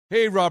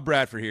Hey, Rob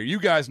Bradford here.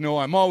 You guys know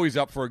I'm always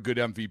up for a good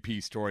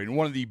MVP story, and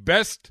one of the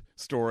best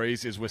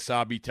stories is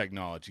Wasabi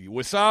Technology.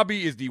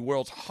 Wasabi is the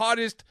world's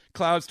hottest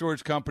cloud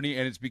storage company,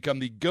 and it's become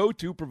the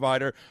go-to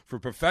provider for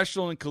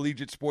professional and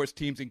collegiate sports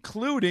teams,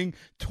 including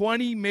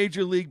 20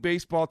 Major League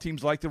Baseball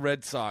teams like the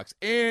Red Sox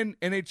and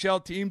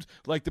NHL teams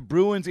like the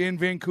Bruins and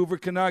Vancouver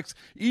Canucks.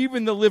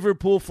 Even the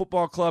Liverpool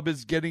Football Club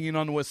is getting in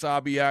on the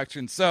Wasabi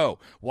action. So,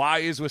 why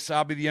is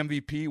Wasabi the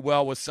MVP?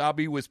 Well,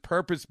 Wasabi was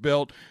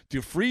purpose-built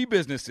to free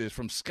businesses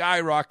from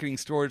skyrocketing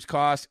storage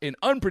costs and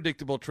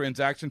unpredictable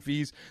transaction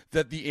fees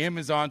that the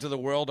Amazons of the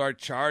world are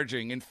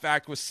charging. In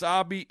fact,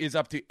 Wasabi is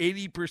up to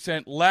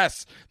 80%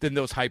 less than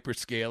those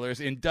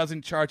hyperscalers and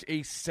doesn't charge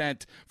a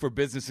cent for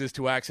businesses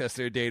to access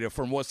their data.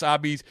 From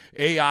Wasabi's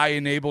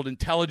AI-enabled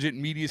intelligent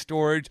media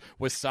storage,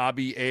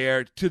 Wasabi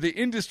Air, to the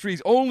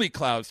industry's only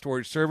cloud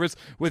storage service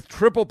with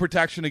triple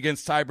protection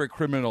against cyber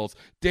criminals,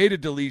 data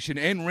deletion,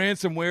 and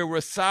ransomware,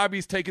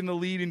 Wasabi's taken the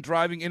lead in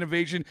driving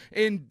innovation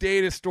in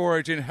data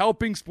storage and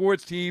helping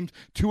sports teams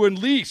to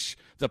unleash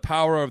the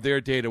power of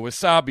their data.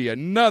 Wasabi,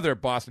 another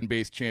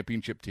Boston-based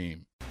championship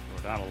team.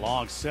 We're down a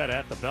long set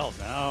at the belt.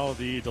 Now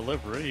the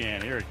delivery,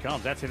 and here it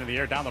comes. That's into the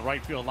air down the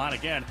right field line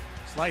again.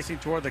 Slicing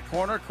toward the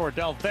corner.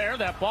 Cordell there.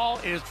 That ball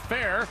is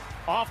fair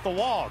off the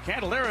wall.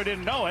 Candelario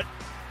didn't know it.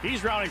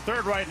 He's rounding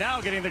third right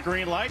now, getting the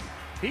green light.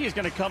 He's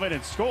going to come in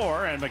and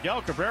score, and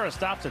Miguel Cabrera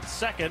stops at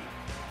second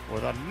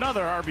with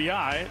another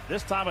RBI,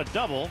 this time a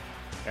double,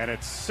 and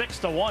it's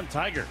 6-1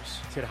 Tigers.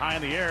 It's hit high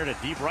in the air to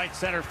deep right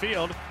center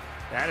field.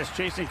 That is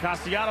chasing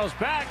Castellanos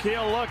back.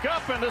 He'll look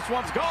up, and this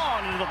one's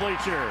gone into the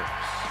bleachers.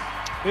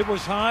 It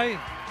was high,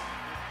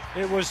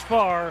 it was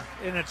far,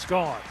 and it's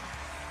gone.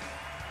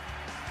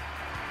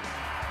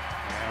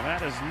 And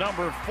that is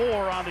number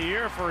 4 on the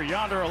year for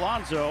Yonder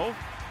Alonso.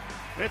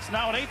 It's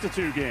now an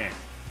 8-2 game.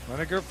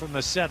 Winiger from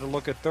the center,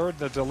 look at third,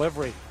 the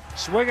delivery.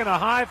 Swinging a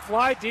high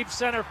fly, deep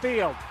center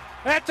field.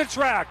 At the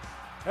track,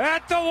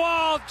 at the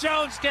wall,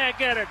 Jones can't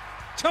get it.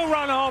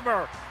 2-run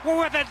homer,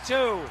 we're within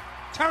 2.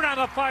 Turn on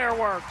the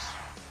fireworks.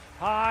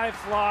 High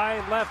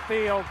fly, left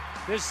field.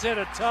 This hit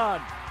a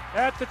ton.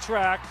 At the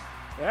track,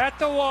 at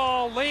the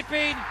wall,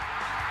 leaping,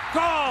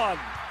 gone.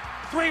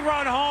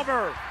 3-run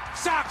homer.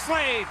 Sox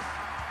lead.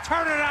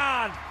 Turn it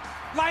on.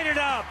 Light it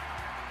up.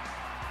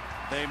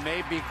 They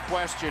may be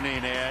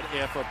questioning, Ed,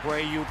 if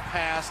Abreu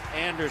passed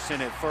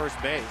Anderson at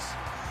first base.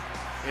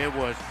 It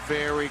was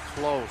very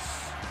close.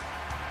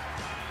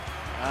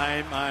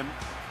 I'm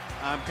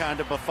kind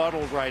of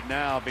befuddled right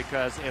now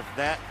because if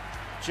that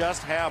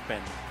just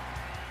happened,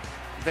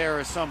 there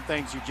are some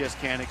things you just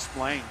can't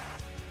explain.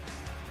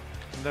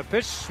 The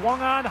pitch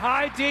swung on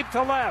high, deep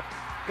to left.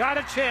 Got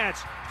a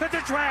chance. Hit the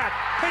track.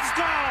 It's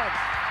gone.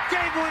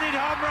 Game-winning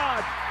home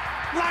run.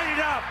 Light it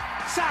up.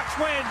 Sox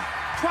win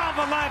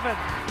 12-11.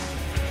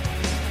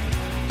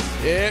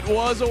 It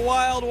was a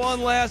wild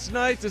one last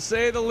night, to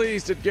say the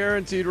least, at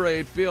Guaranteed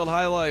Rate. Field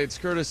highlights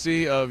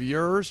courtesy of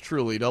yours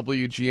truly,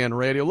 WGN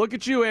Radio. Look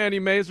at you, Andy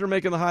Masur,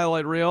 making the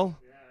highlight reel.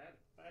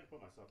 I had to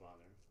put myself on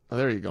there. Oh,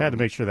 there you go. I had to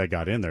make sure that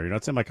got in there. You know,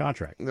 it's in my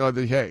contract.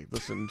 Hey,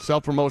 listen,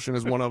 self-promotion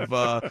is one of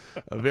a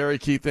very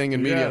key thing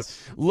in media.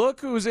 Yes.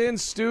 Look who's in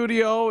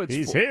studio.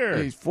 He's here.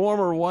 He's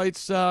former White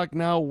Sox,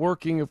 now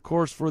working, of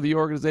course, for the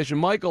organization.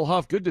 Michael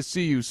Huff, good to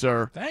see you,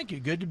 sir. Thank you.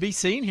 Good to be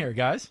seen here,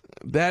 guys.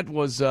 That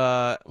was,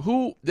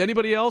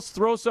 anybody else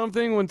throw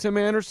something when Tim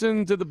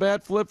Anderson did the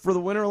bat flip for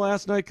the winner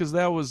last night? Because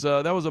that was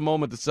a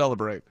moment to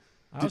celebrate.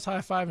 I was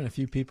high-fiving a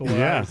few people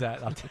where I was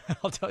at.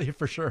 I'll tell you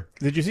for sure.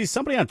 Did you see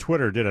somebody on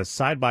Twitter did a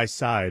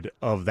side-by-side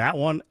of that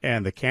one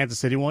and the Kansas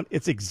City one?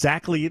 It's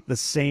exactly the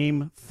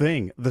same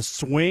thing. The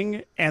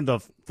swing and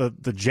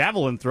the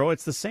javelin throw,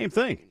 it's the same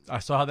thing. I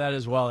saw that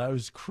as well. That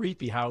was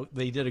creepy how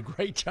they did a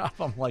great job.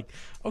 I'm like,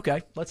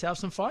 okay, let's have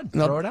some fun.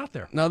 Throw it out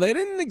there. Now, they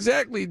didn't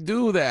exactly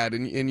do that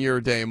in your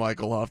day,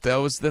 Michael Huff.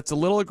 That's a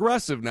little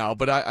aggressive now,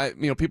 but I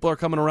people are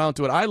coming around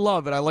to it. I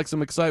love it. I like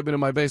some excitement in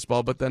my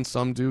baseball, but then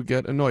some do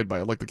get annoyed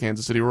by it, like the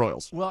Kansas City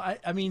Royals. Well,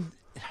 I mean,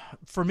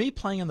 for me,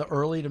 playing in the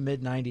early to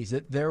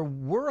mid-'90s, there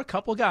were a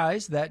couple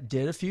guys that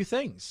did a few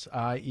things,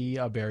 i.e.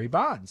 Barry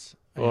Bonds.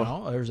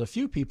 There's a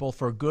few people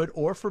for good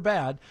or for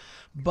bad.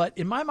 But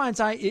in my mind's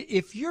eye,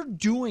 if you're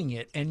doing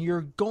it and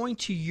you're going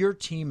to your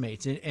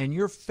teammates and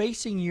you're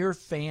facing your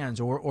fans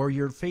or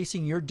you're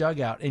facing your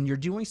dugout and you're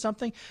doing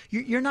something,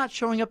 you're not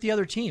showing up the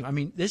other team. I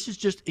mean, this is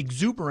just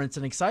exuberance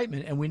and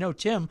excitement. And we know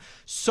Tim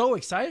so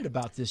excited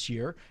about this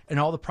year and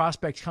all the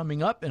prospects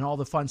coming up and all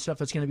the fun stuff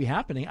that's going to be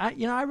happening.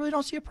 I really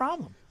don't see a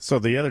problem. So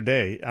the other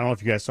day, I don't know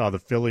if you guys saw the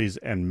Phillies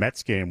and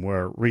Mets game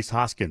where Rhys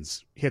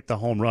Hoskins hit the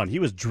home run. He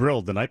was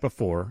drilled the night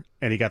before,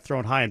 and he got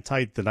thrown high and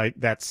tight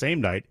that same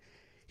night.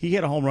 He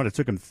hit a home run. It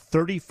took him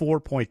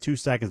 34.2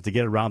 seconds to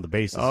get around the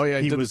bases. Oh, yeah,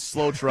 he did was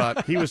slow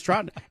trot. He was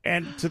trotting.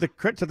 And to the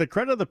credit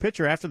of the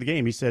pitcher after the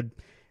game, he said,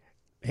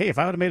 hey, if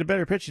I would have made a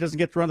better pitch, he doesn't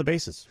get to run the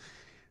bases.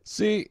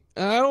 See,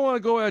 I don't want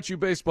to go at you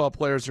baseball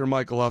players here,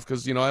 Michael Huff,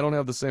 because, I don't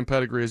have the same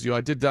pedigree as you.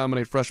 I did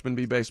dominate freshman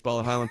B baseball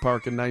at Highland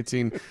Park in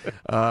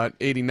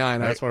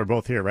 1989. That's why we're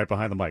both here, right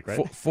behind the mic,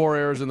 right? 4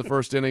 errors in the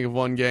first inning of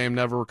one game,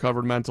 never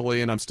recovered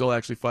mentally, and I'm still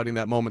actually fighting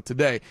that moment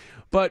today.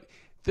 But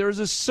there's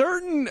a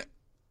certain,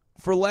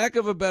 for lack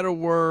of a better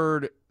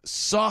word,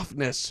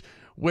 softness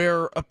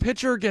where a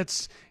pitcher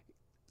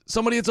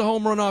somebody hits a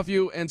home run off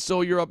you, and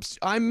so you're up.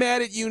 I'm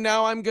mad at you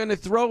now. I'm going to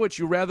throw at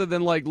you, rather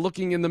than like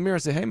looking in the mirror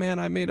and say, "Hey, man,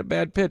 I made a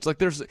bad pitch."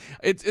 Like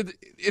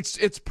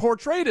it's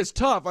portrayed as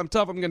tough. I'm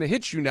tough. I'm going to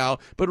hit you now,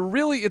 but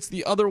really it's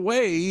the other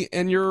way,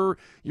 and you're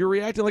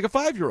reacting like a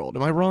 5-year-old.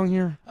 Am I wrong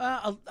here?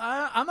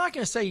 I'm not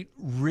going to say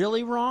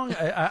really wrong.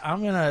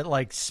 I'm going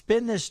to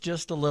spin this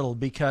just a little,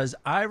 because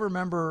I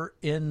remember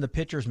in the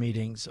pitchers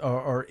meetings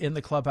or in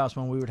the clubhouse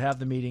when we would have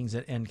the meetings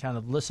and kind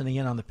of listening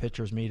in on the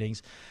pitchers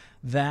meetings,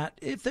 that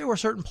if there were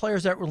certain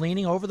players that were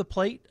leaning over the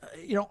plate,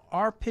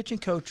 our pitching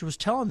coach was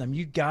telling them,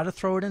 you got to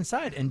throw it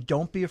inside and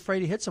don't be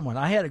afraid to hit someone.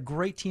 I had a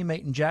great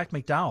teammate in Jack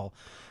McDowell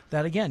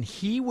that, again,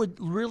 he would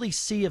really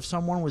see if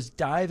someone was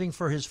diving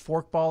for his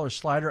forkball or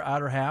slider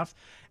outer half.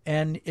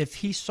 And if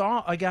he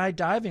saw a guy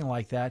diving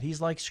like that,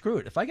 he's like, screw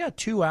it. If I got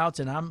 2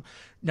 outs and I'm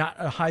not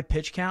a high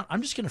pitch count,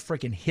 I'm just going to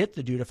freaking hit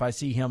the dude if I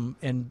see him,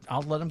 and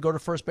I'll let him go to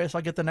first base.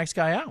 I'll get the next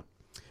guy out.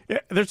 Yeah,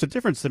 there's a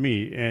difference to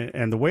me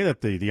and the way that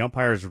the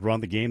umpires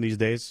run the game these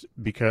days,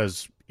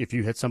 because if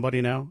you hit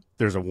somebody now,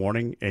 there's a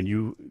warning, and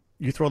you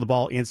throw the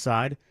ball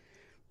inside,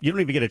 you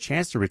don't even get a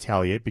chance to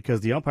retaliate,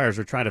 because the umpires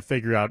are trying to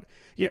figure out.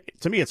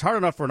 To me, it's hard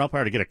enough for an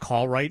umpire to get a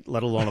call right,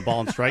 let alone a ball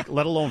and strike,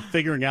 let alone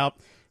figuring out,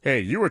 hey,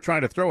 you were trying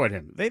to throw at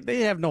him.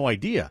 They have no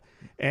idea.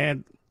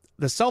 And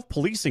the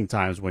self-policing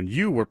times when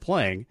you were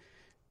playing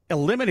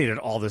eliminated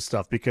all this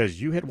stuff,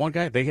 because you hit one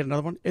guy, they hit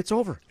another one, it's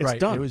over. It's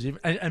done. It was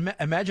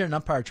imagine an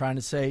umpire trying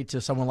to say to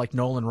someone like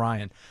Nolan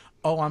Ryan,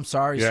 "Oh, I'm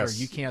sorry, sir,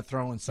 you can't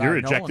throw inside." You're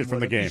ejected from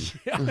the game.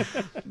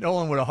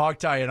 Nolan would have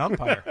hog-tie an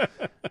umpire.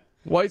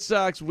 White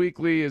Sox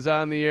Weekly is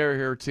on the air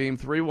here, team.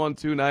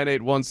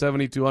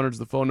 312-981-7200 is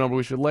the phone number.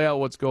 We should lay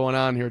out what's going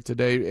on here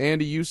today.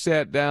 Andy, you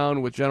sat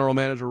down with General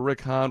Manager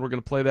Rick Hahn. We're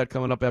going to play that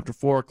coming up after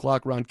 4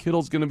 o'clock. Ron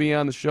Kittle's going to be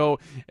on the show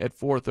at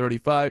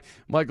 4:35.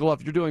 Michael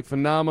Huff, you're doing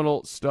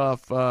phenomenal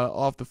stuff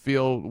off the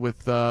field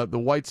with the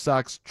White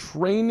Sox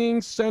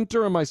Training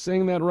Center. Am I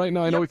saying that right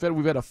now? I know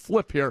we've had a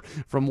flip here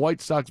from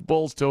White Sox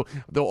Bulls to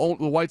the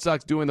White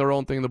Sox doing their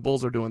own thing, the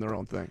Bulls are doing their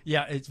own thing.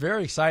 Yeah, it's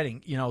very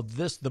exciting.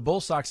 The Bull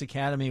Sox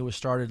Academy was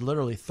started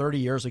literally 30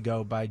 years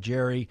ago by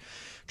Jerry,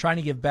 trying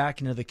to give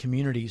back into the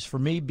communities. For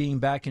me, being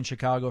back in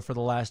Chicago for the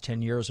last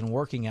 10 years and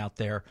working out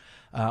there,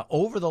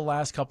 over the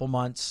last couple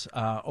months,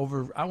 I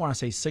want to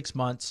say 6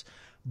 months,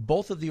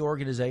 both of the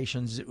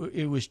organizations,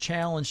 it was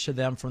challenged to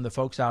them from the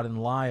folks out in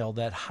Lisle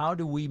that how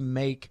do we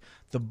make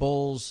the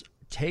Bulls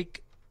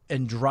take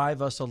and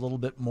drive us a little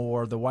bit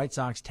more, the White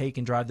Sox take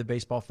and drive the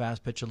baseball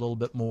fast pitch a little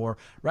bit more,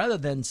 rather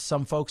than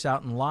some folks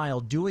out in Lisle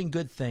doing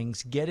good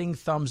things, getting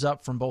thumbs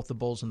up from both the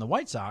Bulls and the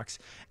White Sox,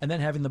 and then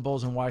having the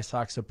Bulls and White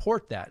Sox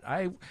support that.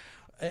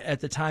 At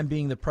the time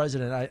being the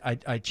president,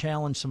 I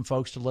challenged some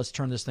folks to let's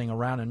turn this thing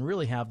around and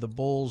really have the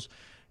Bulls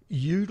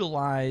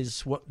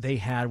utilize what they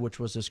had, which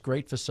was this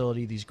great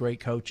facility, these great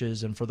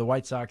coaches. And for the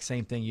White Sox,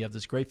 same thing. You have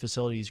this great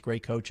facility, these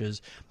great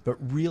coaches, but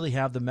really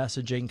have the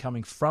messaging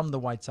coming from the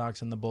White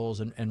Sox and the Bulls,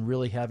 and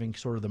really having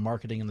sort of the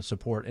marketing and the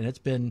support. And it's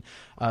been,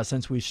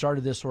 since we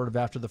started this sort of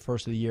after the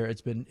first of the year, it's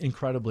been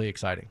incredibly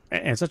exciting.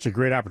 And such a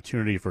great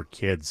opportunity for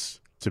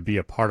kids to be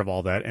a part of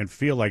all that and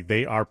feel like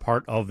they are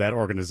part of that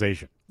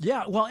organization.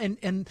 Yeah, well,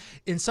 and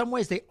in some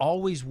ways they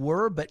always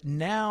were, but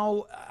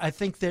now I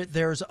think that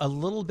there's a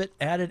little bit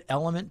added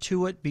element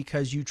to it,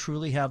 because you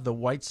truly have the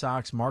White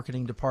Sox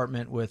marketing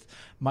department with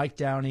Mike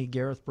Downey,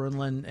 Gareth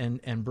Brindlin,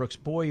 and Brooks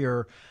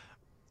Boyer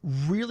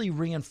really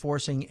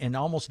reinforcing and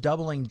almost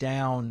doubling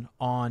down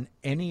on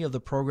any of the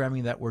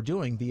programming that we're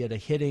doing, be it a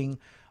hitting,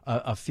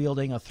 a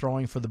fielding, a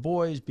throwing for the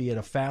boys, be it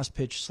a fast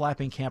pitch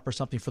slapping camp or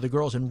something for the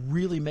girls, and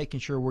really making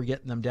sure we're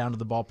getting them down to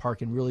the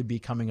ballpark and really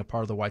becoming a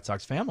part of the White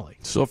Sox family.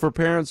 So for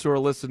parents who are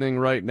listening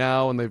right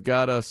now and they've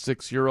got a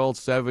 6-year-old,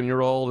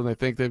 7-year-old, and they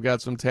think they've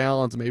got some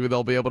talent, maybe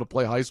they'll be able to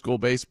play high school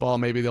baseball,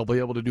 maybe they'll be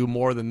able to do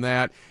more than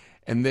that,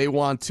 and they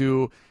want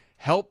to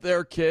help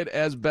their kid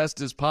as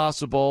best as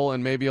possible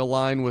and maybe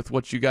align with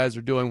what you guys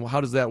are doing, how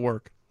does that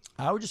work?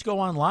 I would just go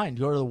online,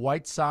 go to the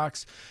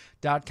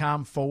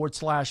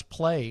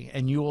whitesox.com/play,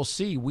 and you will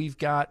see we've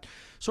got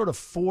sort of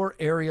 4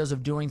 areas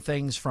of doing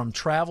things, from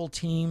travel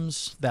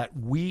teams that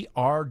we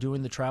are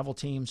doing the travel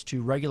teams,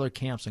 to regular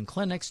camps and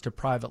clinics, to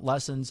private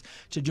lessons,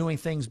 to doing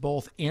things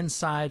both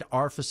inside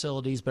our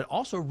facilities, but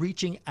also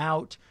reaching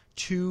out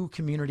to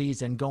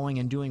communities and going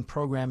and doing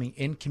programming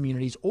in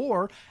communities,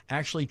 or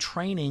actually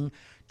training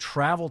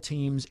travel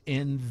teams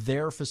in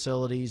their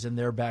facilities in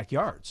their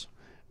backyards.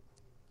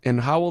 And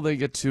how will they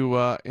get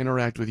to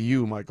interact with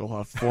you, Michael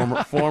Huff,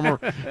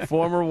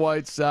 former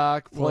White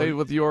Sox, played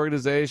with the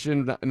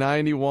organization,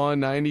 91,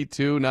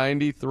 92,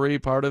 93,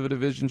 part of a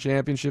division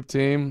championship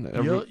team?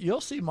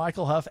 You'll see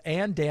Michael Huff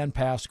and Dan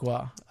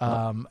Pasqua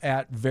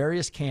at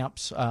various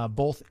camps,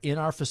 both in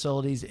our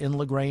facilities in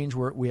LaGrange,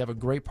 where we have a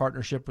great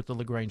partnership with the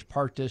LaGrange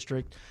Park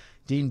District.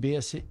 Dean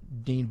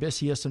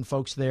Bissius and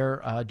folks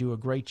there do a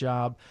great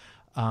job.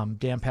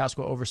 Dan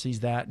Pasqua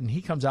oversees that, and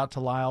he comes out to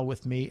Lisle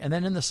with me. And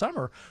then in the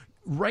summer,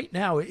 right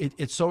now,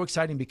 it's so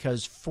exciting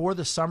because for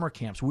the summer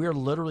camps, we are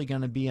literally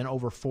going to be in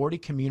over 40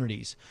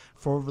 communities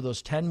for over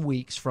those 10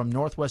 weeks from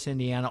Northwest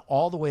Indiana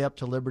all the way up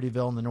to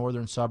Libertyville in the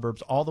northern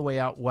suburbs, all the way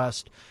out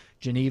west,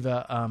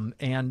 Geneva,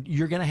 and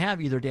you're going to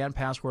have either Dan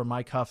Pasqua or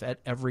Mike Huff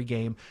at every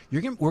game. We're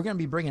going to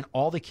be bringing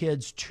all the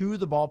kids to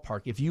the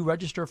ballpark. If you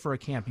register for a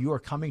camp, you are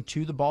coming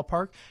to the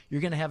ballpark.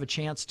 You're going to have a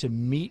chance to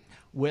meet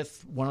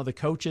with one of the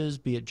coaches,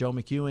 be it Joe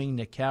McEwing,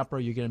 Nick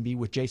Capra. You're going to be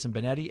with Jason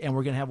Benetti, and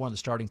we're going to have one of the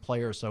starting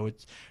players. So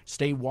it's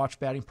stay, watch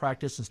batting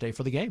practice, and stay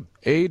for the game.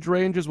 Age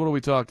ranges, what are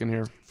we talking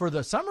here? For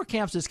the summer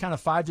camps, it's kind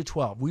of 5 to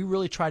 12. We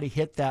really try to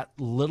hit that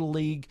Little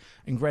League,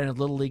 and granted,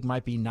 Little League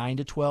might be 9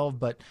 to 12,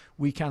 but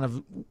we kind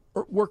of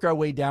work our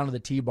way down to the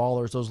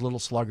T-ballers, those little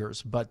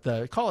sluggers. But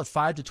call it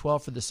 5 to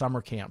 12 for the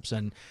summer camps.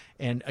 And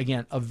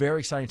again, a very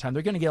exciting time.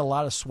 They're going to get a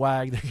lot of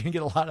swag. They're going to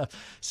get a lot of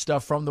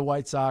stuff from the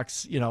White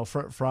Sox,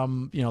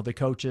 from the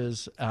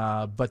coaches.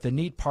 But the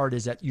neat part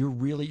is that you're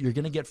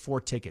going to get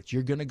 4 tickets.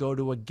 You're going to go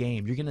to a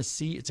game. You're going to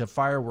see, it's a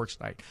fireworks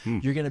night.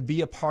 You're going to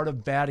be a part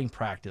of batting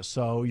practice.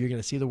 So you're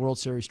going to see the World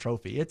Series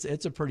trophy.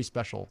 It's a pretty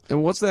special.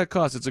 And what's that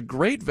cost? It's a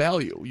great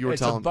value.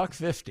 It's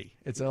 $150.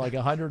 It's like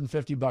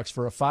 $150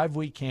 for a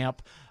 5-week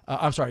camp.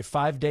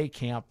 5-day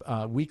camp,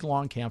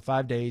 week-long camp,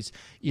 5 days,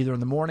 either in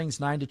the mornings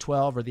 9 to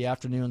 12 or the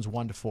afternoons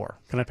 1 to 4.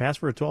 Can I pass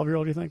for a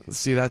 12-year-old, you think?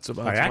 See, that's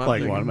about I act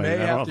like one. I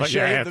have to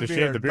shave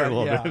the beard a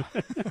little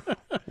bit.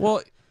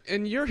 Well,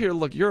 and you're here.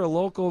 Look, you're a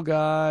local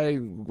guy,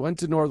 went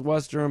to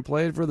Northwestern,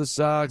 played for the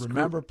Sox.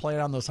 Remember playing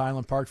on those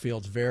Highland Park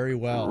fields very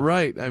well.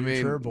 Right.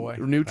 New Trier boy.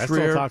 New I Trier.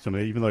 still talk to him,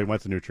 even though he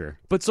went to New Trier.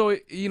 But so,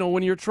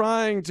 when you're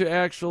trying to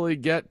actually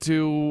get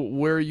to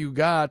where you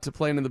got to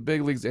playing in the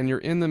big leagues and you're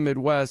in the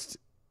Midwest,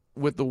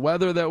 with the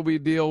weather that we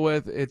deal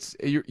with, it's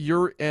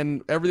you're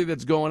and everything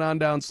that's going on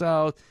down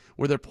south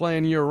where they're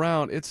playing year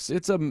round.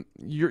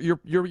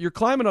 You're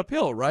climbing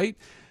uphill, right?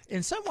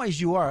 In some ways,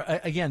 you are.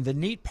 Again, the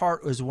neat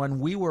part was when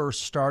we were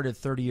started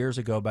 30 years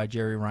ago by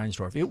Jerry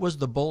Reinsdorf. It was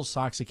the Bulls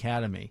Sox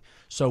Academy.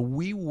 So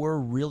we were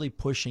really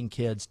pushing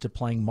kids to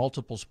playing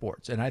multiple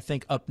sports. And I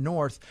think up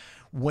north,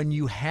 when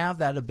you have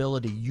that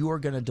ability, you are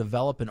going to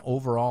develop an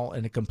overall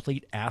and a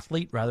complete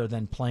athlete rather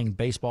than playing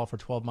baseball for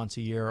 12 months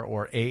a year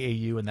or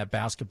AAU and that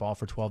basketball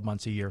for 12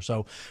 months a year.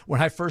 So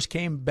when I first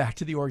came back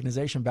to the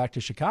organization, back to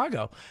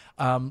Chicago,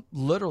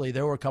 literally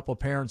there were a couple of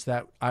parents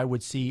that I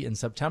would see in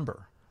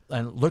September.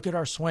 And look at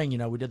our swing.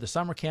 We did the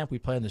summer camp. We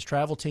play on this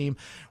travel team.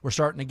 We're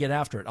starting to get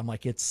after it. I'm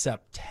like, it's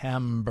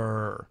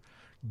September.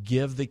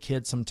 Give the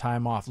kids some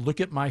time off. Look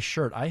at my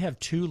shirt. I have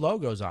 2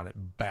 logos on it,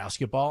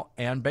 basketball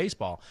and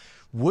baseball.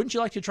 Wouldn't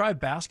you like to try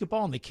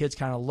basketball? And the kids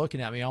kind of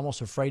looking at me,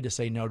 almost afraid to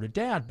say no to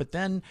Dad. But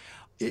then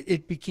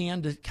it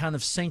began to kind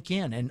of sink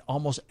in. And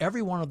almost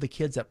every one of the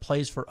kids that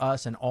plays for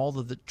us and all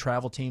of the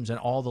travel teams and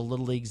all the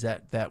little leagues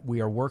that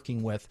we are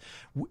working with,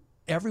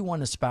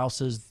 everyone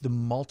espouses the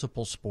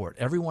multiple sport.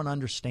 Everyone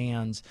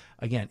understands,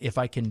 again, if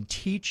I can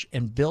teach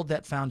and build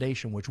that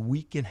foundation, which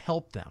we can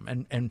help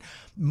them. And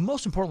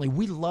most importantly,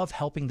 we love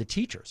helping the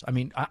teachers. I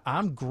mean,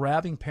 I'm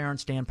grabbing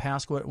parents, Dan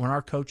Pasqua, when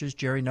our coaches,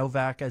 Jerry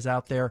Novak, is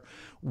out there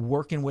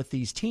working with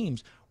these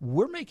teams,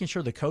 we're making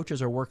sure the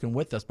coaches are working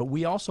with us, but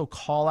we also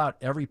call out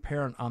every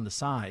parent on the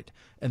side.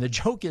 And the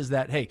joke is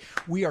that, hey,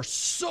 we are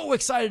so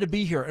excited to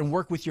be here and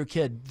work with your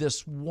kid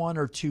this 1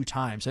 or 2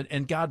 times.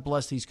 And God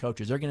bless these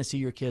coaches. They're going to see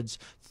your kids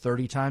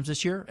 30 times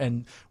this year,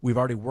 and we've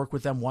already worked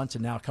with them once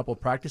and now a couple of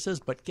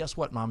practices. But guess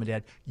what, Mom and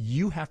Dad?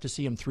 You have to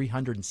see them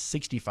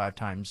 365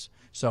 times.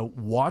 So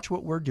watch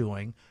what we're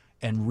doing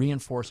and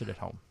reinforce it at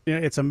home. Yeah,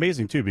 it's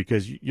amazing, too,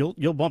 because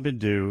you'll bump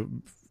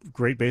into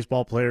great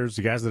baseball players,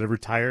 the guys that have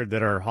retired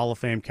that are Hall of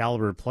Fame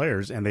caliber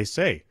players, and they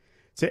say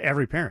to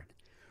every parent,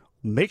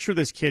 make sure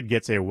this kid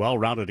gets a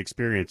well-rounded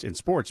experience in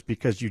sports,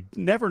 because you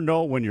never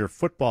know when your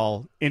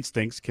football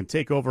instincts can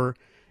take over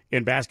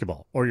in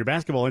basketball, or your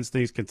basketball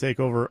instincts can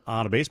take over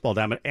on a baseball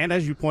diamond. And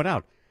as you point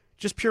out,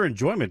 just pure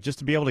enjoyment, just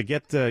to be able to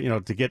get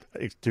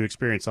to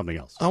experience something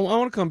else. I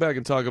want to come back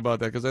and talk about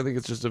that, because I think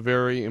it's just a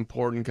very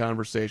important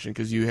conversation,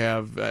 because you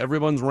have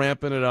everyone's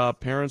ramping it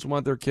up. Parents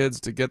want their kids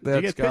to get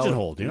that. You get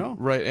pigeonholed,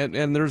 right?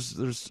 And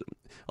there's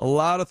a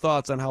lot of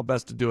thoughts on how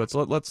best to do it.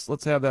 So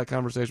let's have that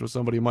conversation with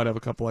somebody who might have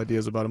a couple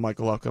ideas about it.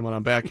 Michael Huff coming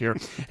on back here.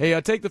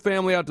 Hey, take the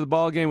family out to the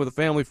ball game with a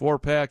family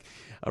 4-pack.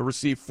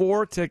 Receive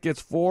 4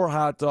 tickets, 4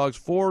 hot dogs,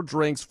 4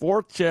 drinks,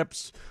 4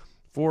 chips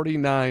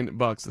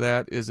 $49.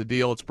 That is a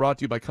deal. It's brought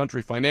to you by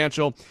Country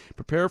Financial.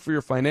 Prepare for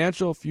your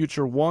financial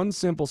future one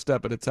simple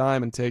step at a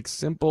time and take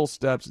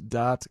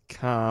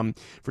simplesteps.com.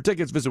 For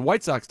tickets, visit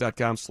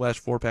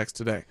whitesox.com/4packs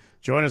today.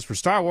 Join us for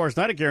Star Wars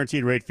Night at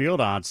Guaranteed Rate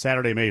Field on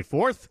Saturday, May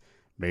 4th.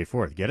 May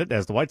 4th, get it?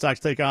 As the White Sox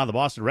take on the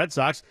Boston Red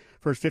Sox.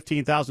 First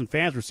 15,000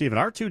 fans receive an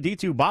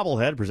R2-D2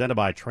 bobblehead presented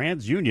by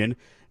TransUnion.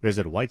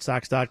 Visit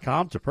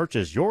whitesox.com to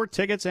purchase your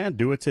tickets and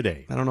do it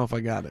today. I don't know if I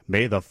got it.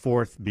 May the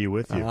 4th be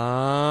with you.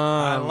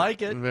 I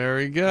like it.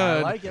 Very good.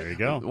 I like it. There you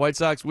go. White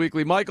Sox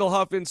Weekly. Michael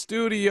Huff in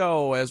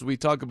studio as we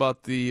talk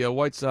about the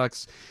White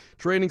Sox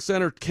training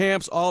center,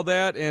 camps, all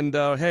that. And,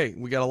 hey,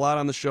 we got a lot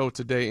on the show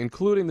today,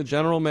 including the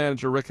general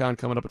manager, Rick Hahn,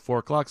 coming up at 4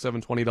 o'clock,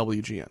 720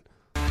 WGN.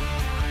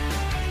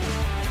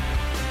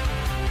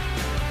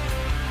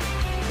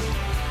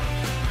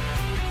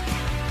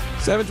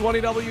 720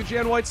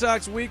 WGN White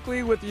Sox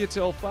Weekly with you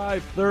till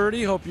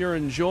 5:30. Hope you're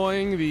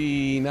enjoying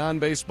the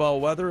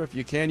non-baseball weather. If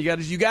you can,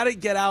 you got to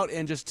get out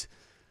and just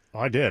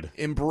I did.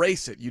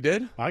 Embrace it. You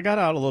did? I got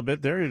out a little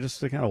bit there just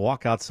to kind of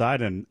walk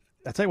outside, and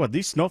I tell you what,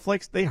 these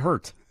snowflakes, they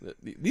hurt.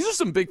 These are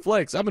some big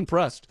flakes. I'm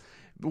impressed.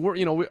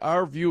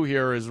 Our view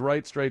here is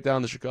right straight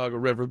down the Chicago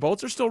River.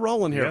 Boats are still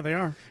rolling here. Yeah, they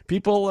are.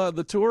 People,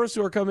 the tourists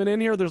who are coming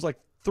in here, there's like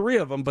 3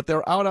 of them, but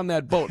they're out on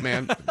that boat,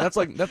 man.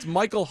 That's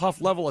Michael Huff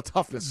level of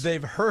toughness.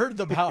 They've heard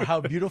about how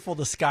beautiful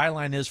the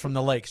skyline is from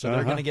the lake, so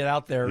they're going to get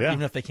out there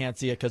even if they can't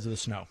see it because of the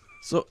snow.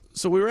 So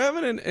we were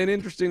having an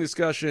interesting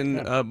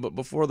discussion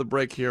before the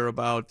break here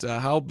about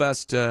how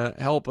best to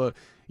help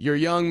your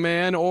young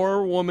man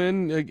or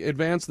woman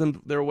advance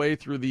their way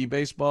through the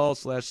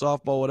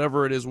baseball/softball,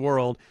 whatever it is,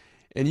 world.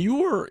 And you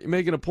were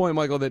making a point,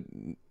 Michael, that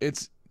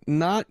it's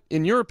not,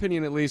 in your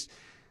opinion at least,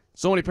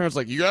 so many parents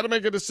are like, you got to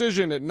make a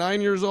decision at 9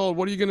 years old.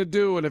 What are you going to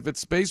do? And if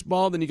it's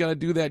baseball, then you got to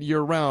do that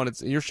year round.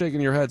 You're shaking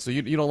your head, so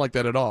you don't like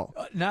that at all.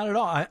 Not at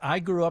all. I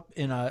grew up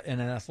in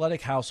an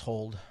athletic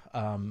household,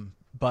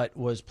 but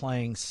was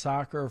playing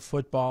soccer,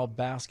 football,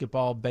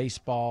 basketball,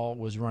 baseball,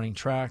 was running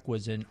track,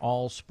 was in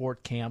all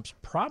sport camps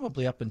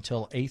probably up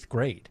until 8th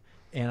grade.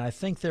 And I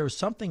think there's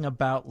something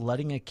about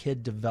letting a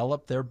kid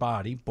develop their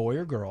body, boy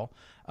or girl.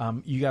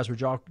 You guys were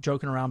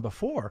joking around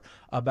before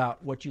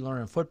about what you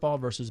learn in football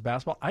versus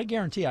basketball. I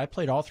guarantee I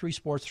played all 3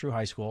 sports through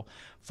high school.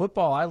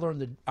 Football, I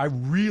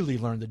really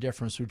learned the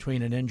difference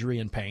between an injury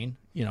and pain.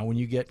 You know, when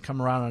you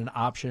come around on an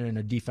option and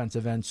a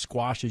defensive end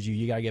squashes you,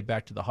 you got to get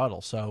back to the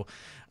huddle. So,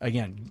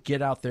 again,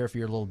 get out there if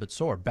you're a little bit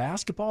sore.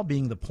 Basketball,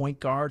 being the point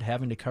guard,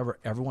 having to cover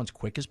everyone's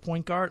quickest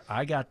point guard,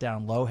 I got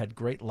down low, had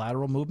great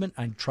lateral movement,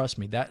 and trust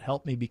me, that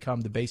helped me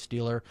become the base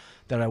stealer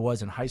that I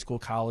was in high school,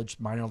 college,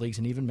 minor leagues,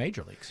 and even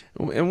major leagues.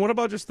 And what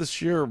about just the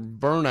sheer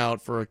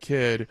burnout for a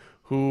kid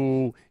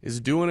who is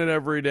doing it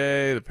every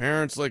day? The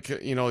parents,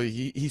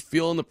 he's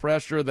feeling the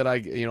pressure that I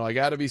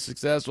got to be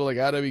successful, I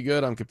got to be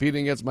good, I'm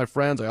competing against my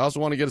friends, I also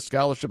want to get a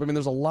scholarship. I mean,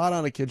 there's a lot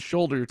on a kid's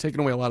shoulder. You're taking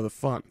away a lot of the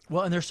fun.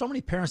 Well, and there's so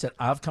many parents that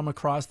I've come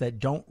across that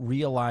don't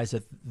realize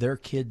that their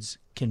kids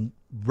can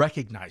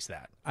recognize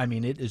that. I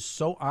mean, it is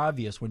so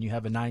obvious when you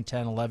have a 9,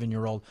 10,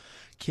 11-year-old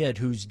kid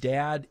whose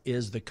dad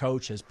is the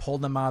coach, has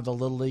pulled them out of the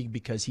Little League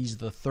because he's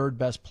the 3rd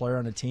best player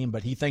on the team,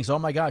 but he thinks, oh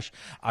my gosh,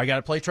 I got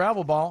to play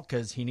travel ball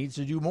because he needs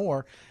to do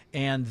more.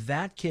 And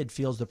that kid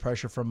feels the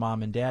pressure from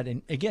mom and dad.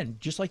 And again,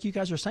 just like you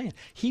guys are saying,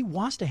 he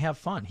wants to have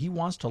fun. He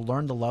wants to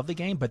learn to love the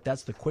game, but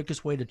that's the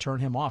quickest way to turn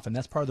him off. And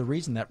that's part of the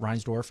reason that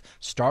Reinsdorf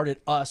started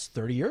us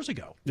 30 years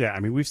ago. Yeah, I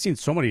mean, we've seen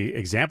so many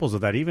examples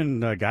of that, even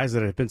guys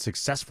that have been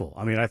successful.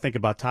 I mean, I think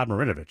about Todd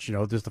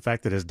Marinovich, just the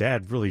fact that his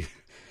dad really,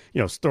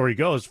 story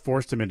goes,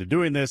 forced him into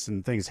doing this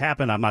and things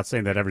happen. I'm not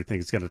saying that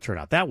everything's going to turn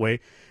out that way,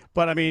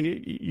 but I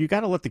mean, you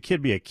got to let the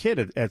kid be a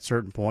kid at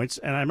certain points.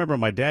 And I remember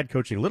my dad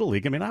coaching Little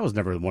League. I mean, I was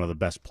never one of the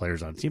best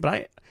players on the team,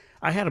 but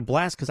I had a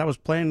blast because I was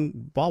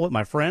playing ball with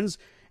my friends.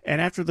 And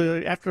after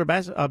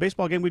a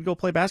baseball game, we'd go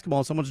play basketball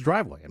in someone's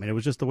driveway. I mean, it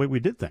was just the way we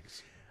did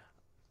things.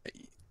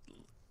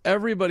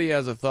 Everybody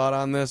has a thought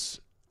on this,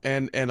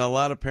 and a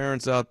lot of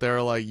parents out there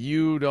are like,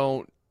 you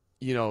don't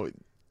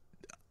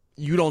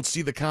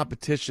see the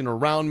competition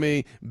around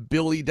me.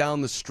 Billy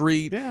down the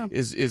street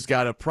is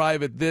got a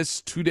private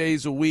this 2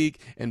 days a week,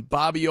 and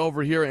Bobby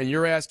over here, and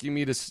you're asking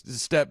me to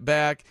step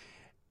back.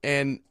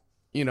 And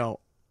me and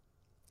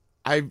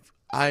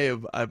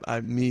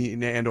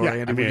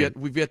Andy,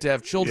 we've yet to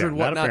have children,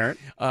 whatnot,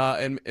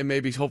 and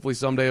maybe hopefully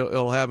someday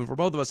it'll happen for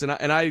both of us.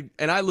 And I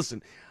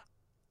listen.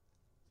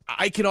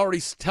 I can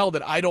already tell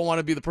that I don't want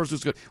to be the person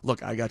who's going,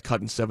 look, I got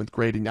cut in 7th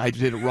grade and I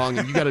did it wrong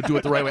and you got to do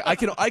it the right way. I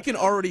can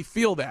already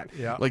feel that.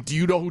 Yeah. Like, do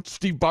you know who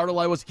Steve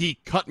Bartolai was? He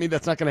cut me.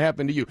 That's not going to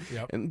happen to you.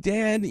 Yep. And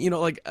Dad,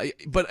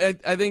 but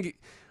I think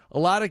a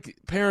lot of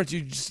parents,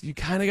 you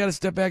kind of got to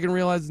step back and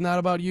realize it's not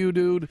about you,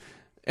 dude.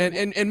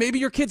 And maybe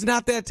your kid's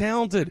not that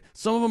talented.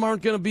 Some of them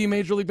aren't going to be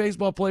Major League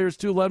Baseball players,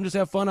 too. Let them just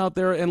have fun out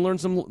there and learn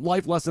some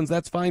life lessons.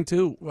 That's fine,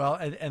 too. Well,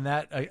 and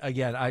that,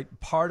 again,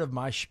 part of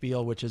my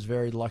spiel, which is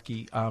very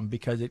lucky,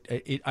 because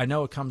I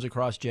know it comes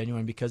across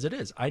genuine, because it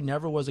is. I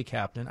never was a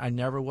captain. I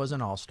never was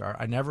an all-star.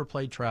 I never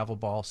played travel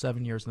ball,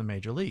 7 years in the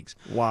major leagues.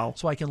 Wow.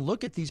 So I can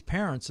look at these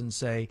parents and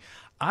say,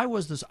 I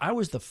was the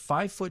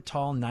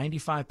 5-foot-tall,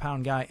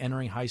 95-pound guy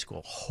entering high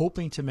school,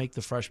 hoping to make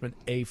the freshman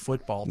A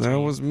football team.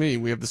 That was me.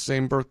 We have the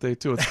same birthday,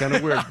 too. It's kind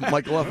of weird.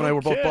 Michael F. and I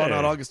were both born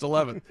on August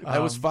 11th. I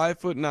was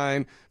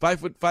 5'9",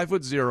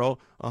 5'0",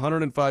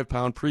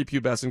 105-pound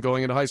prepubescent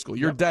going into high school.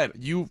 You're dead.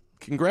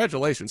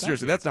 Congratulations.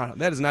 Seriously,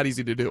 that is not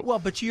easy to do. Well,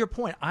 but to your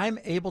point, I'm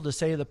able to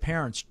say to the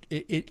parents,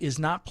 it is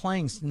not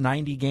playing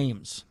 90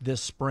 games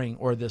this spring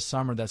or this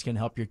summer that's going to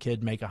help your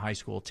kid make a high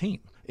school team.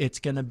 It's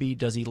going to be,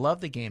 does he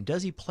love the game?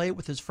 Does he play it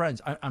with his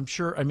friends? I'm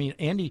sure,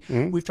 Andy,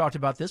 we've talked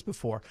about this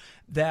before,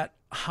 that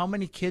how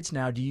many kids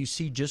now do you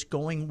see just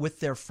going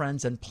with their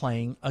friends and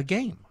playing a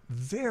game?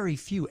 Very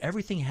few.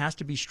 Everything has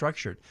to be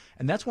structured.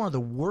 And that's one of the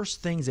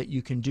worst things that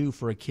you can do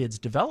for a kid's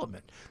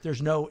development.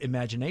 There's no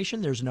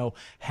imagination. There's no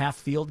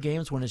half-field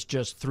games when it's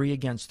just 3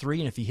 against 3,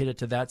 and if you hit it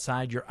to that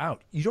side, you're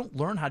out. You don't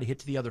learn how to hit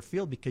to the other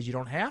field because you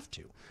don't have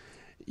to.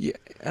 Yeah,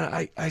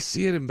 and I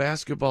see it in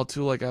basketball,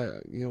 too. Like, I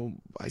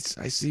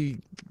see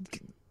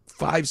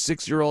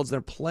 5-6-year-olds,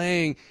 they're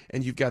playing,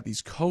 and you've got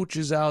these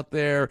coaches out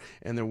there,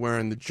 and they're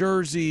wearing the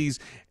jerseys,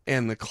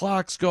 and the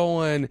clock's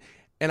going.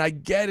 And I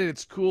get it.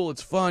 It's cool.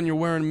 It's fun. You're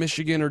wearing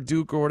Michigan or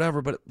Duke or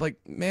whatever. But, like,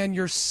 man,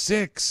 you're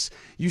 6.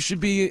 You should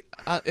be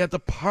at the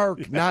park,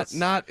 yes.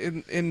 not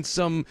in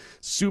some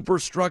super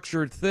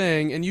structured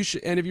thing. And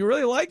if you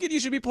really like it,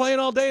 you should be playing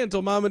all day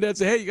until mom and dad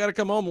say, hey, you got to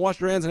come home and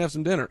wash your hands and have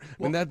some dinner.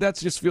 Well, and that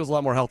just feels a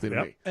lot more healthy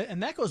to me.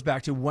 And that goes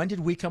back to, when did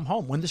we come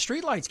home? When the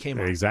streetlights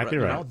came on. Exactly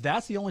right. You know,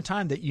 that's the only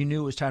time that you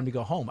knew it was time to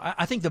go home.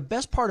 I think the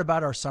best part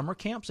about our summer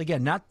camps,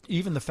 again, not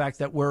even the fact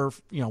that we're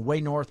way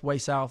north, way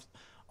south,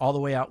 all the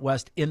way out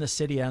west in the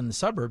city and in the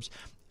suburbs,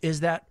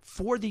 is that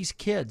for these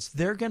kids,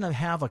 they're going to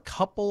have a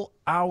couple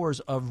hours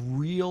of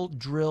real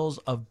drills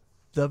of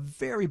the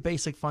very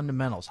basic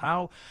fundamentals.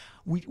 How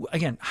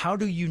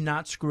do you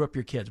not screw up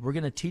your kids? We're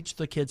going to teach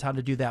the kids how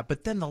to do that.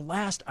 But then the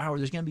last hour,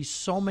 there's going to be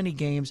so many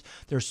games.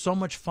 There's so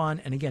much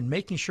fun. And again,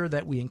 making sure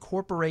that we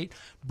incorporate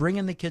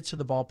bringing the kids to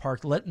the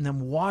ballpark, letting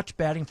them watch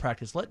batting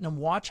practice, letting them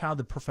watch how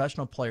the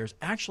professional players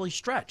actually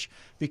stretch.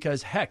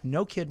 Because, heck,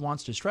 no kid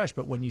wants to stretch.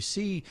 But when you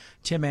see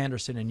Tim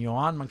Anderson and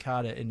Yohan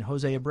Moncada and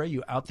Jose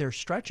Abreu out there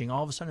stretching,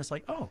 all of a sudden it's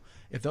like, oh,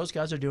 if those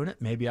guys are doing it,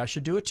 maybe I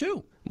should do it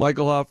too.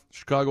 Michael Huff,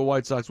 Chicago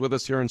White Sox, with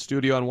us here in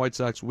studio on White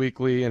Sox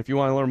Weekly. And if you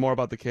want to learn more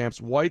about the camps,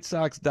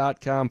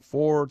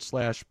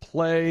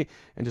 whitesox.com/play.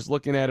 And just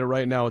looking at it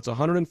right now, it's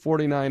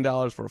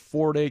 $149 for a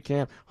 4-day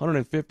camp,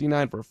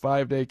 $159 for a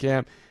 5-day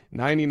camp,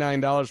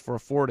 $99 for a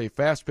 4-day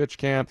fast pitch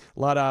camp. A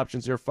lot of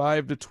options here,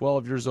 5 to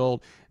 12 years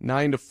old,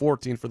 9 to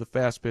 14 for the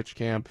fast pitch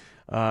camp.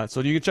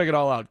 So you can check it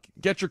all out.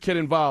 Get your kid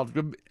involved,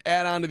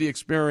 add on to the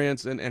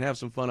experience, and have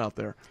some fun out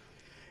there.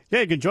 Yeah,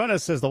 you can join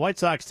us as the White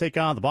Sox take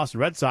on the Boston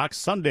Red Sox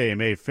Sunday,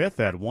 May 5th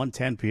at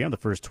 1:10 p.m. The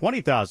first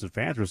 20,000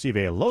 fans receive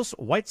a Los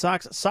White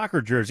Sox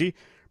soccer jersey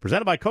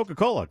presented by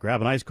Coca-Cola.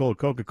 Grab an ice-cold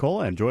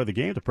Coca-Cola and enjoy the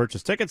game. To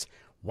purchase tickets,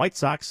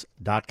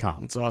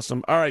 whitesox.com. That's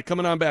awesome. All right,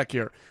 coming on back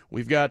here,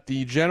 we've got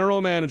the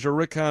general manager,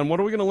 Rick Hahn. What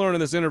are we going to learn in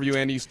this interview,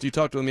 Andy? You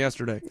talked to him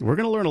yesterday. We're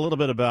going to learn a little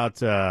bit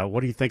about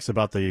what he thinks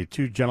about the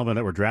 2 gentlemen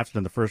that were drafted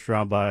in the first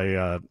round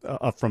by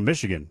from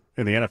Michigan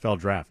in the NFL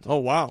draft. Oh,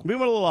 wow. We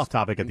went a little off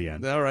topic at the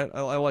end. All right,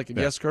 I like it.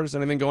 Yeah. Yes, Curtis,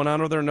 anything going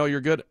on over there? No,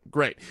 you're good?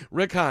 Great.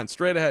 Rick Hahn,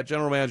 straight ahead,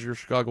 general manager of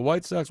Chicago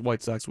White Sox,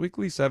 White Sox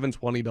Weekly,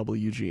 720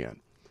 WGN.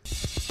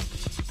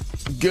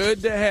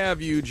 Good to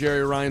have you,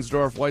 Jerry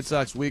Reinsdorf. White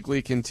Sox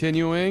Weekly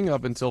continuing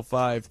up until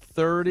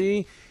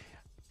 5:30.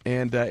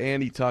 And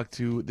Andy talked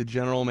to the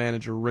general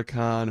manager, Rick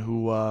Hahn,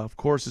 who, of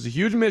course, is a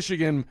huge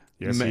Michigan man.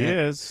 Yes, he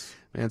is.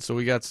 And so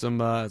we got some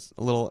a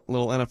little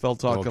NFL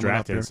talk coming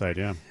up here. Insight,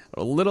 yeah.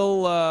 A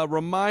little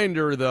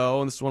reminder,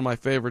 though, and this is one of my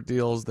favorite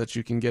deals that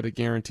you can get at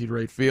Guaranteed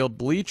Rate Field.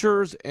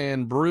 Bleachers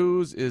and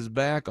Brews is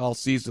back all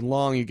season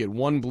long. You get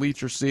 1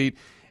 bleacher seat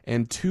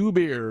and 2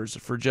 beers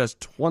for just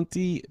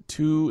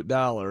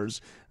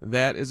 $22.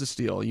 That is a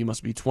steal. You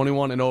must be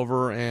 21 and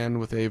over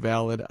and with a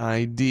valid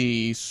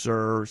ID,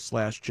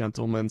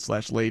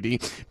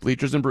 sir/gentleman/lady.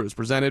 Bleachers and Brews,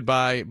 presented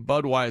by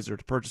Budweiser.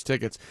 To purchase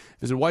tickets,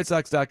 visit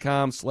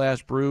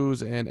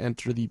whitesox.com/brews and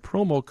enter the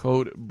promo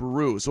code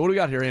BREW. So what do we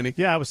got here, Andy?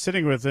 Yeah, I was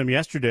sitting with him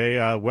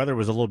yesterday. Weather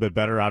was a little bit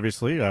better,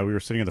 obviously. We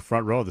were sitting in the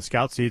front row of the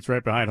scout seats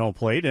right behind home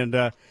plate,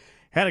 and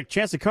had a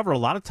chance to cover a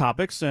lot of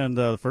topics. And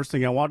the first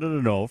thing I wanted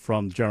to know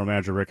from General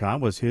Manager Rick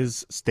Hahn was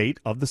his state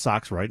of the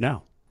Sox right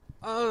now.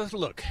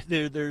 Look,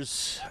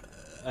 there's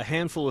a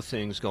handful of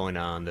things going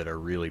on that are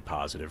really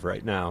positive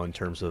right now in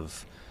terms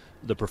of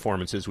the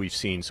performances we've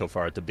seen so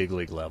far at the big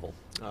league level.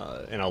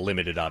 and I'll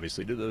limit it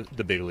obviously to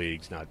the big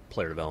leagues, not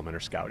player development or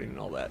scouting and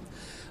all that.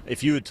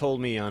 If you had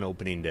told me on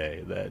opening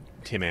day that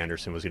Tim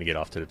Anderson was going to get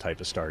off to the type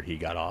of start he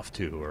got off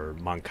to, or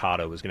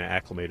Moncada was going to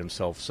acclimate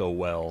himself so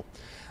well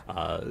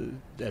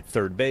at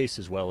third base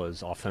as well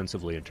as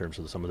offensively in terms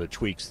of some of the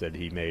tweaks that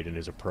he made in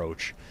his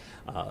approach,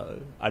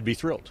 I'd be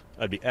thrilled.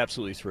 I'd be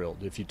absolutely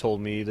thrilled. If you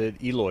told me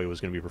that Eloy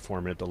was going to be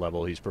performing at the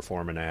level he's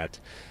performing at,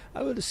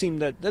 I would assume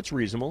that that's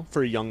reasonable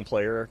for a young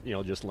player,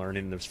 just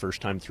learning his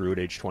first time through at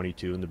age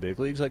 22 in the big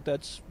leagues. Like,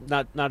 that's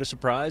not a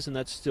surprise, and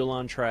that's still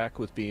on track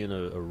with being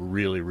a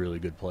really, really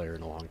good player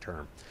in the long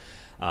term.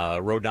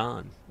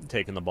 Rodon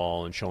taking the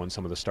ball and showing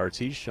some of the starts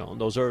he's shown.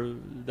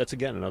 That's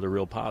again another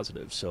real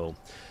positive. So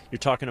you're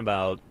talking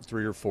about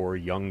 3 or 4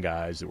 young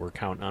guys that we're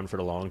counting on for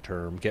the long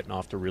term, getting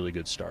off to really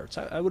good starts.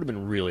 I would have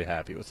been really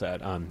happy with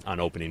that on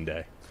opening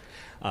day.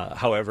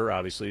 However,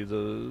 obviously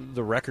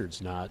the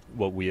record's not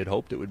what we had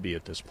hoped it would be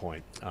at this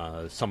point.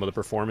 Some of the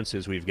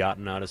performances we've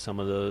gotten out of some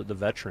of the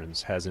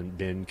veterans hasn't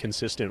been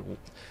consistent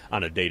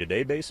on a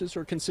day-to-day basis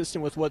or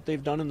consistent with what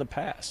they've done in the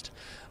past,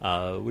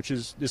 which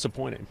is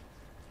disappointing.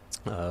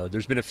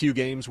 There's been a few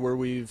games where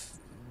we've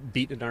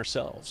beaten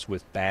ourselves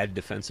with bad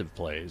defensive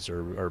plays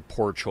or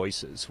poor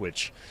choices,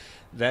 which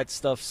that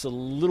stuff's a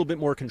little bit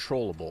more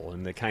controllable,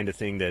 and the kind of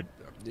thing that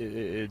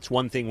it's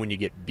one thing when you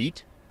get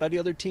beat by the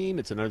other team,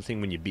 it's another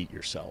thing when you beat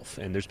yourself.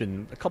 And there's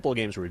been a couple of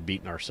games where we've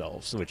beaten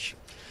ourselves, which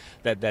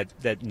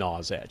that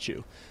gnaws at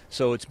you.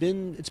 So it's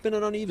been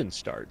an uneven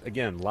start.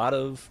 Again, a lot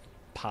of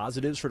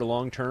positives for the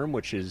long term,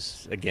 which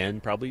is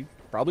again probably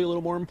a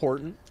little more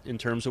important in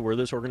terms of where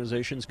this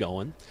organization's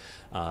going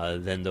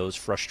than those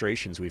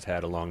frustrations we've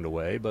had along the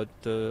way. But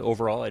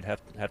overall, I'd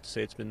have to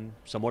say it's been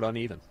somewhat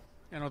uneven.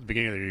 I know at the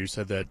beginning of the year you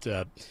said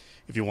that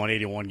if you won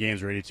 81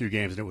 games or 82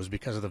 games and it was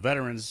because of the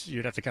veterans,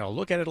 you'd have to kind of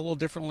look at it a little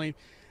differently.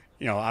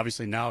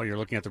 Obviously now you're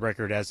looking at the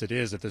record as it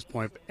is at this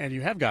point, and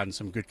you have gotten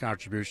some good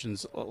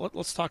contributions.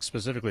 Let's talk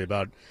specifically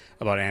about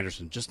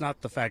Anderson. Just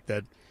not the fact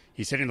that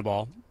he's hitting the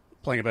ball,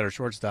 playing a better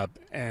shortstop,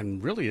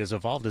 and really has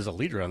evolved as a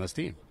leader on this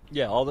team.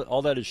 Yeah,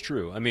 all that is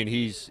true. I mean,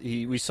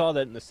 we saw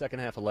that in the second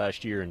half of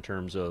last year in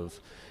terms of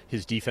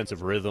his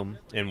defensive rhythm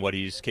and what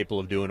he's capable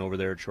of doing over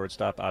there at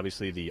shortstop.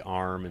 Obviously, the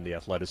arm and the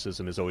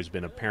athleticism has always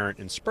been apparent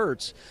in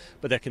spurts,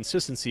 but that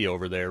consistency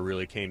over there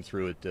really came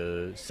through at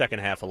the second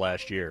half of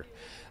last year.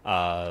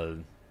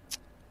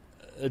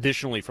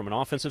 Additionally, from an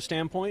offensive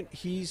standpoint,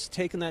 he's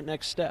taken that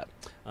next step.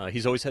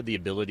 He's always had the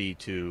ability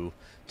to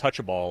touch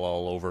a ball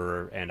all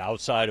over and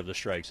outside of the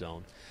strike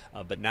zone,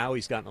 but now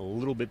he's gotten a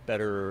little bit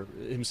better,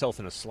 himself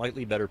in a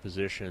slightly better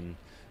position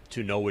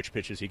to know which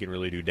pitches he can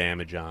really do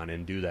damage on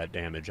and do that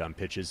damage on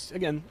pitches,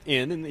 again,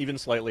 in and even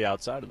slightly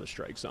outside of the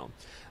strike zone.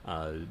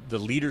 The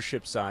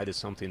leadership side is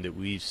something that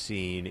we've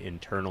seen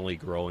internally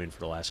growing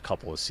for the last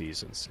couple of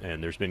seasons,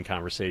 and there's been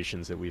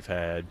conversations that we've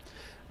had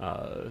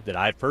that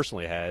I've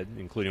personally had,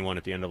 including one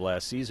at the end of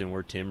last season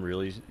where Tim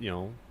really,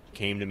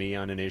 came to me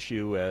on an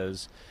issue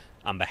as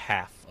on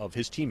behalf of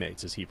his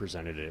teammates as he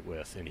presented it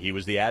with, and he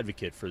was the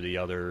advocate for the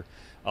other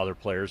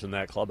players in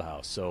that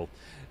clubhouse. So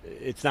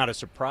it's not a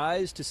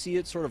surprise to see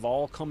it sort of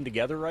all come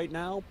together right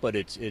now, but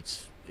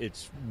it's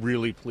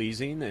really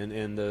pleasing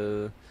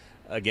and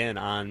again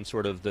on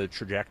sort of the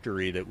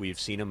trajectory that we've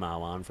seen him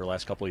now on for the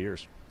last couple of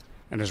years.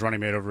 And his running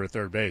mate over at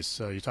third base.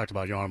 You talked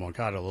about Yohan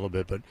Moncada a little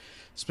bit, but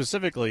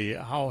specifically,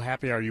 how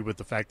happy are you with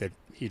the fact that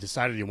he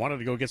decided he wanted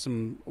to go get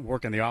some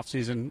work in the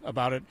offseason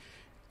about it,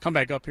 come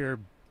back up here,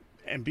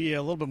 and be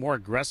a little bit more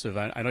aggressive?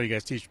 I know you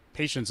guys teach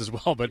patience as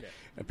well, but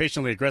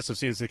patiently aggressive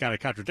seems to kind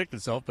of contradict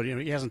itself. But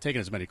he hasn't taken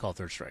as many called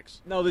third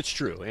strikes. No, that's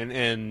true.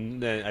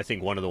 And I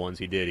think one of the ones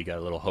he did, he got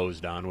a little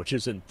hosed on, which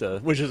isn't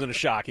a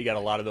shock. He got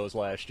a lot of those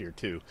last year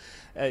too.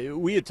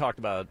 We had talked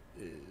about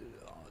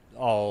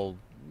all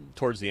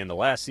towards the end of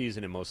last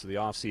season and most of the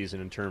offseason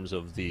in terms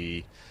of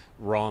the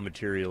raw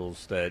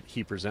materials that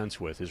he presents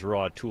with, his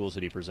raw tools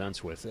that he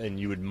presents with. And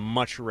you would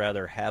much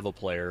rather have a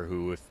player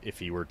who, if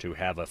he were to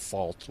have a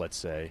fault, let's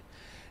say,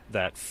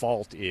 that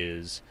fault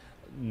is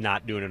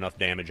not doing enough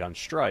damage on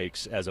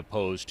strikes as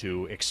opposed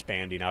to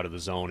expanding out of the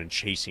zone and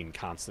chasing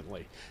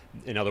constantly.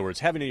 In other words,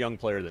 having a young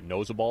player that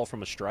knows a ball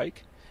from a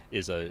strike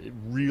is a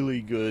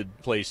really good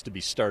place to be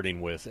starting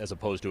with, as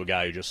opposed to a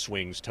guy who just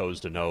swings toes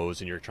to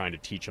nose and you're trying to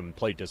teach him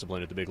plate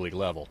discipline at the big league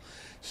level.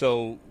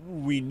 So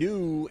we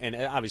knew, and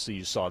obviously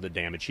you saw the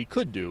damage he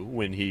could do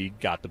when he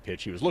got the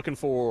pitch he was looking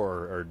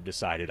for or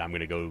decided, I'm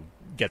going to go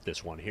get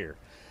this one here.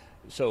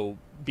 So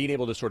being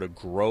able to sort of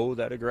grow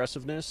that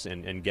aggressiveness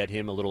and get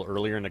him a little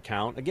earlier in the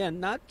count, again,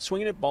 not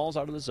swinging at balls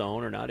out of the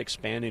zone or not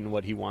expanding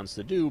what he wants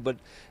to do, but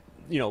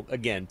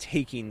again,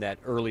 taking that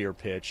earlier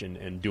pitch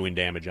and doing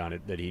damage on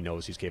it that he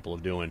knows he's capable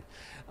of doing.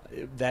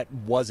 That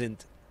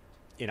wasn't,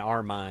 in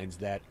our minds,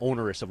 that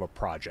onerous of a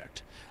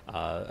project.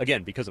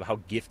 Again, because of how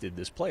gifted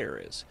this player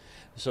is.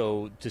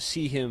 So to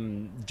see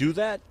him do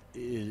that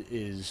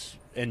is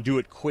and do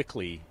it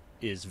quickly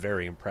is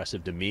very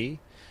impressive to me.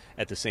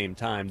 At the same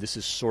time, this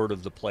is sort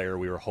of the player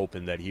we were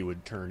hoping that he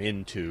would turn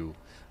into,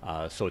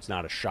 so it's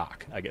not a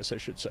shock, I guess I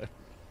should say.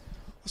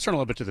 Let's turn a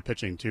little bit to the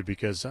pitching, too,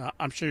 because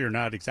I'm sure you're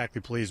not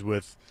exactly pleased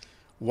with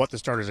what the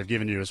starters have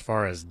given you as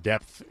far as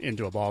depth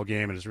into a ball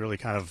game, and it's really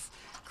kind of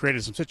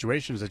created some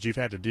situations that you've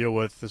had to deal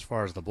with as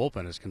far as the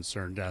bullpen is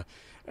concerned.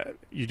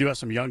 You do have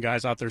some young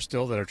guys out there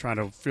still that are trying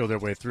to feel their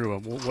way through.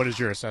 What is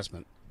your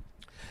assessment?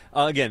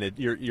 Again,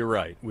 you're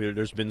right.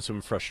 There's been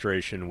some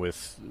frustration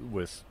with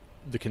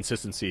the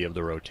consistency of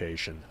the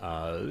rotation.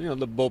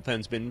 The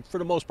bullpen's been, for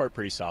the most part,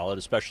 pretty solid,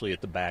 especially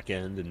at the back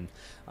end, and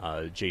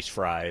Jace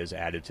Fry has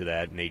added to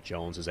that. Nate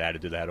Jones has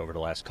added to that over the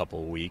last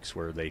couple of weeks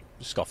where they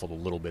scuffled a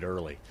little bit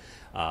early.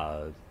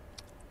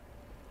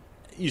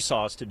 You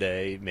saw us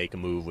today make a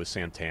move with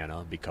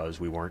Santana because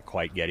we weren't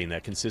quite getting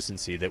that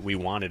consistency that we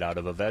wanted out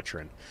of a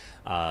veteran.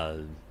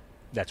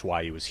 That's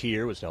why he was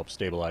here, was to help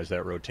stabilize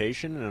that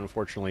rotation, and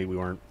unfortunately we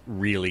weren't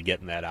really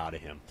getting that out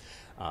of him.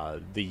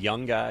 The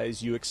young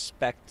guys, you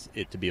expect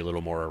it to be a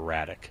little more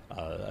erratic.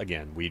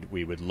 Again,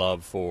 we would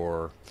love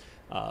for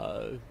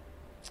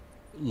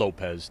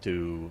Lopez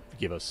to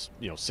give us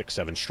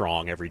 6-7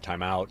 strong every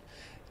time out.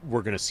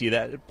 We're going to see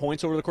that at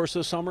points over the course of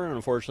the summer, and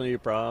unfortunately you're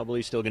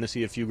probably still going to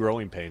see a few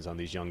growing pains on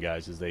these young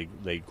guys as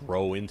they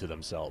grow into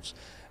themselves.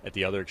 At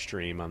the other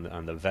extreme,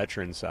 on the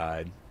veteran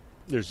side,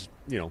 there's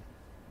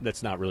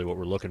that's not really what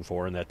we're looking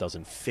for, and that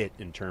doesn't fit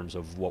in terms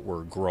of what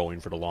we're growing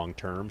for the long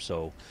term.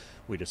 So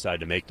we decided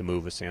to make the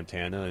move with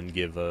Santana and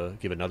give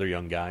another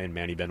young guy in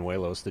Manny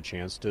Benuelos the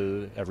chance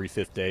to, every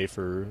fifth day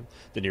for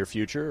the near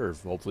future, or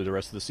hopefully the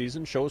rest of the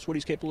season, show us what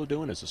he's capable of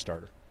doing as a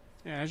starter.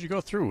 Yeah, as you go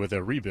through with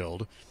a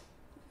rebuild,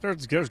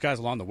 there's guys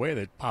along the way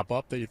that pop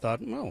up that you thought,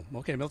 oh,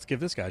 okay, let's give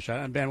this guy a shot.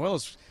 And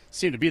Benuelos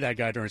seemed to be that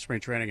guy during spring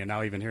training and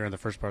now even here in the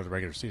first part of the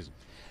regular season.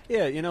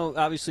 Yeah,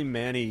 obviously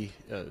Manny,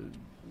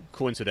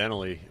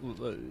 coincidentally,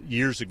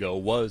 years ago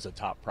was a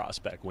top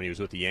prospect when he was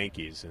with the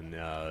Yankees.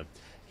 And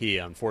he,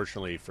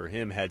 unfortunately for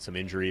him, had some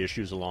injury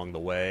issues along the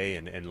way.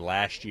 And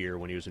last year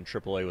when he was in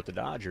AAA with the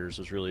Dodgers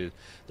was really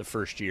the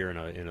first year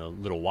in a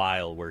little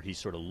while where he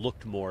sort of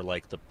looked more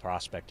like the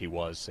prospect he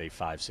was, say,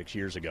 5-6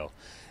 years ago.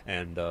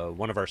 And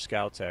one of our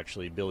scouts,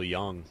 actually, Bill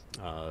Young,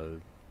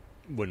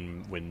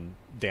 when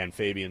Dan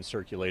Fabian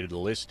circulated the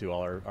list to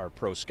all our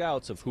pro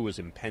scouts of who was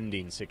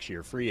impending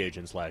 6-year free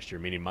agents last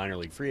year, meaning minor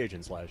league free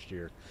agents last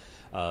year,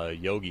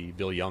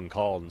 Bill Young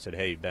called and said,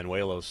 hey,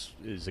 Benuelos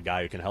is a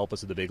guy who can help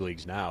us at the big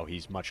leagues now.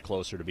 He's much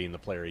closer to being the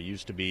player he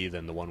used to be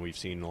than the one we've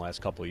seen in the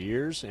last couple of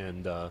years,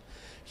 and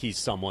he's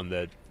someone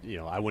that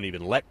I wouldn't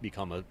even let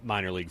become a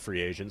minor league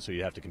free agent, so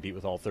you have to compete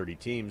with all 30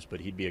 teams, but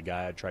he'd be a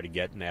guy I'd try to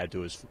get and add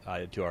to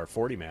our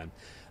 40-man.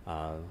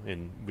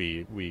 And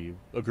we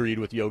agreed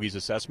with Yogi's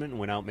assessment and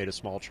went out and made a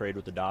small trade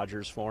with the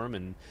Dodgers for him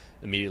and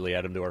immediately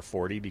added him to our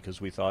 40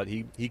 because we thought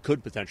he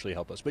could potentially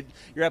help us. But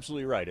you're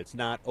absolutely right. It's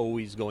not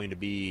always going to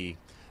be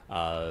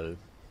the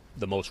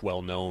most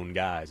well-known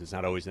guys. It's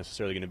not always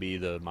necessarily going to be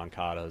the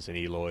Moncadas and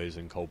Eloys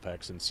and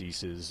Kopechs and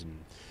Ceases, and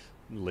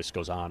the list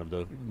goes on of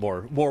the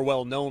more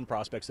well-known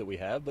prospects that we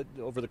have. But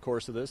over the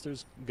course of this,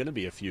 there's going to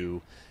be a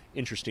few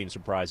interesting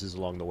surprises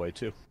along the way,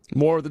 too.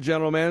 More with the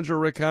general manager,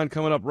 Rick Hahn,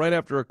 coming up right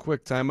after a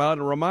quick timeout.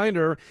 And a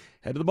reminder,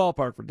 head to the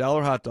ballpark for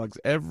 $1 hot dogs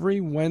every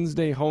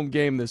Wednesday home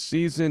game this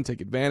season. Take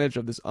advantage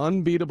of this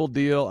unbeatable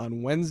deal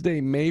on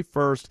Wednesday, May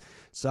 1st.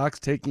 Sox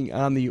taking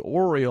on the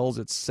Orioles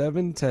at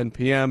 7:10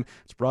 p.m.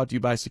 It's brought to you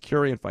by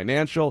Securian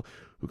Financial,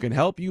 who can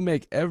help you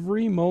make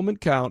every moment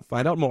count.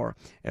 Find out more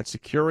at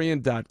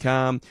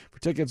Securian.com. For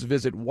tickets,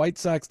 visit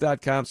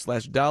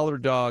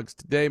WhiteSox.com/$dogs.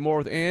 Today, more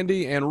with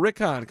Andy and Rick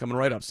Hahn coming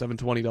right up,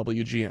 720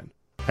 WGN.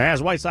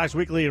 As White Sox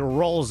Weekly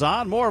rolls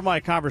on, more of my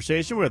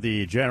conversation with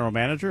the general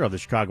manager of the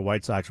Chicago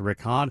White Sox,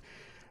 Rick Hahn.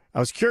 I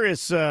was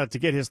curious to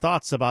get his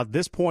thoughts about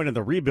this point in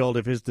the rebuild,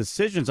 if his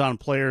decisions on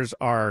players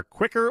are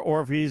quicker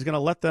or if he's going to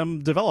let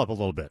them develop a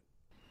little bit.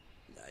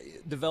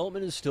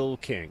 Development is still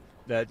king.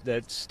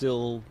 That's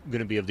still going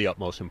to be of the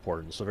utmost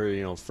importance.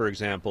 So, for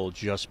example,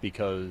 just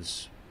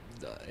because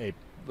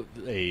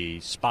a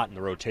spot in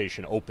the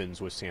rotation opens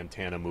with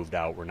Santana moved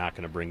out, we're not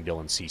going to bring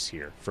Dylan Cease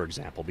here, for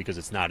example, because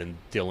it's not in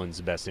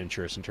Dylan's best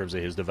interest in terms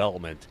of his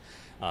development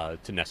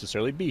to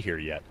necessarily be here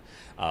yet.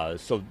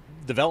 So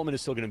development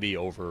is still going to be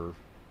over,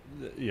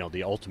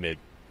 the ultimate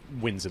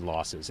wins and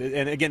losses.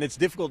 And again, it's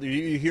difficult.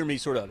 You hear me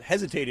sort of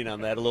hesitating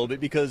on that a little bit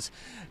because,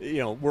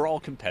 we're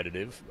all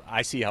competitive.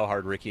 I see how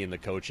hard Ricky and the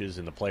coaches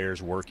and the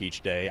players work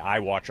each day. I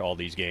watch all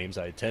these games.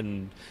 I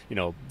attend,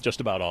 just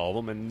about all of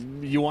them,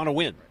 and you want to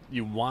win.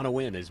 You want to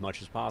win as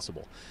much as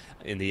possible.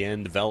 In the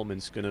end,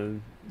 development's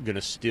gonna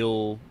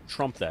still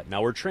trump that.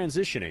 Now we're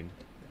transitioning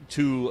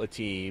to a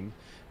team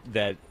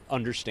that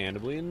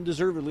understandably and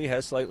deservedly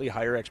has slightly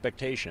higher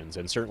expectations,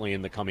 and certainly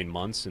in the coming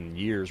months and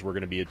years we're going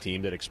to be a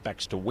team that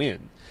expects to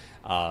win,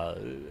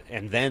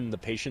 and then the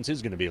patience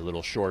is going to be a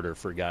little shorter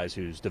for guys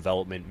whose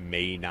development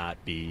may not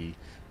be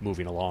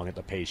moving along at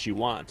the pace you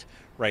want.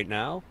 Right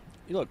now,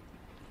 look,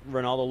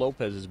 Ronaldo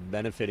Lopez is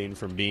benefiting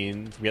from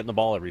getting the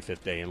ball every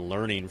fifth day and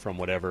learning from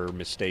whatever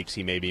mistakes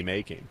he may be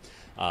making.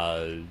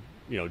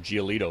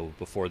 Giolito,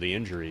 before the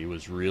injury,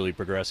 was really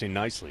progressing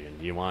nicely,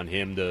 and you want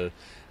him to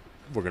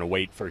we're going to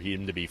wait for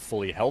him to be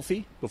fully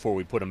healthy before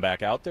we put him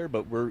back out there,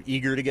 but we're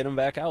eager to get him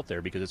back out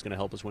there because it's going to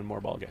help us win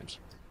more ball games.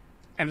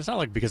 And it's not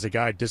like because a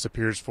guy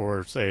disappears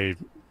for, say,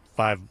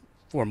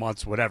 4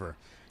 months, whatever,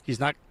 he's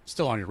not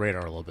still on your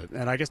radar a little bit.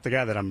 And I guess the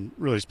guy that I'm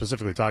really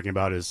specifically talking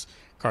about is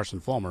Carson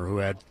Fulmer, who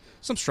had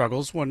some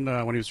struggles when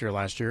he was here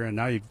last year, and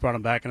now you've brought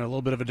him back in a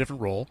little bit of a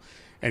different role.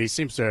 And he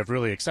seems to have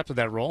really accepted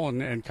that role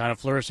and kind of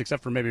flourished,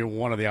 except for maybe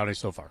one of the outings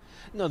so far.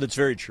 No, that's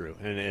very true.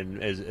 And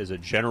as a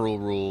general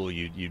rule,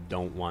 you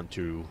don't want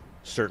to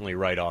certainly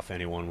write off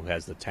anyone who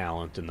has the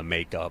talent and the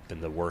makeup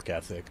and the work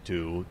ethic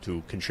to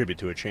contribute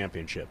to a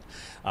championship.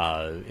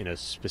 In a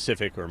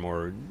specific or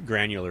more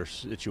granular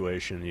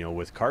situation,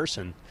 with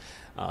Carson,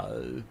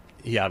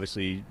 he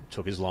obviously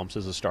took his lumps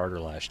as a starter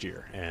last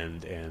year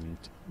and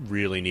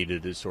really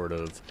needed to sort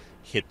of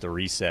hit the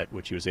reset,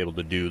 which he was able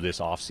to do this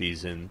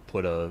offseason,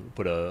 put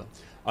a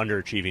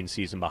underachieving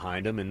season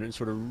behind him and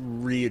sort of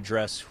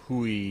readdress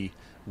who he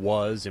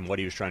was and what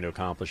he was trying to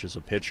accomplish as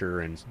a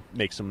pitcher and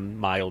make some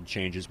mild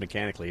changes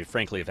mechanically.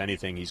 Frankly, if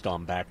anything, he's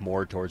gone back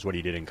more towards what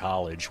he did in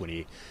college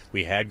when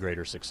we had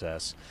greater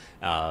success,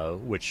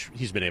 which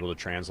he's been able to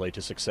translate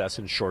to success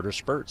in shorter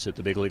spurts at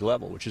the big league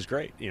level, which is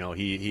great.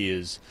 He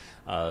is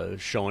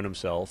showing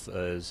himself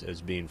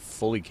as being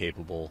fully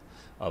capable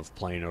of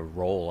playing a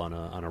role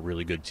on a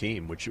really good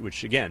team,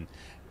 which again,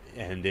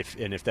 and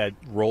if that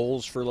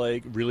rolls for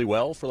really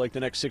well for the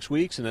next 6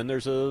 weeks, and then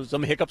there's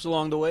some hiccups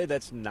along the way,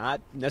 that's not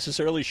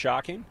necessarily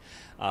shocking,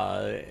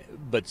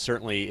 but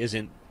certainly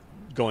isn't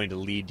going to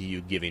lead to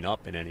you giving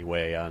up in any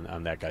way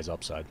on that guy's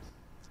upside.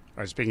 All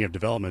right, speaking of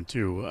development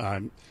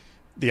too,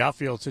 the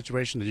outfield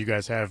situation that you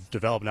guys have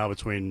developed now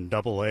between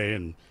Double-A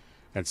and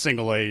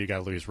Single-A, you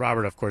got Luis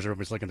Robert, of course,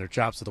 everybody's licking their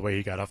chops at the way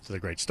he got off to the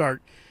great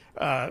start.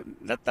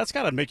 That's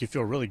got to make you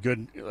feel really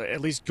good,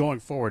 at least going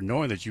forward,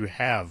 knowing that you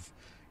have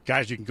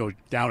guys you can go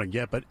down and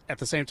get, but at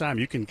the same time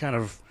you can kind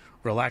of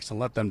relax and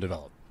let them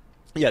develop.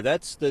 Yeah,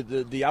 that's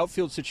the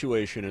outfield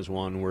situation is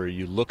one where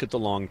you look at the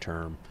long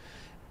term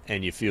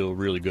and you feel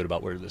really good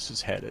about where this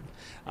is headed.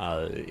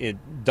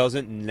 It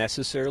doesn't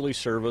necessarily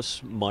serve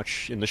us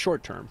much in the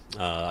short term.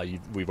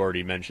 We've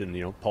already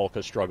mentioned,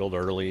 Polka struggled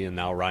early, and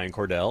now Ryan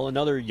Cordell,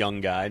 another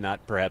young guy,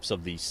 not perhaps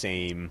of the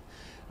same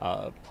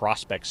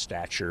prospect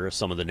stature as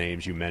some of the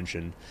names you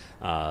mentioned,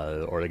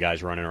 or the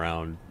guys running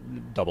around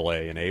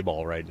Double-A and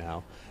A-ball right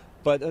now.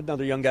 But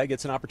another young guy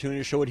gets an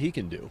opportunity to show what he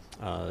can do.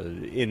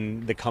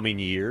 In the coming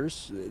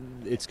years,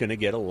 it's going to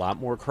get a lot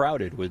more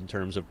crowded in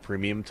terms of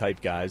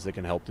premium-type guys that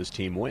can help this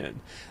team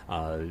win.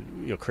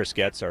 Chris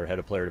Getz, our head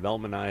of player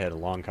development, and I had a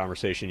long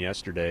conversation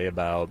yesterday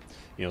about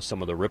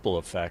some of the ripple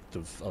effect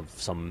of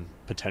some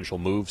potential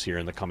moves here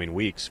in the coming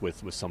weeks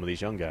with some of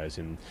these young guys.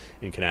 In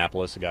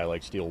Kannapolis, a guy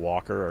like Steele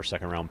Walker, our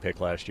second-round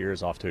pick last year,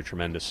 is off to a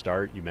tremendous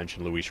start. You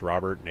mentioned Luis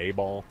Robert and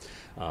A-ball.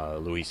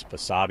 Luis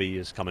Basabe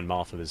is coming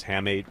off of his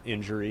hamate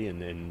injury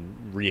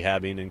and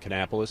rehabbing in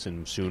Kannapolis,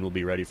 and soon will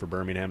be ready for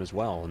Birmingham as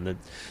well. And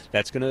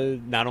that's going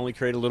to not only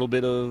create a little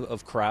bit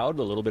of crowd,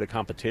 a little bit of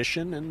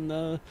competition,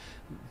 and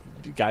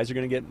guys are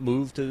going to get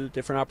moved to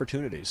different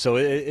opportunities. So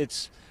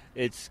it's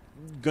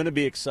going to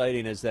be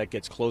exciting as that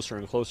gets closer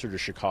and closer to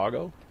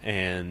Chicago.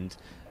 And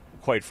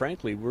quite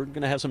frankly, we're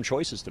going to have some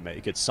choices to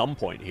make at some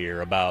point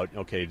here about,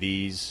 okay,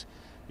 these,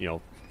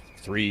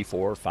 3,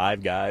 4,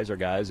 5 guys are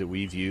guys that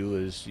we view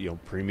as,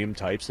 premium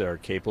types that are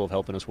capable of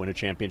helping us win a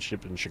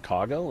championship in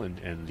Chicago.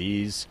 And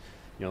these,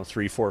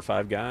 3, 4,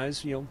 5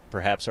 guys,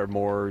 perhaps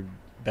are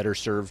better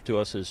served to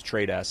us as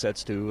trade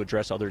assets to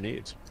address other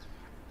needs.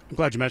 I'm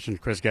glad you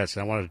mentioned Chris Getz.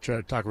 I wanted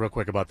to talk real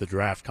quick about the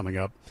draft coming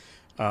up.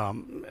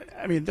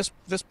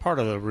 This part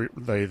of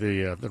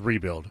the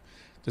rebuild,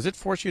 does it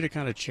force you to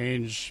kind of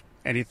change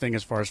anything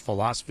as far as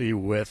philosophy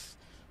with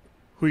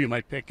who you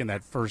might pick in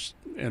that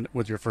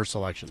with your first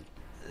selection?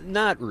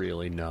 Not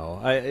really,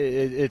 no.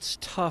 It's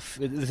tough.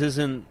 This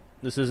isn't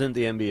the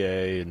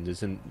NBA and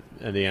isn't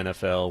the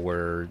NFL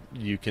where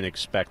you can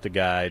expect a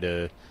guy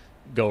to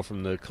go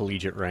from the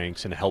collegiate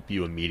ranks and help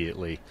you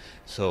immediately.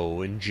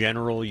 So in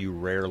general, you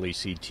rarely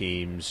see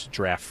teams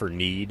draft for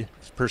need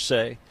per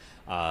se.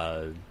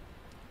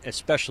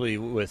 Especially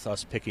with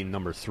us picking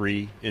number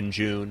 3 in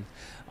June,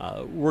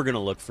 we're going to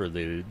look for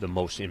the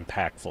most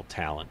impactful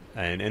talent.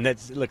 And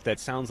that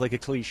sounds like a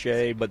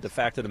cliche, but the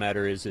fact of the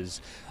matter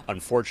is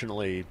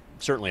unfortunately,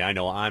 certainly I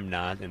know I'm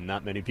not, and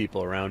not many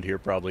people around here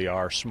probably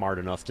are smart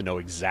enough to know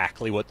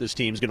exactly what this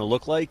team's going to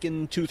look like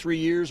in 2-3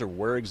 years, or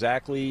where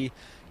exactly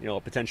a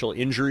potential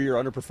injury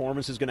or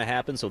underperformance is going to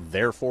happen. So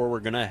therefore, we're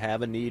going to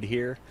have a need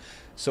here.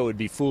 So it'd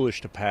be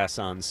foolish to pass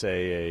on,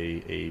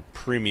 say, a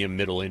premium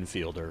middle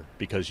infielder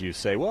because you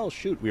say, well,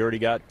 shoot, we already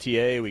got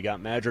TA, we got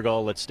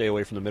Madrigal, let's stay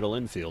away from the middle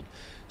infield.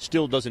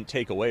 Still doesn't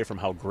take away from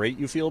how great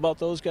you feel about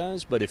those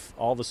guys, but if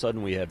all of a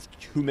sudden we have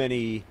too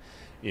many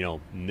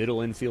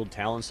middle infield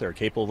talents that are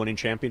capable of winning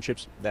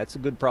championships, that's a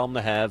good problem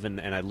to have, and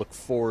I look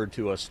forward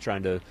to us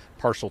trying to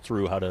parcel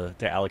through how to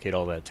allocate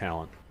all that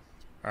talent.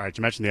 All right,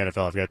 you mentioned the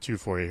NFL. I've got two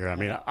for you here. I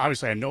mean,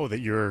 obviously, I know that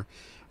you're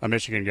a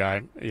Michigan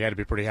guy. You had to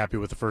be pretty happy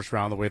with the first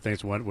round, the way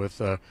things went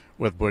with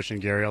Bush and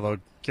Gary. Although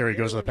Gary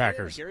goes to the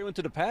Packers. Gary went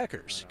to the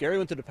Packers. Gary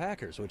went to the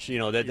Packers, which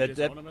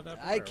that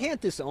I can't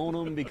disown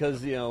him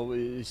because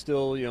he's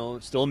still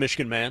a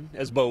Michigan man,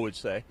 as Bo would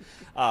say.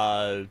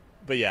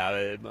 But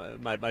yeah,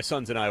 my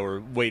sons and I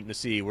were waiting to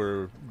see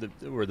where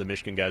the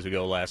Michigan guys would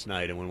go last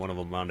night, and when one of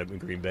them wound up in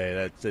Green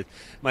Bay, that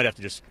might have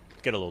to just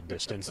get a little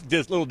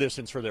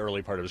distance for the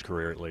early part of his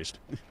career, at least.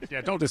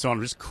 Yeah, don't disown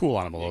him. Just cool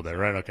on him a little bit,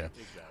 right? Okay.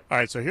 Exactly. All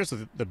right, so here's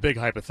the big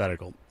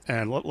hypothetical.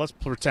 And let's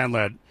pretend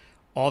that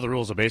all the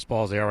rules of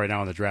baseball as they are right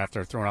now in the draft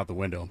are thrown out the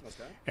window.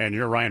 Okay. And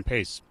you're Ryan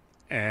Pace,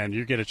 and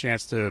you get a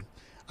chance to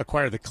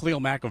acquire the Khalil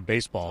Mack of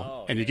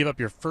baseball, and you give up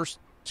your first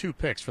 2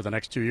 picks for the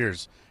next 2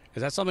 years.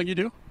 Is that something you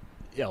do?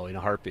 Yeah, in a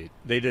heartbeat.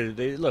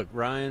 Look,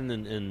 Ryan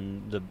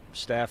and the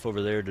staff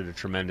over there did a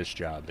tremendous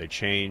job. They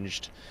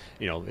changed,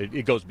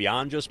 it goes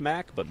beyond just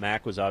Mack, but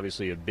Mack was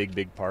obviously a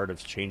big part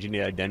of changing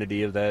the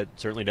identity of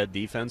certainly that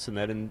defense and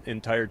that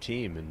entire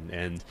team,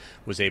 and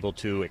was able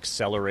to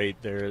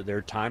accelerate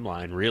their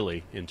timeline,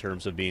 really, in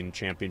terms of being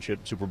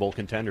championship Super Bowl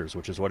contenders,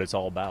 which is what it's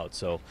all about.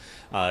 So,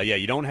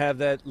 you don't have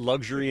that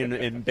luxury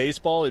in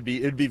baseball. It'd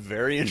be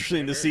very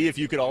interesting to see if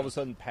you could all of a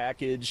sudden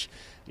package,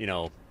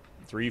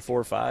 3,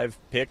 4, 5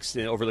 picks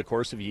over the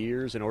course of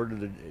years in order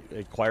to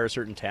acquire a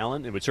certain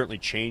talent. It would certainly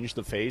change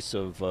the face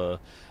of a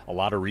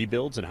lot of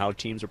rebuilds and how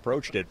teams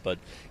approached it. But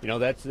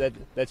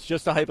that's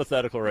just a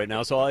hypothetical right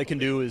now. So all I can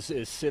do is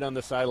sit on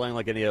the sideline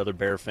like any other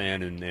Bear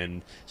fan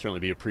and certainly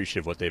be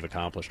appreciative of what they've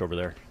accomplished over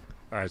there.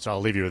 All right, so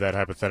I'll leave you with that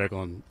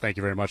hypothetical, and thank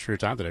you very much for your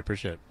time today.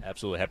 Appreciate it.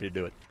 Absolutely happy to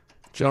do it.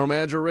 General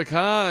Manager Rick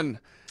Hahn.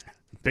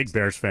 Big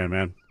Bears fan,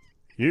 man.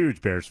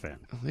 Huge Bears fan.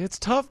 It's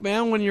tough,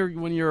 man. When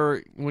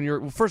you're.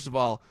 Well, first of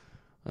all,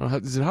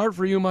 is it hard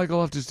for you,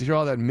 Michael, just to hear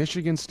all that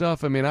Michigan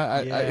stuff? I mean,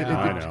 I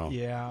know.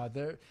 Yeah,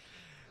 they're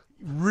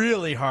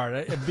really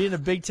hard. Being a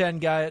Big Ten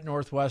guy at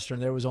Northwestern,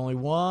 there was only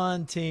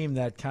one team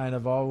that kind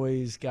of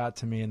always got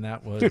to me, and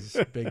that was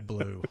Big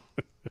Blue.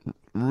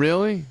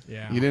 Really?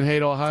 Yeah. You didn't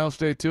hate Ohio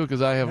State too?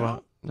 Because I have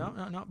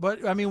No.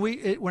 But I mean,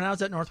 when I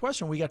was at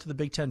Northwestern, we got to the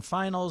Big Ten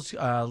finals,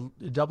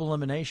 double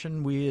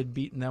elimination. We had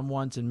beaten them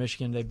once in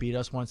Michigan. They beat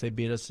us once. They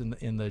beat us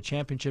in the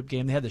championship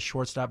game. They had the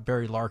shortstop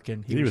Barry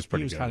Larkin. He was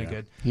kind of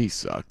good. He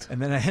sucked.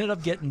 And then I ended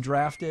up getting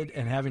drafted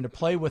and having to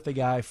play with a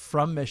guy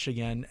from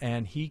Michigan,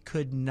 and he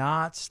could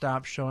not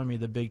stop showing me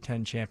the Big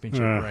Ten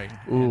championship ring.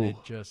 And it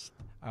just,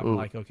 I'm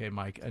like, okay,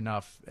 Mike,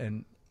 enough.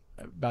 And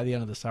by the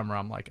end of the summer,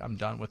 I'm like, I'm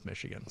done with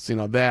Michigan.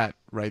 So, that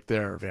right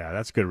there. Yeah,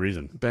 that's good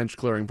reason. Bench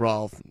clearing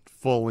brawl,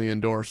 fully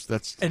endorsed.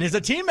 And he's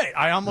a teammate.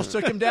 I almost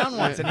took him down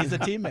once, and he's a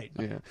teammate.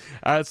 Yeah.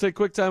 All right, let's take a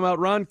quick time out.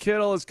 Ron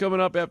Kittle is coming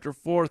up after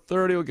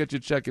 4:30. We'll get you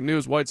checking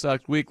news. White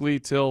Sox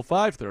Weekly till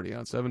 5:30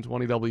 on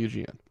 720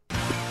 WGN.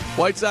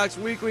 White Sox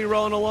Weekly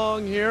rolling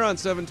along here on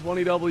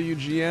 720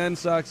 WGN.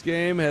 Sox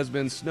game has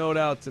been snowed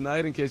out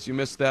tonight, in case you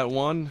missed that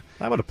one.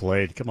 I would have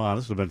played. Come on,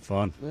 this would have been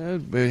fun.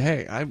 But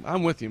hey,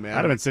 I'm with you, man.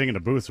 I'd have been sitting in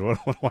the booth, so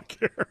what do I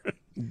care?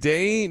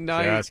 Day,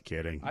 night. Just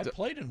kidding. I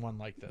played in one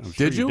like this.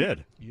 Did you?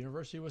 Did.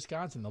 University of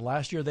Wisconsin. The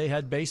last year they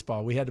had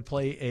baseball. We had to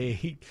play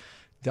a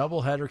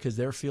doubleheader because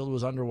their field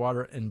was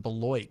underwater in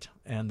Beloit.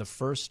 And the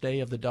first day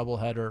of the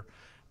doubleheader,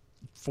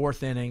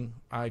 4th inning,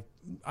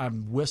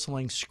 I'm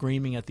whistling,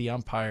 screaming at the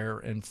umpire,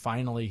 and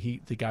finally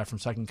the guy from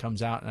second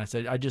comes out, and I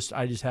said, I just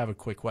have a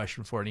quick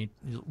question for it. And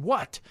he's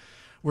what?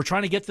 We're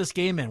trying to get this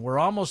game in. We're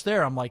almost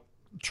there. I'm like,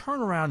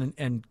 turn around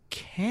and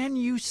can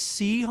you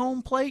see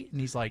home plate?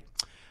 And he's like,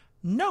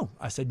 no.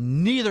 I said,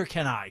 neither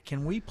can I.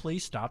 Can we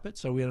please stop it?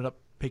 So we ended up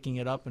picking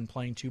it up and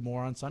playing 2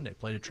 more on Sunday.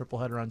 Played a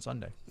tripleheader on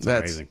Sunday.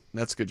 That's amazing.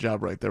 That's a good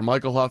job right there.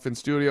 Michael Huff in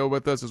studio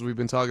with us as we've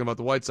been talking about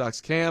the White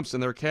Sox camps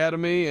and their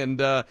academy,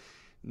 and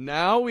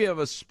now we have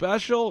a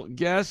special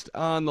guest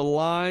on the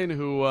line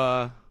who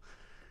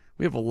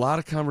we have a lot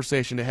of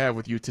conversation to have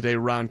with you today,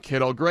 Ron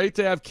Kittle. Great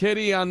to have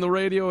Kitty on the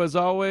radio as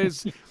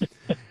always.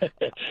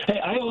 Hey,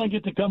 I only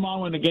get to come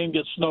on when the game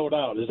gets snowed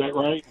out. Is that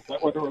right? Is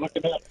that what we're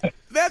looking at?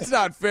 That's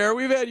not fair.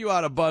 We've had you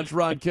on a bunch,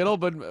 Ron Kittle,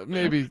 but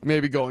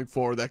maybe going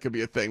forward that could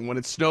be a thing. When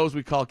it snows,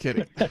 we call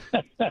Kitty.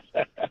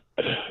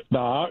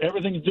 No,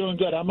 everything's doing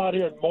good. I'm out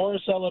here in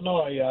Morris,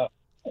 Illinois,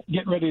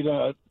 getting ready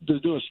to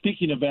do a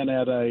speaking event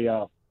at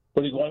a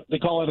they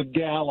call it a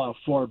gala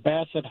for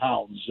Basset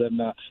Hounds, and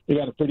they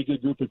got a pretty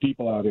good group of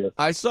people out here.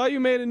 I saw you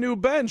made a new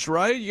bench,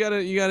 right? You got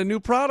a new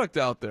product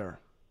out there.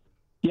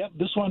 Yep,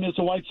 this one is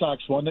a White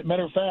Sox one.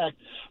 Matter of fact,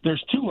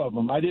 there's 2 of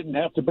them. I didn't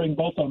have to bring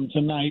both of them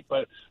tonight,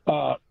 but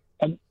a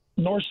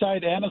north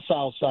side and a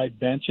south side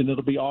bench, and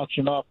it'll be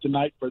auctioned off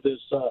tonight for this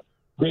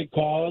great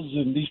cause.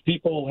 And these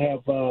people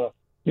have,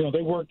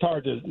 they worked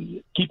hard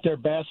to keep their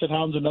Basset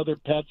Hounds and other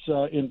pets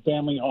in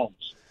family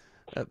homes.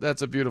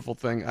 That's a beautiful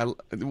thing.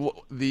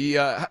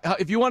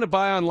 If you want to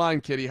buy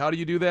online, Kitty, how do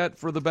you do that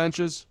for the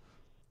benches?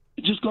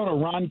 Just go to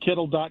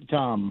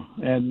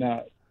ronkittle.com, and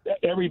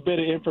every bit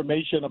of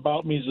information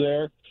about me is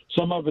there.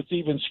 Some of it's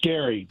even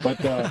scary, but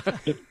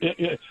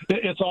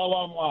it's all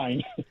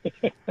online.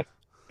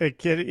 Hey,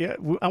 kid, yeah,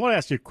 I want to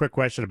ask you a quick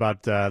question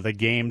about the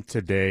game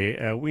today.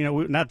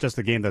 Not just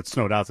the game that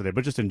snowed out today,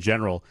 but just in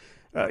general.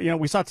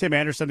 We saw Tim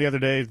Anderson the other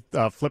day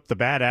flip the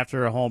bat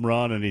after a home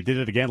run, and he did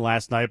it again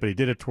last night, but he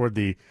did it toward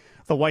the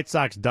White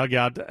Sox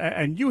dugout.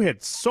 And you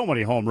hit so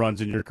many home runs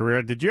in your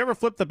career. Did you ever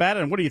flip the bat,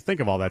 and what do you think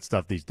of all that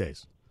stuff these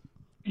days?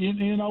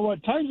 You know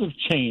what? Times have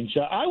changed.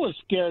 I was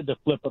scared to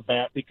flip a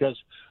bat because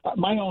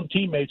my own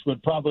teammates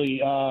would probably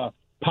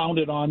pound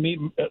it on me,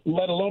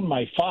 let alone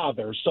my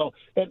father. So,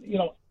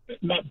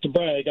 not to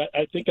brag,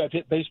 I think I've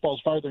hit baseballs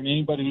farther than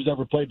anybody who's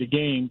ever played the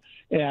game.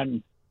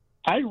 And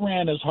I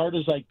ran as hard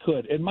as I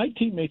could. And my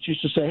teammates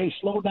used to say, hey,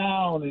 slow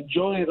down,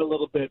 enjoy it a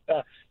little bit.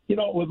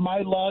 With my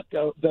luck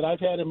that I've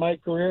had in my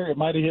career, it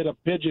might have hit a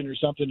pigeon or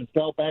something and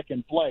fell back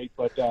in play.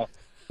 But, to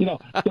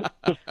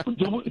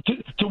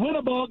win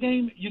a ball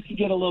game, you can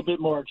get a little bit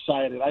more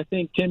excited. I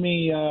think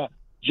Timmy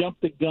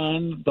jumped the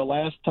gun the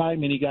last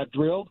time and he got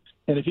drilled.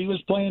 And if he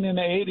was playing in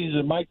the 80s,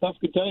 and Mike Huff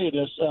could tell you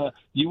this,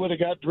 you would have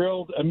got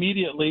drilled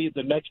immediately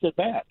the next at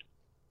bat.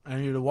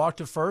 And you'd walk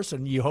to first,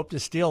 and you hope to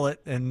steal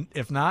it. And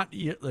if not,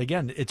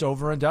 again, it's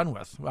over and done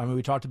with. I mean,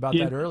 we talked about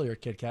that earlier,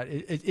 Kit Kat.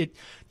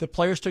 The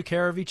players took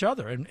care of each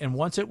other. And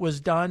once it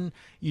was done,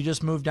 you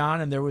just moved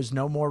on, and there was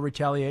no more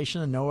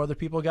retaliation, and no other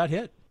people got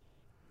hit.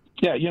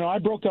 Yeah, I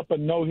broke up a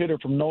no-hitter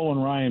from Nolan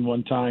Ryan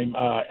one time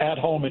at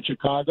home in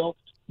Chicago.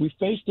 We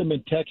faced him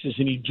in Texas,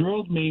 and he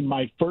drilled me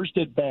my first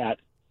at-bat,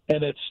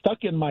 and it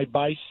stuck in my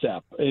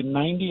bicep in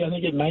 90, I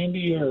think at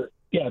 90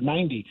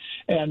 90.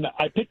 And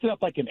I picked it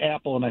up like an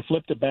apple, and I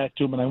flipped it back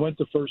to him, and I went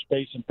to first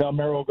base, and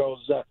Palmeiro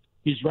goes,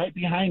 he's right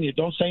behind you.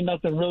 Don't say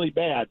nothing really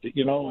bad,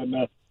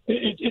 and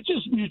it's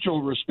just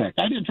mutual respect.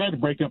 I didn't try to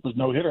break up his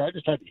no-hitter. I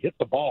just tried to hit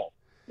the ball.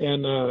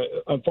 And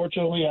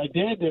unfortunately, I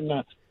did,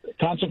 and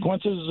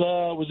consequences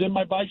was in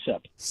my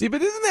bicep. See,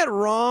 but isn't that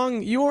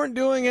wrong? You weren't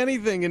doing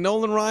anything, and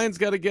Nolan Ryan's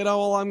got to get,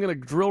 I'm going to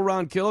drill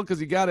round kill because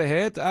he got a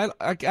hit.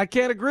 I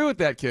can't agree with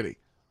that, Kitty.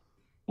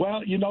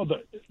 Well,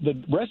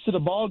 the rest of the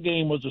ball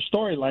game was a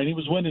storyline. He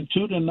was winning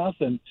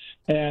 2-0,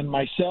 and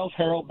myself,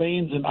 Harold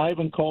Baines, and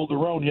Ivan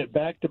Calderon hit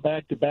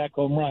back-to-back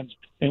home runs,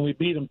 and we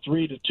beat him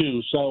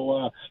 3-2.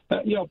 So,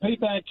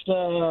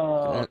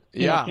 paybacks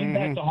came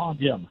back to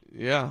haunt him.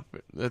 Yeah,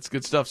 that's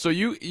good stuff. So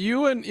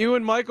you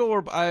and Michael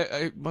were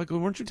Michael,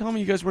 weren't you telling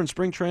me you guys were in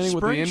spring training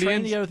with the Indians?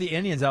 Spring training with the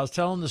Indians. I was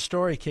telling the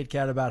story, Kit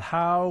Kat, about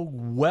how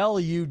well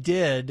you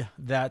did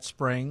that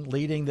spring,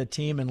 leading the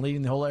team and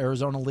leading the whole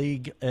Arizona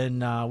League.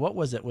 And what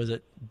was it? Was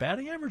it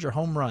batting average or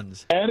home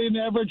runs? Batting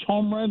average,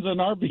 home runs, and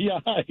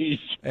RBIs.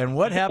 And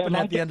what happened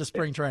at the end of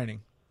spring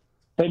training?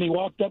 And he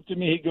walked up to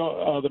me.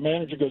 The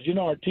manager goes,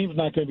 our team's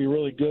not going to be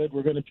really good.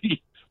 We're going to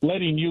be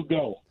letting you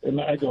go.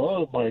 And I go,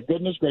 oh, my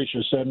goodness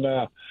gracious. And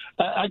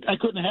I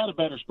couldn't have had a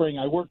better spring.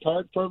 I worked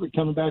hard for it,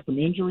 coming back from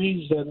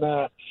injuries. And,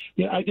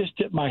 I just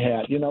tipped my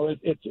hat.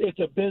 It's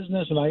a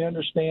business, and I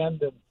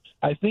understand. And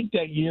I think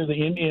that year the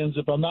Indians,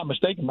 if I'm not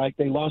mistaken, Mike,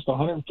 they lost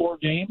 104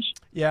 games.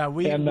 Yeah,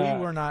 we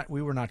were not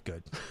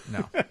good.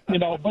 No.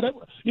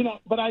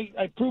 But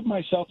I proved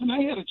myself, and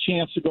I had a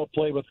chance to go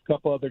play with a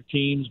couple other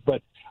teams,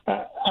 but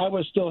I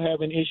was still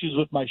having issues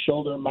with my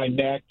shoulder and my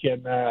neck,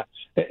 and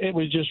it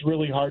was just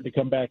really hard to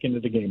come back into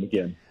the game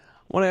again.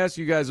 I want to ask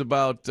you guys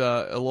about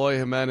Eloy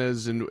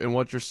Jimenez and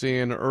what you're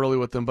seeing early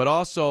with him, but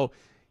also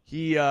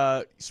he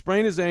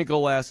sprained his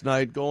ankle last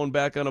night going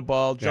back on a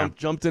ball,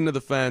 jumped into the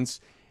fence.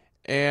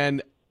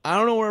 And I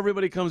don't know where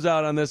everybody comes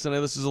out on this, and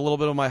this is a little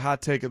bit of my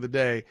hot take of the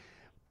day,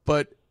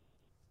 but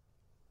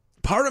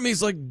part of me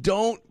is like,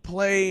 don't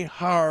play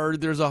hard.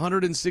 There's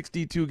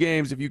 162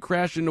 games. If you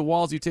crash into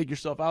walls, you take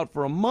yourself out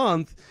for a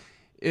month,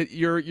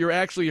 you're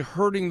actually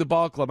hurting the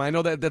ball club. I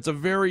know that's a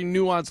very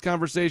nuanced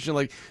conversation.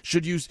 Like,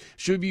 should you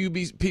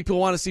be? People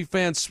want to see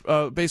fans,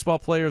 baseball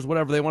players,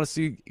 whatever. They want to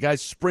see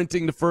guys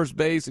sprinting to first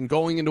base and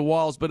going into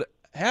walls, but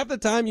half the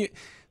time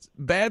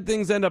bad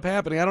things end up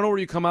happening. I don't know where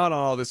you come out on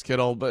all this,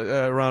 Kittle, but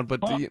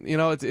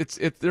it's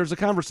there's a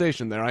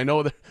conversation there. I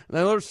know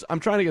that I'm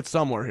trying to get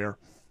somewhere here.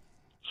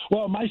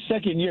 Well, my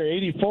second year,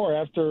 84,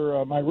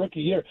 after my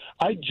rookie year,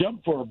 I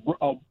jumped for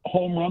a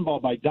home run ball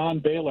by Don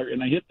Baylor,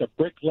 and I hit the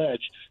brick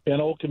ledge in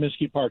Old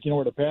Comiskey Park,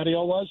 where the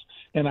patio was,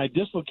 and I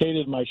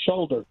dislocated my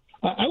shoulder.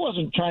 I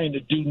wasn't trying to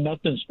do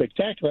nothing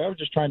spectacular. I was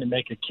just trying to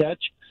make a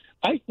catch.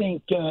 I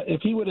think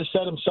if he would have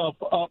set himself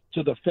up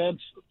to the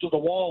fence, to the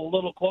wall a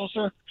little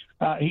closer,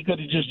 he could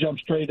have just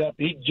jumped straight up.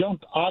 He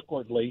jumped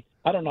awkwardly.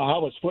 I don't know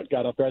how his foot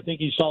got up there. I think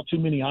he saw too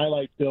many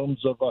highlight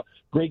films of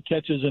great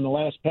catches in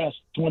the past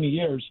 20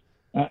 years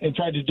and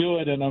tried to do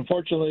it. And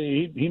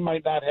unfortunately, he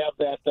might not have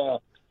that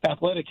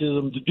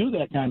athleticism to do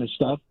that kind of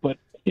stuff. But,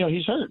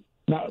 he's hurt.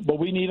 But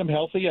we need him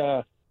healthy.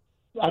 I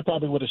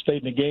probably would have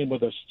stayed in the game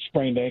with a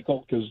sprained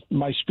ankle because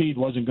my speed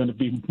wasn't going to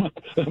be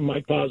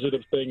my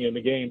positive thing in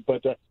the game.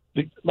 But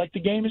like the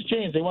game has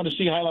changed. They want to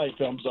see highlight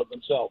films of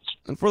themselves.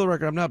 And for the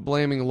record, I'm not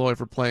blaming Eloy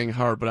for playing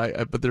hard,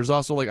 but there's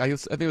also I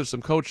think there's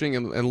some coaching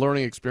and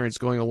learning experience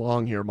going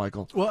along here,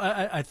 Michael. Well,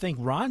 I think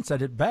Ron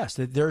said it best.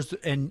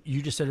 And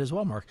you just said it as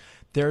well, Mark.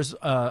 There's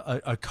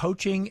a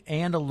coaching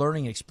and a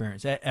learning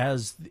experience.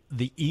 As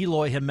the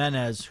Eloy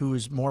Jimenez, who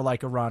is more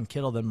like a Ron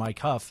Kittle than Mike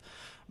Huff,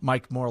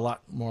 Mike a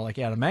lot more like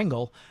Adam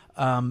Engel.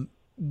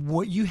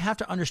 What you have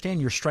to understand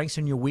your strengths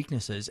and your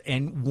weaknesses,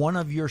 and one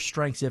of your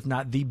strengths, if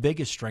not the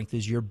biggest strength,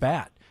 is your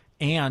bat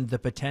and the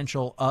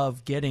potential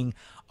of getting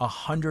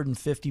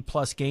 150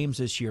 plus games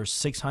this year,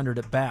 600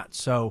 at bat.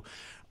 So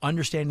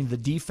understanding the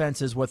defense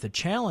is what the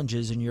challenge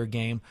is in your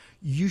game.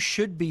 You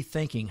should be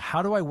thinking,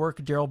 how do I work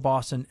Daryl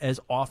Boston as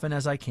often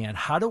as I can?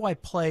 How do I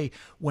play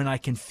when I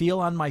can feel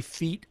on my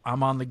feet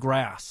I'm on the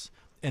grass?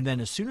 And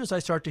then as soon as I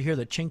start to hear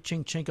the chink,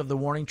 chink, chink of the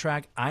warning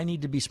track, I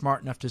need to be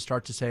smart enough to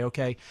start to say,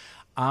 okay,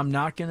 I'm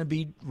not going to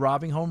be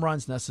robbing home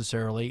runs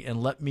necessarily,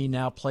 and let me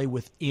now play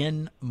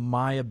within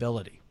my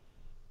ability.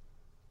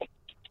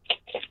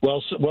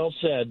 Well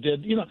said.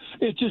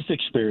 It's just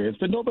experience.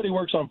 But nobody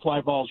works on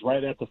fly balls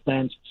right at the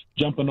fence,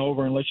 jumping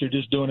over, unless you're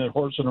just doing it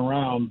horsing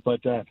around.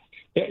 But,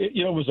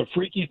 it was a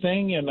freaky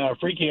thing, and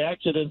freaky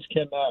accidents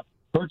can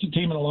hurt the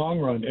team in the long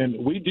run.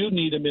 And we do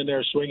need him in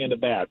there swinging the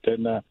bat.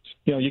 And,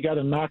 you got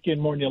to knock in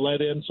more than you let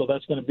in, so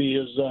that's going to be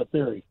his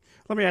theory.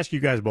 Let me ask you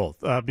guys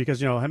both,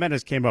 because,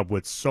 Jimenez came up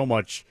with so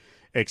much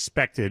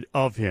expected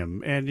of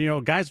him.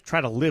 And, guys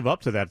try to live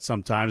up to that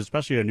sometimes,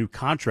 especially a new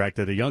contract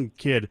that a young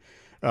kid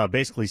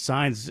basically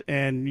signs.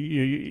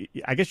 And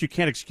I guess you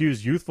can't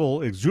excuse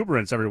youthful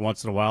exuberance every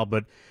once in a while,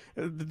 but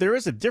there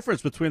is a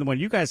difference between when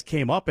you guys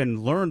came up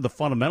and learned the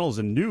fundamentals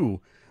and knew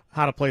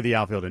how to play the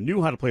outfield and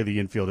knew how to play the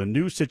infield and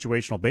knew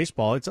situational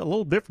baseball. It's a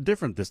little bit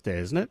different this day,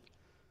 isn't it?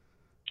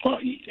 Well,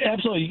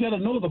 absolutely. You got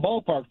to know the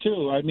ballpark,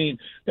 too. I mean,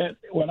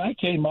 when I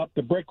came up,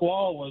 the brick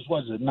wall was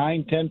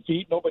 9, 10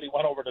 feet? Nobody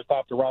went over the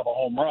top to rob a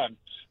home run.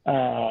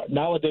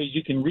 Nowadays,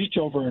 you can reach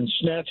over and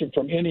snatch it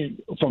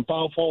from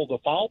foul pole to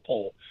foul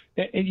pole.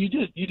 And you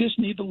just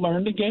need to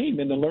learn the game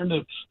and to learn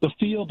the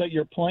field that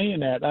you're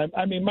playing at.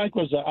 I mean, Mike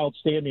was an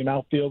outstanding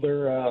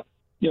outfielder.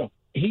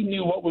 He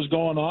knew what was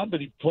going on,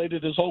 but he played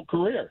it his whole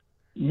career.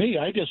 Me,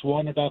 I just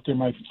wandered out there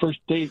my first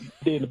day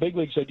in the big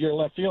league, said, you're a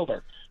left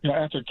fielder,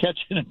 after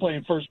catching and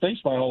playing first base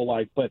my whole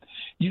life. But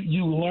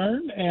you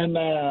learn, and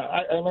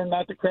I learned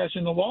not to crash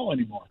in the wall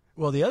anymore.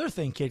 Well, the other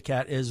thing, Kit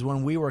Kat, is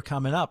when we were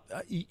coming up,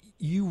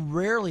 you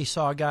rarely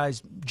saw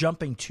guys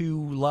jumping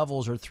 2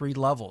 levels or 3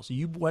 levels.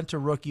 You went to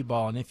rookie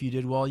ball, and if you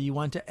did well, you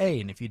went to A,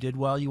 and if you did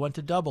well, you went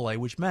to AA,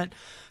 which meant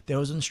there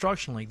was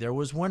instruction league, there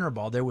was winter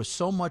ball, there was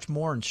so much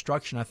more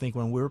instruction, I think,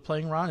 when we were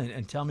playing, Ron,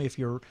 and tell me if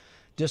you're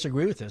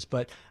disagree with this,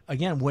 but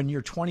again, when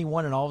you're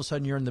 21 and all of a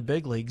sudden you're in the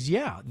big leagues,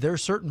 there are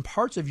certain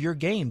parts of your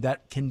game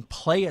that can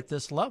play at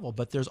this level,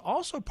 but there's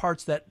also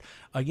parts that,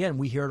 again,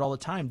 we hear it all the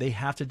time, they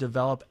have to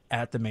develop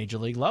at the major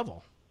league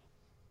level.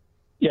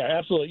 Yeah,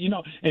 absolutely.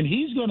 And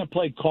he's going to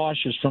play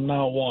cautious from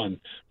now on,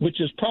 which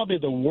is probably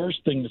the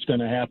worst thing that's going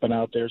to happen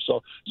out there.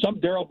 So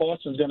Daryl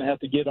Boston's going to have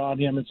to get on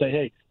him and say,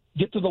 hey,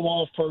 get to the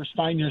wall first,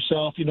 find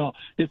yourself.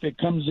 If it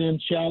comes in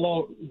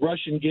shallow, rush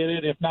and get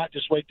it. If not,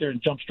 just wait there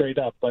and jump straight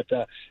up. But,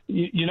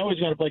 he's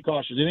going to play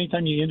cautious.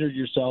 Anytime you injure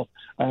yourself,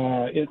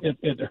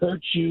 it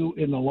hurts you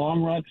in the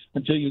long run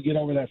until you get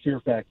over that fear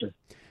factor.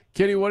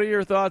 Kitty, what are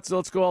your thoughts?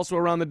 Let's go also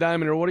around the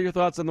diamond. Or what are your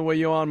thoughts on the way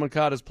Yohan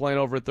Moncada is playing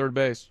over at third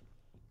base?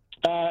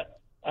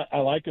 I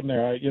like him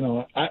there.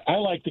 I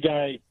like the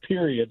guy,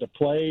 period. To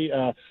play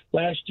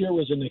last year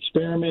was an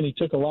experiment. He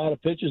took a lot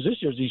of pitches.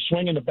 This year he's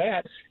swinging the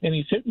bat, and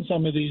he's hitting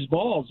some of these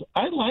balls.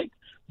 I like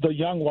the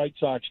young White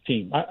Sox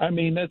team. I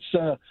mean, that's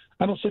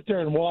I don't sit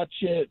there and watch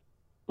it.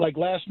 Like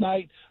last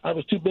night, I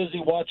was too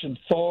busy watching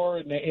Thor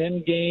and the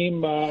End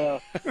Game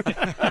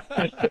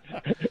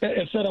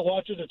instead of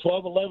watching the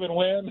 12-11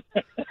 win.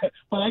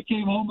 But I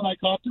came home and I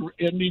caught the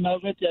ending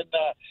of it,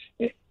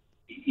 and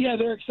yeah,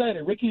 they're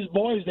excited. Ricky's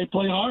boys, they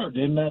play hard,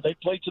 and they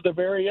play to the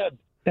very end.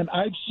 And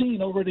I've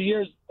seen over the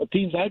years, the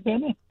teams I've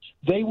been in,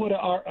 they would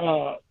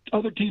have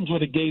other teams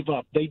would have gave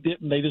up. They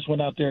didn't. They just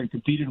went out there and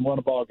competed and won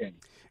a ball game.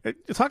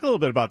 Talk a little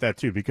bit about that,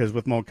 too, because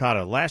with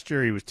Moncada, last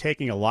year he was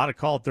taking a lot of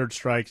called third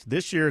strikes.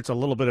 This year it's a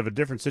little bit of a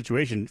different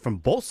situation from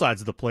both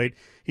sides of the plate.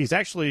 He's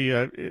actually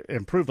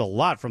improved a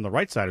lot from the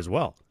right side as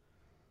well.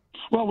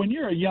 Well, when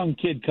you're a young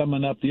kid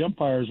coming up, the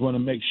umpires want to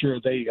make sure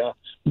they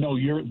know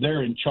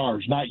they're in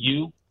charge, not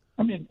you.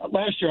 I mean,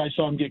 last year I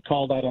saw him get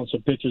called out on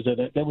some pitches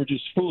that were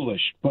just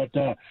foolish. But,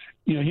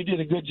 he did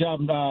a good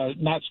job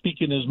not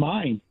speaking his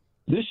mind.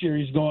 This year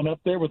he's going up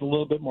there with a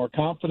little bit more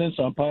confidence.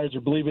 Umpires are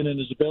believing in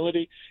his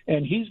ability,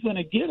 and he's going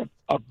to get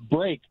a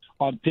break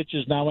on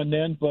pitches now and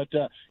then. But,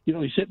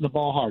 he's hitting the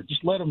ball hard.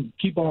 Just let him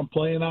keep on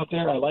playing out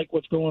there. I like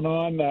what's going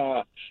on.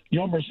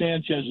 Yomer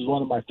Sanchez is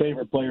one of my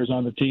favorite players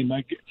on the team.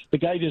 The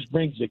guy just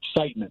brings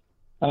excitement.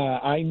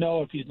 I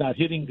know if he's not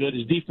hitting good,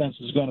 his defense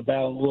is going to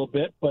battle a little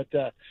bit, but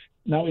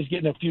now he's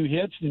getting a few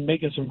hits and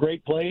making some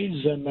great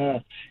plays,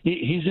 and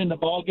he's in the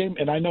ball game.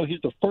 And I know he's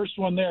the first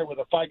one there with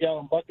a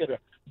 5-gallon bucket of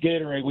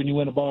Gatorade when you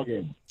win a ball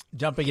game.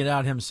 Dumping it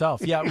out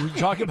himself. Yeah, we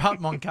talk about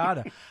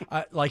Moncada.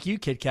 Like you,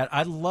 Kit Kat,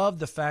 I love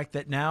the fact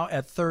that now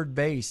at third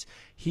base,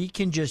 he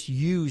can just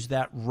use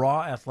that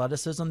raw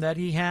athleticism that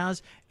he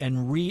has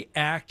and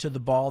react to the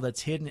ball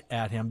that's hidden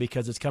at him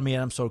because it's coming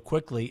at him so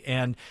quickly,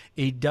 and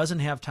he doesn't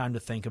have time to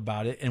think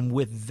about it. And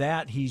with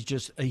that, he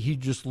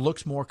just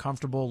looks more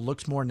comfortable,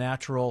 looks more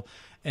natural.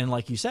 And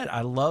like you said,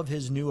 I love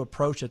his new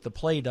approach at the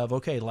plate of,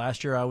 okay,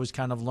 last year I was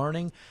kind of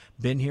learning,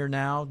 been here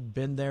now,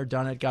 been there,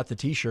 done it, got the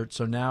T-shirt.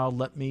 So now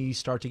let me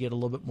start to get a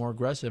little bit more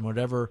aggressive.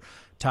 Whatever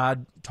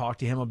Todd talked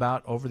to him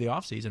about over the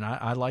offseason,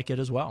 I like it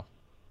as well.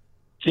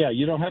 Yeah,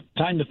 you don't have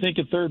time to think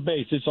at third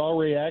base. It's all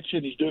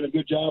reaction. He's doing a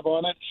good job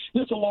on it.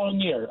 It's a long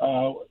year.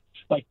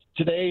 Like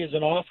today is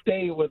an off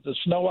day with the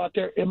snow out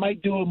there. It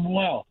might do him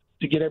well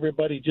to get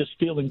everybody just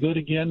feeling good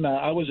again.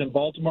 I was in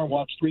Baltimore,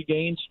 watched 3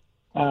 games.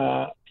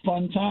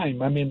 Fun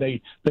time. I mean,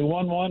 they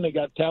won one. They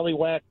got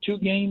tallywhacked 2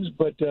 games,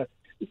 but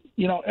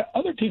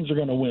other teams are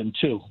going to win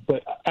too.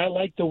 But I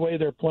like the way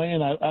they're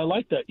playing. I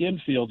like the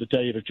infield, to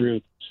tell you the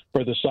truth,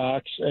 for the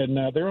Sox, and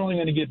they're only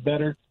going to get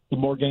better the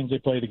more games they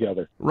play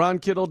together.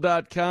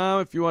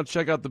 RonKittle.com if you want to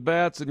check out the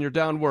bats, and you're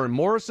down where? In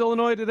Morris,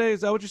 Illinois today?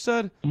 Is that what you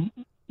said?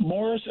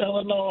 Morris,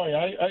 Illinois.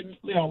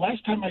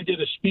 Last time I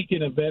did a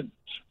speaking event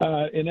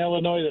in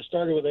Illinois that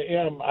started with an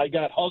M, I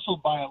got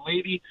hustled by a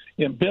lady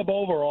in bib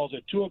overalls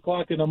at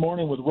 2:00 in the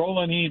morning with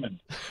Roland Heeman,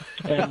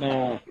 and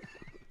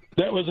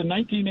that was in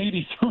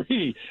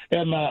 1983.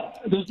 And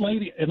this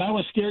lady, and I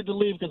was scared to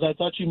leave because I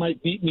thought she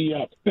might beat me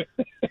up.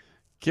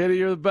 Kitty,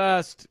 you're the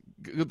best.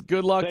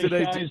 Good luck Thanks,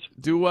 today. guys.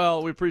 Do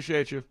well. We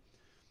appreciate you.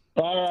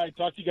 All right,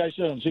 talk to you guys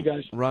soon. See you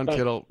guys. Ron Bye.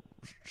 Kittle,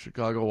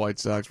 Chicago White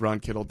Sox,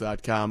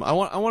 RonKittle.com. I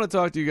want to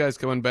talk to you guys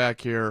coming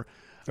back here.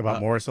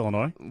 About Morris,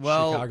 Illinois?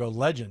 Well, Chicago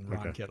legend,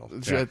 Ron Kittle.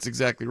 That's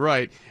exactly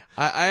right.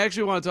 I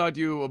actually want to talk to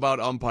you about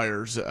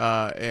umpires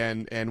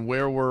and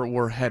where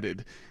we're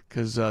headed,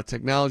 because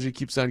technology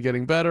keeps on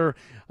getting better.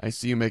 I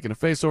see you making a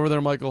face over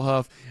there, Michael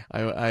Huff.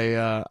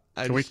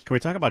 Can we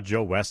talk about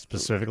Joe West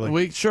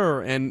specifically?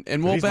 Sure, and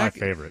we'll he's back my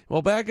favorite.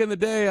 Well, back in the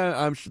day,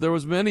 I'm sure there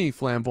was many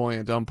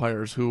flamboyant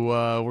umpires who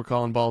were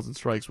calling balls and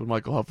strikes when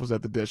Michael Huff was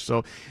at the dish.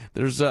 So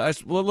there's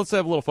let's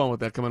have a little fun with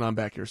that coming on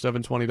back here.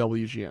 720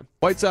 WGN,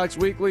 White Sox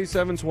Weekly,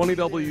 720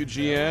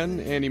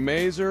 WGN. Andy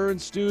Mazer in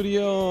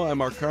studio. I'm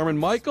Mark Carman.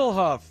 Michael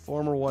Huff,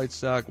 former White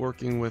Sox,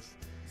 working with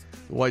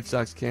the White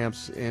Sox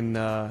camps in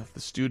the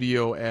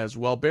studio as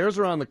well. Bears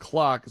are on the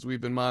clock as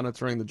we've been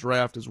monitoring the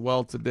draft as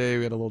well today.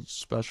 We had a little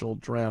special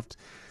draft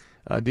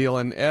deal,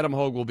 and Adam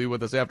Hogue will be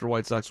with us after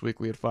White Sox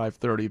Weekly at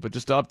 5:30. But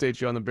just to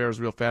update you on the Bears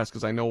real fast,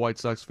 because I know White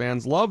Sox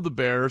fans love the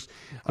Bears.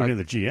 Including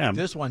the GM.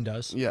 This one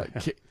does. Yeah,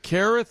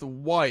 Kareth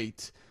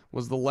White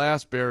was the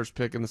last Bears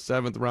pick in the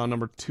 7th round,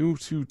 number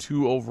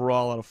 222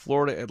 overall out of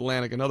Florida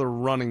Atlantic, another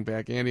running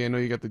back. Andy, I know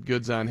you got the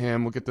goods on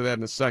him. We'll get to that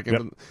in a second.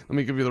 Yep. But let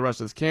me give you the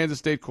rest of this. Kansas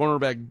State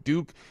cornerback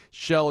Duke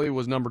Shelley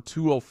was number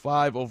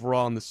 205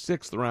 overall in the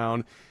 6th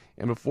round.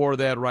 And before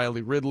that,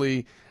 Riley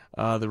Ridley,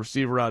 the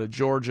receiver out of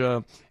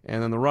Georgia.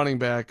 And then the running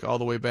back all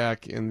the way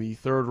back in the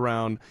 3rd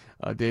round,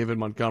 David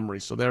Montgomery.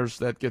 So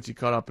that gets you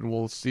caught up, and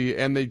we'll see.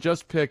 And they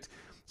just picked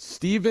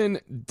Stephen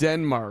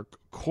Denmark,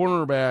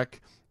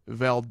 cornerback,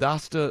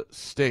 Valdosta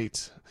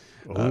State.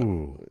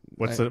 Ooh,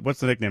 what's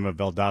the nickname of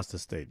Valdosta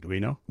State? Do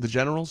we know? The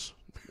Generals?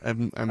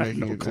 I'm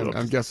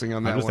guessing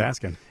on that. I'm just one.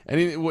 asking.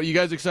 What you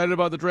guys excited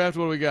about the draft?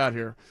 What do we got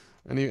here?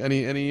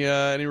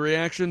 Any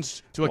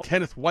reactions to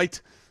Kenneth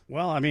White?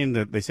 Well, I mean,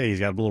 they say he's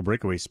got a little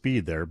breakaway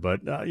speed there,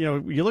 but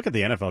you look at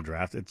the NFL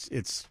draft.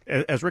 It's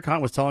as Rick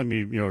Hahn was telling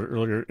me,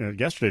 earlier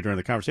yesterday during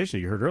the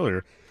conversation you heard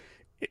earlier.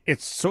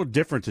 It's so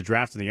different to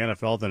draft in the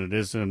NFL than it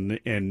is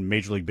in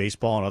Major League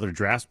Baseball and other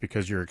drafts,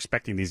 because you're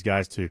expecting these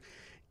guys to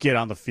get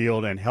on the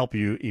field and help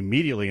you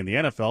immediately in the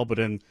NFL. But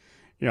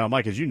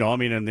Mike, as you know, I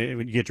mean,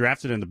 when you get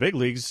drafted in the big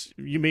leagues,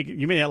 you may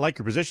not like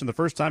your position the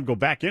first time, go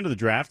back into the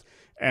draft,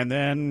 and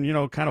then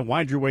kind of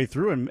wind your way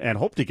through and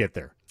hope to get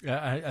there.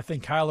 I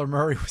think Kyler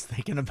Murray was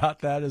thinking about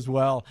that as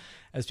well,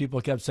 as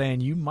people kept saying,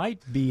 you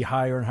might be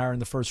higher and higher in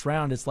the first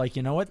round. It's like,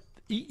 you know what?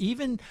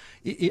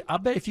 I'll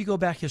bet if you go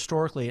back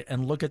historically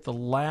and look at the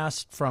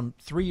last from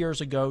 3 years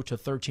ago to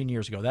 13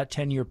 years ago, that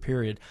 10-year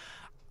period,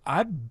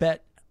 I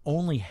bet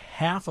only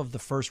half of the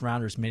first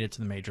rounders made it to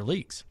the major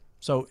leagues.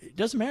 So it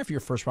doesn't matter if you're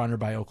a first rounder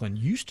by Oakland.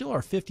 You still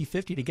are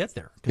 50-50 to get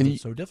there because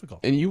it's so difficult.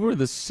 And you were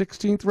the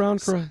 16th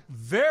round, correct?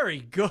 Very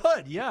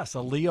good. Yes,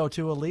 a Leo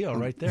to a Leo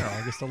right there.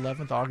 August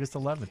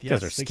 11th.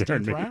 Yes,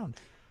 16th round.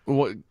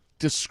 What?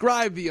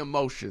 Describe the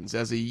emotions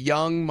as a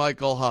young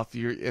Michael Huff,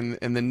 and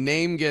the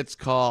name gets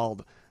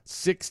called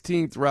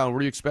 16th round.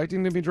 Were you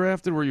expecting to be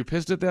drafted? Were you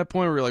pissed at that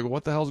point? Were you like,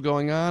 what the hell's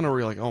going on? Or were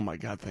you like, oh my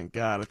God, thank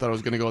God. I thought I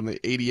was going to go in the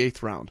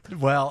 88th round.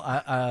 Well,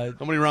 how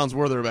many rounds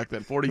were there back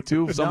then?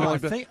 42? Something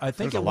like that? I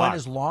think it went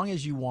as long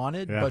as you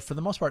wanted, but for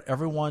the most part,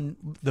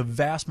 the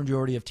vast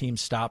majority of teams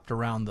stopped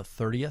around the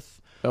 30th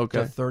to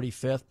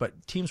 35th,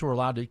 but teams were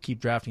allowed to keep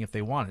drafting if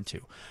they wanted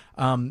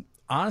to.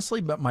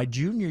 Honestly, but my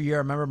junior year, I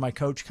remember my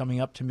coach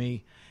coming up to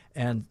me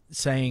and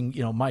saying,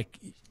 Mike,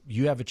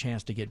 you have a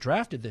chance to get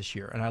drafted this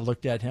year. And I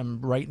looked at him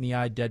right in the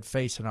eye, dead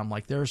face, and I'm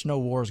like, there's no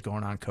wars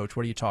going on, Coach.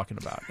 What are you talking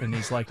about? And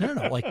he's like, no,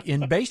 like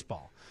in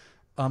baseball.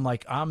 I'm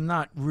like, I'm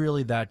not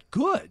really that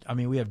good. I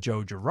mean, we have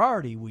Joe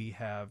Girardi, we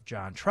have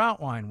John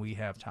Troutwine, we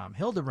have Tom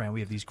Hildebrand, we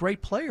have these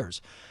great players.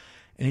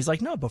 And he's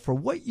like, no, but for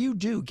what you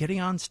do,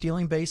 getting on,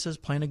 stealing bases,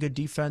 playing a good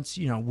defense,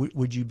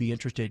 would you be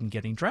interested in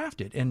getting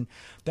drafted? And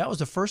that was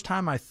the first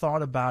time I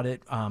thought about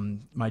it.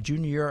 My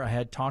junior year, I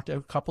had talked to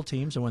a couple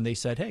teams, and when they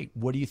said, hey,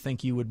 what do you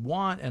think you would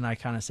want? And I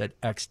kind of said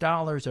X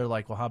dollars. They're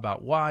like, well, how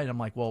about Y? And I'm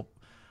like, well,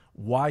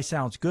 Y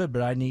sounds good,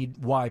 but I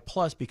need Y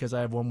plus because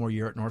I have one more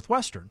year at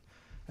Northwestern.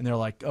 And they're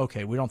like,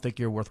 okay, we don't think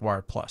you're worth Y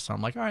plus. So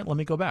I'm like, all right, let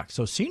me go back.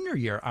 So senior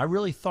year, I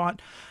really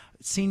thought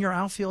senior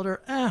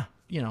outfielder,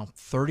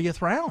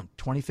 30th round,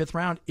 25th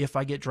round if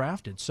I get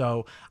drafted.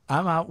 So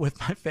I'm out with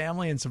my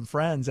family and some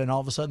friends, and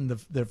all of a sudden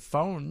the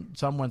phone,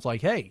 someone's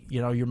like, hey,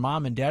 your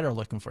mom and dad are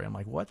looking for you. I'm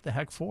like, what the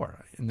heck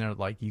for? And they're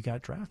like, you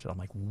got drafted. I'm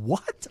like,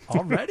 what?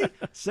 Already?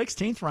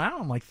 16th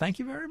round? I'm like, thank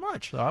you very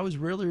much. So I was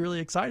really, really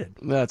excited.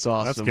 That's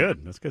awesome. That's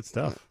good. That's good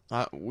stuff.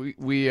 We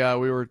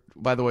were,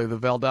 by the way, the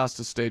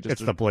Valdosta stage.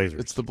 It's the Blazers.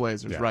 It's the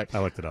Blazers, yeah, right. I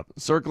looked it up.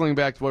 Circling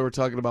back to what we were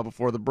talking about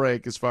before the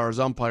break, as far as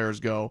umpires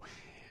go,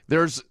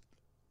 there's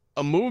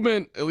a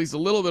movement, at least a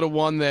little bit of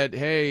one, that,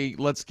 hey,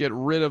 let's get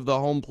rid of the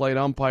home plate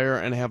umpire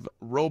and have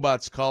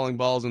robots calling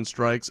balls and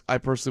strikes. I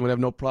personally would have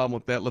no problem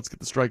with that. Let's get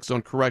the strike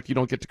zone correct. You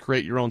don't get to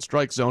create your own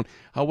strike zone.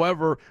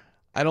 However,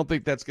 I don't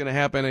think that's going to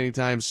happen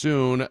anytime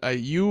soon.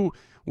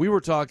 We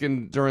were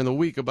talking during the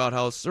week about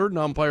how certain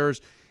umpires,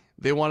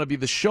 they want to be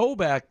the show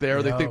back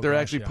there. They think they're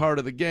actually part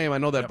of the game. I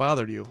know that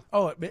bothered you.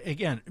 Oh,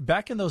 again,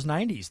 back in those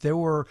 90s,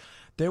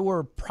 there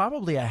were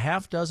probably a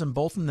half dozen,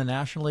 both in the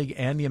National League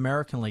and the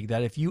American League,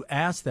 that if you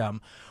ask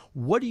them,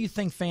 what do you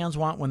think fans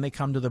want when they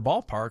come to the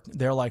ballpark?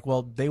 They're like,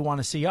 well, they want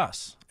to see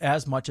us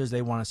as much as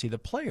they want to see the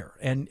player.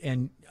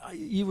 And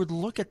you would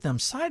look at them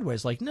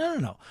sideways like,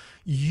 no.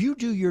 You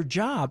do your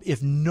job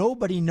if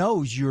nobody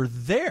knows you're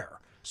there.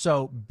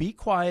 So be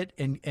quiet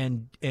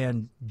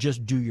and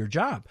just do your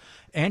job.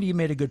 Andy, you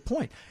made a good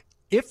point.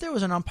 If there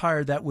was an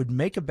umpire that would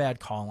make a bad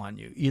call on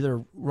you,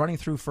 either running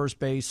through first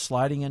base,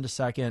 sliding into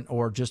second,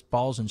 or just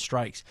balls and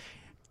strikes,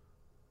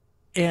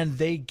 and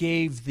they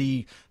gave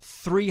the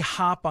 3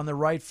 hop on the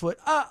right foot,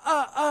 so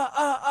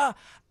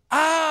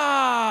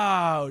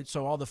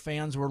all the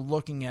fans were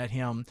looking at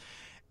him,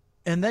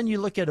 and then you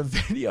look at a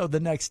video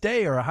the next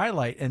day or a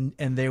highlight, and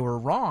they were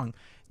wrong.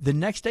 The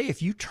next day,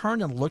 if you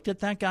turned and looked at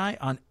that guy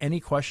on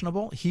any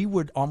questionable, he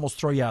would almost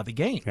throw you out of the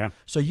game. Yeah.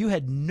 So you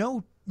had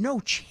no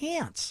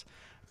chance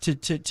to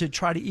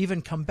try to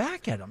even come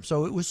back at him.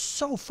 So it was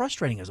so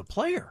frustrating as a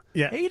player.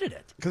 Yeah. Hated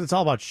it. Because it's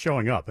all about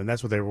showing up, and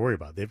that's what they were worried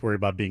about. They worry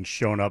about being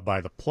shown up by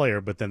the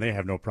player, but then they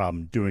have no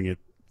problem doing it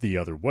the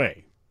other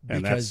way.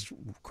 And because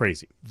that's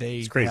crazy.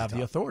 They crazy have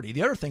the authority.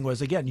 The other thing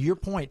was, again, your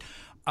point,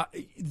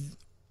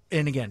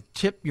 and again,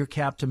 tip your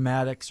cap to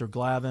Maddox or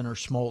Glavine or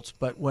Smoltz,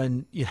 but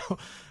when,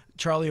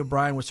 Charlie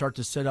O'Brien would start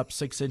to sit up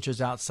 6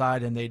 inches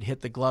outside and they'd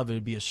hit the glove, it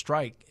would be a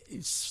strike.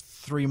 It's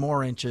 3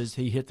 more inches,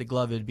 he hit the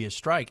glove, it'd be a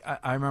strike.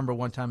 I remember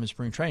one time in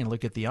spring training,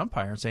 look at the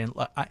umpire and saying,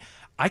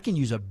 I can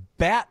use a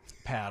bat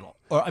paddle,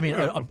 or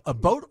a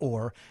boat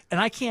oar, and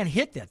I can't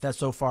hit that. That's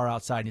so far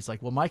outside. And he's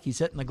like, well, Mike, he's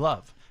hitting the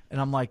glove.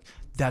 And I'm like,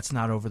 that's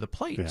not over the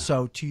plate. Yeah.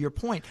 So to your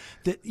point,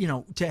 that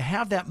to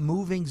have that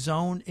moving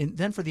zone, and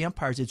then for the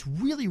umpires, it's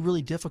really,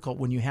 really difficult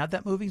when you have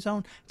that moving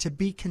zone to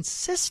be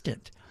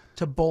consistent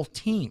to both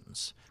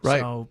teams.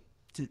 Right. So,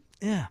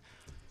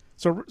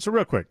 So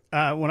real quick,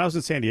 when I was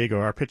in San Diego,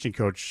 our pitching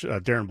coach,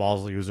 Darren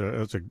Balsley, who's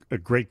a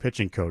great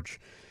pitching coach,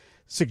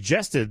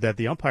 suggested that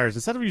the umpires,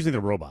 instead of using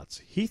the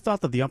robots, he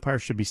thought that the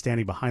umpires should be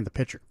standing behind the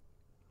pitcher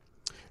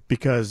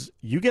because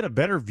you get a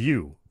better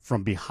view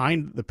from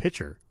behind the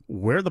pitcher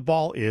where the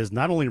ball is,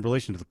 not only in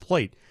relation to the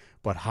plate,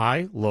 but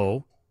high,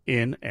 low,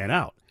 in, and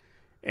out.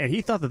 And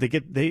he thought that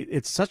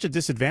it's such a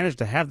disadvantage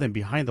to have them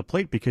behind the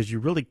plate because you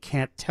really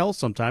can't tell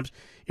sometimes.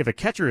 If a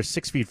catcher is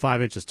 6 feet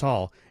 5 inches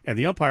tall and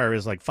the umpire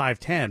is like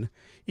 5'10",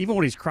 even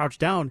when he's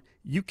crouched down,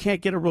 you can't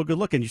get a real good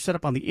look. And you set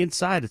up on the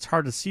inside, it's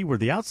hard to see where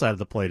the outside of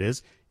the plate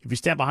is. If you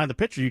stand behind the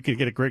pitcher, you can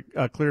get a great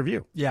clear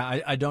view.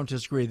 Yeah, I don't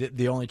disagree.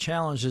 The only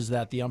challenge is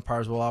that the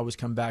umpires will always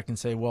come back and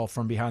say, well,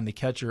 from behind the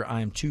catcher, I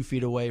am 2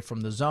 feet away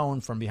from the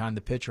zone. From behind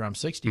the pitcher, I'm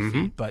 60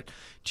 feet. But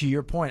to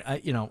your point,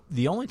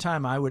 the only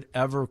time I would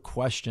ever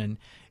question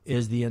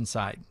is the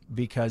inside,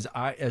 because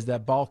as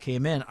that ball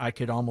came in, I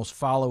could almost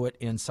follow it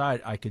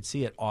inside. I could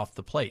see it off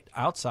the plate.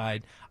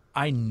 Outside,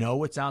 I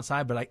know it's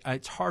outside, but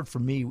it's hard for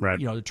me,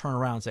 to turn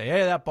around and say,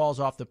 hey, that ball's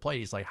off the plate.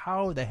 He's like,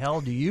 how the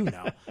hell do you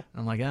know? And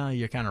I'm like, oh,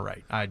 you're kind of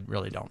right. I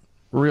really don't.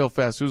 Real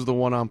fast, who's the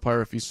one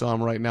umpire, if you saw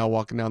him right now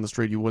walking down the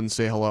street, you wouldn't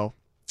say hello?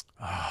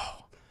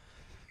 Oh.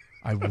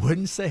 I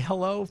wouldn't say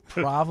hello,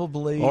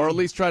 probably. Or at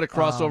least try to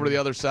cross over to the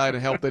other side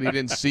and help that he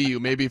didn't see you.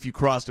 Maybe if you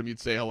crossed him, you'd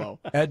say hello.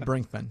 Ed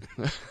Brinkman.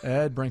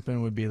 Ed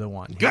Brinkman would be the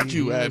one. Got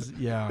you, Ed.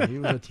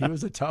 He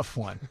was a tough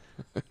one.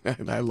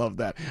 And I love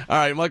that. All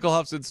right, Michael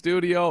Huff's in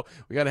studio.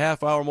 We got a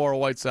half hour more of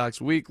White Sox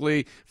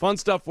Weekly. Fun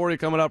stuff for you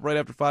coming up right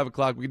after 5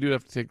 o'clock. We do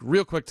have to take a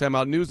real quick time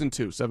out. News in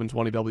 2,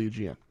 720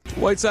 WGN.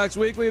 White Sox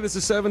Weekly, this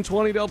is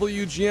 720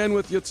 WGN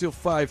with you till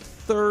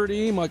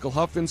 5:30. Michael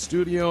Huff in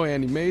studio,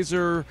 Andy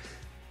Mazer,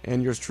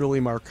 and yours truly,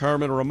 Mark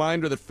Harmon. A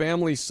reminder that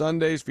Family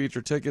Sundays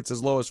feature tickets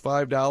as low as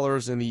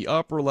 $5 in the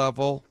upper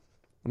level.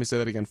 Let me say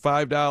that again.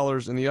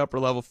 $5 in the upper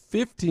level,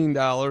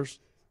 $15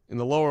 in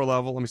the lower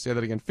level. Let me say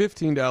that again.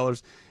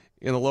 $15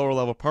 in the lower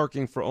level,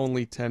 parking for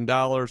only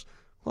 $10.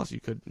 Plus, you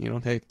could,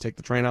 hey, take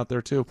the train out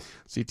there too.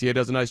 CTA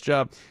does a nice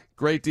job.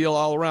 Great deal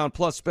all around,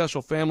 plus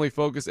special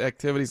family-focused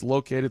activities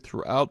located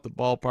throughout the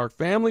ballpark.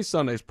 Family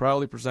Sundays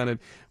proudly presented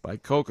by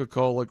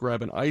Coca-Cola.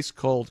 Grab an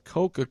ice-cold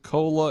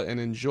Coca-Cola and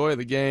enjoy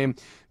the game.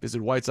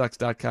 Visit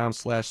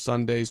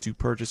whitesox.com/Sundays to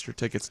purchase your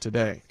tickets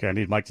today. Okay, I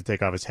need Mike to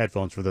take off his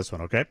headphones for this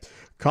one, okay?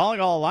 Calling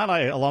all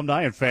Illini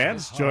alumni and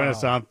fans. Join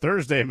us on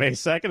Thursday, May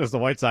 2nd, as the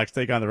White Sox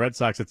take on the Red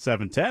Sox at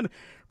 7:10.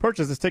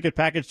 Purchase this ticket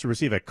package to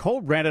receive a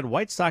co-branded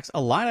White Sox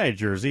Illini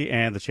jersey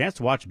and the chance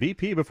to watch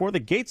BP before the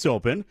gates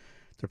open.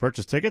 To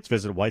purchase tickets,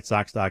 visit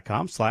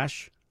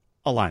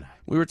whitesox.com/Illini.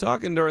 We were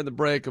talking during the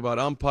break about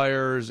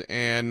umpires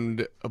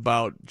and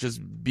about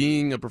just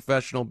being a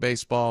professional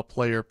baseball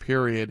player,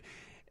 period.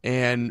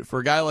 And for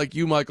a guy like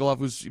you, Michael Huff,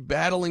 who's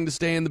battling to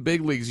stay in the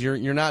big leagues,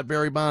 you're not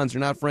Barry Bonds, you're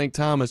not Frank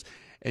Thomas,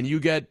 and you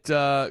get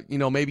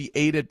maybe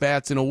 8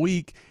 at-bats in a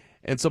week,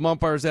 and some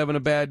umpire's having a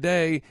bad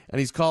day, and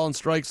he's calling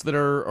strikes that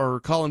are, or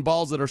calling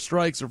balls that are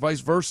strikes, or vice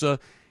versa,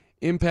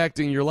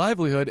 impacting your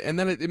livelihood. And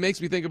then it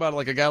makes me think about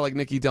like a guy like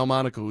Nicky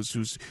Delmonico,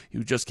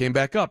 who just came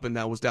back up and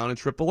now was down in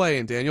AAA,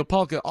 and Daniel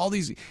Palka. All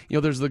these,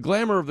 there's the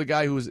glamour of the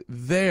guy who's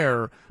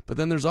there, but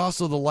then there's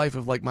also the life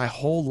of like my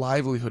whole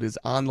livelihood is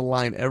on the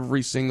line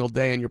every single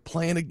day, and you're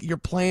playing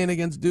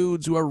against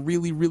dudes who are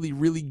really, really,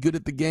 really good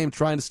at the game,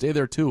 trying to stay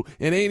there too.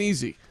 It ain't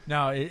easy.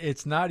 No,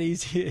 it's not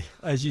easy,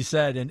 as you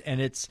said, and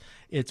it's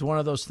one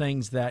of those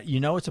things that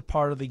it's a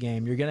part of the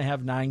game. You're going to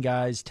have 9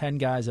 guys, 10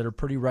 guys that are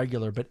pretty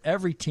regular, but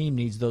every team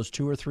needs those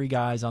 2 or 3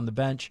 guys on the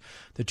bench,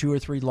 the 2 or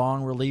 3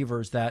 long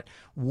relievers that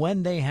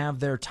when they have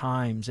their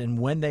times and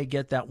when they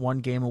get that one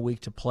game a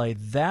week to play,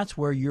 that's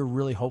where you're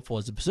really hopeful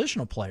as a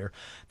positional player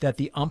that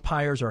the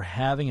umpires are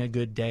having a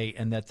good day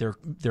and that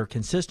they're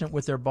consistent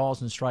with their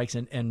balls and strikes.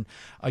 And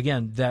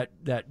again, that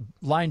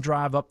line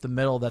drive up the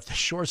middle that the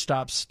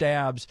shortstop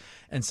stabs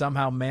and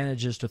somehow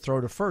manages to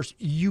throw to first,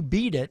 you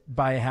beat it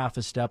by a half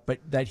a step, but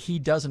that he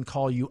doesn't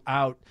call you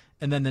out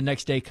and then the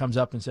next day comes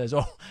up and says,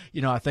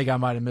 I think I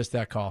might have missed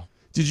that call.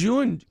 Did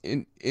you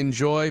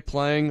enjoy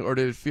playing, or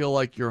did it feel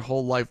like your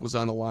whole life was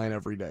on the line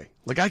every day?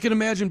 Like, I can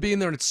imagine being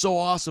there and it's so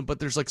awesome, but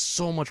there's like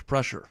so much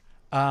pressure.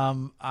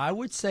 I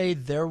would say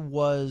there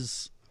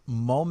was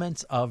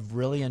moments of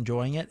really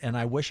enjoying it, and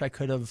I wish I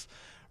could have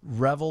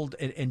reveled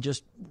and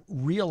just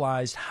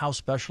realized how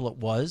special it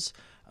was.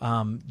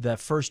 That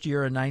first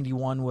year in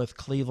 91 with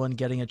Cleveland,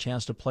 getting a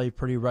chance to play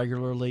pretty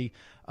regularly.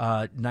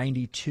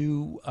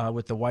 92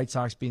 with the White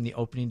Sox being the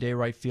opening day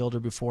right fielder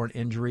before an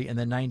injury. And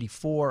then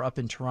 94 up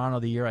in Toronto,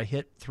 the year I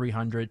hit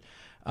 300.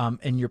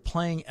 And you're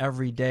playing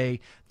every day.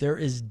 There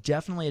is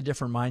definitely a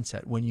different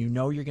mindset when you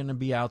know you're going to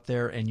be out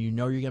there and you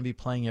know you're going to be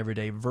playing every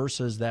day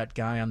versus that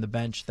guy on the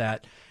bench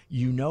that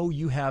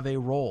you have a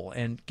role.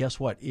 And guess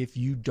what? If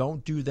you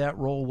don't do that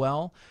role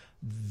well,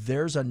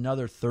 there's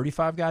another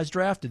 35 guys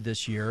drafted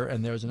this year,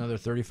 and there's another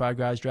 35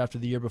 guys drafted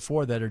the year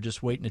before that are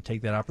just waiting to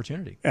take that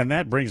opportunity. And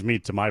that brings me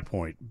to my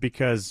point,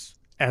 because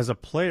as a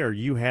player,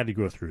 you had to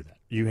go through that.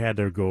 You had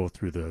to go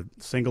through the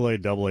single A,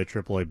 double A,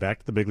 triple A, back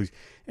to the big leagues,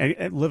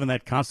 and live in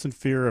that constant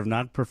fear of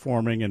not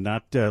performing and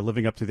not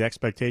living up to the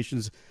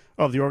expectations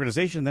of the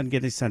organization and then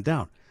getting sent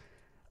down.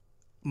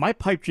 My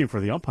pipe dream for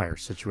the umpire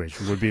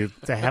situation would be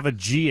to have a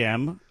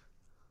GM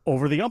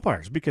over the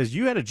umpires, because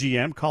you had a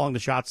GM calling the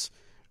shots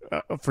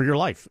for your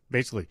life,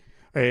 basically.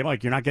 Hey,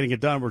 Mike, you're not getting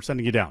it done. We're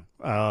sending you down.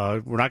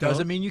 We're not.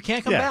 Doesn't mean you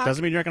can't come back. Yeah,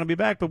 doesn't mean you're not going to be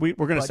back, but we're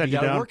going to send you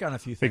down. You got to work on a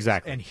few things.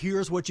 Exactly. And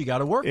here's what you got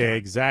to work on.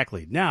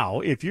 Exactly.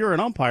 Now, if you're an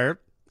umpire,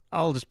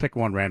 I'll just pick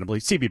one randomly,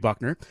 C.B.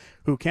 Buckner,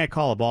 who can't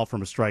call a ball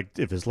from a strike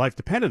if his life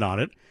depended on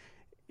it.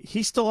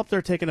 He's still up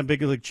there taking a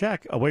big league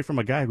check away from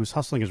a guy who's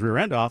hustling his rear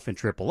end off in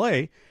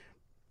AAA.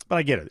 But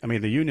I get it. I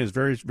mean, the union is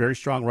very, very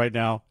strong right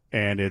now,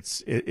 and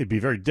it'd be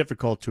very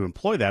difficult to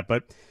employ that.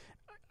 But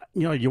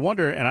you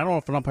wonder, and I don't know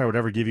if an umpire would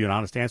ever give you an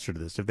honest answer to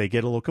this, if they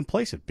get a little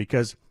complacent,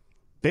 because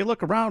they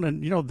look around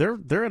and,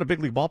 they're at a big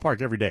league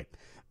ballpark every day.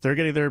 They're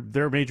getting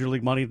their major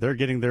league money. They're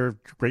getting their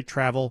great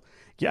travel.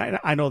 Yeah,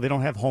 I know they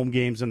don't have home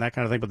games and that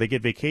kind of thing, but they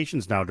get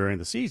vacations now during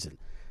the season.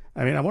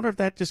 I mean, I wonder if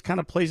that just kind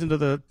of plays into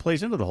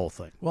the whole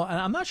thing. Well, and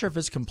I'm not sure if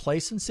it's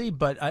complacency,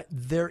 but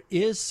there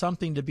is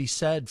something to be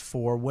said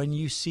for when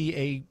you see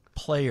a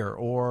player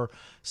or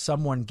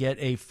someone get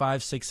a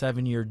 5, 6,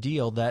 7 year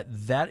deal,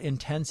 that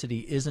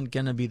intensity isn't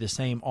going to be the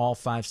same all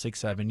 5, 6,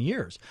 7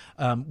 years.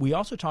 We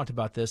also talked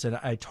about this, and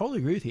I totally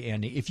agree with you,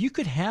 Andy. If you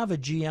could have a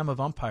GM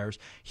of umpires,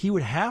 he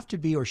would have to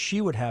be, or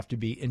she would have to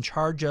be, in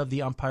charge of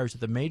the umpires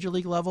at the major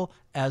league level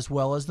as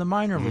well as the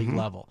minor league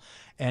level,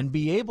 and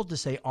be able to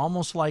say,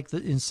 almost like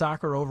in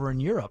soccer over in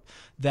Europe,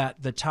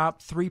 that the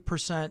top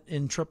 3%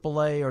 in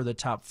AAA or the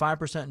top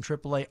 5% in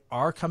AAA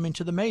are coming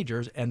to the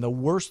majors, and the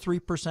worst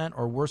 3%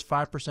 or worst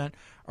 5%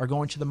 are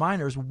going to the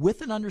minors,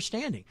 with an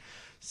understanding.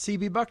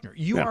 CB Buckner,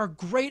 you are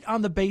great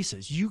on the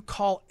bases. You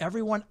call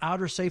everyone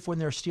out or safe when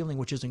they're stealing,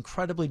 which is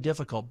incredibly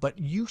difficult, but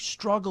you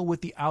struggle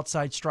with the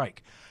outside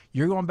strike.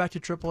 You're going back to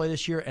AAA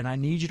this year, and I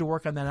need you to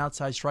work on that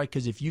outside strike,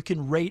 because if you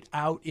can rate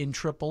out in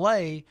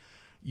AAA,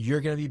 you're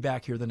going to be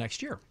back here the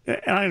next year.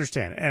 And I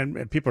understand.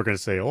 And people are going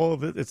to say, oh,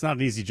 it's not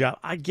an easy job.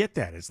 I get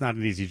that. It's not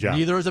an easy job.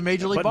 Neither is a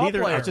major league ball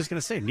player. I was just going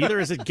to say, neither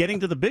is it getting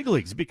to the big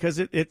leagues, because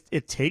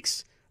it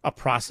takes a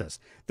process.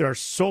 There are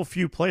so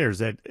few players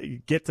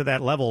that get to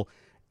that level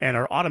and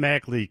are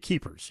automatically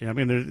keepers. I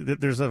mean,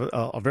 there's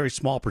a very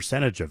small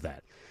percentage of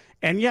that.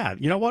 And, yeah,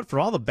 you know what? For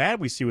all the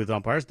bad we see with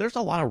umpires, there's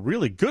a lot of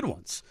really good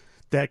ones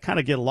that kind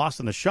of get lost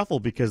in the shuffle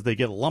because they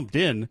get lumped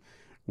in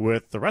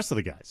with the rest of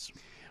the guys.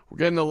 We're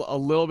getting a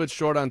little bit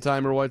short on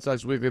time here, White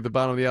Sox Weekly, at the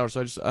bottom of the hour,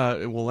 so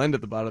we'll end at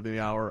the bottom of the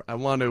hour. I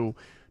want to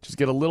just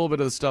get a little bit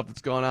of the stuff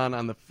that's going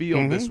on the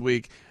field this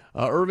week.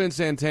 Irvin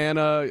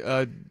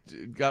Santana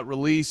got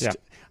released. Yeah.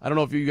 I don't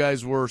know if you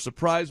guys were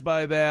surprised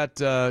by that.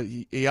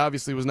 He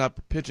obviously was not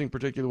pitching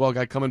particularly well,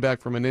 guy coming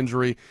back from an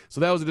injury. So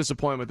that was a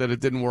disappointment that it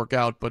didn't work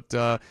out.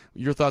 But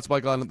your thoughts,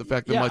 Michael, on the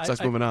fact that White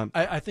Sox moving on?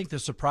 I think the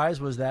surprise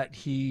was that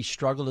he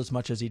struggled as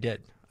much as he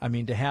did. I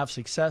mean, to have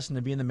success and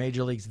to be in the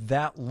major leagues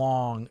that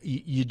long,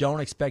 you don't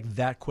expect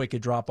that quick a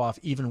drop-off,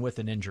 even with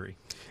an injury.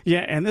 Yeah,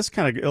 and this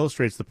kind of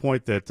illustrates the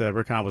point that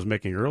Rick Hahn was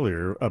making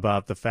earlier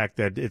about the fact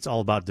that it's all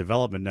about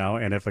development now,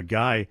 and if a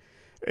guy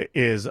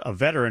is a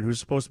veteran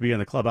who's supposed to be in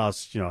the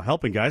clubhouse,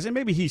 helping guys, and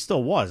maybe he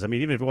still was. I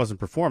mean, even if he wasn't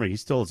performing, he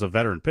still is a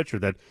veteran pitcher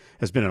that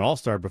has been an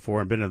all-star before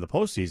and been in the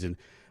postseason.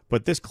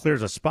 But this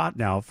clears a spot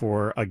now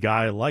for a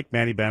guy like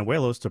Manny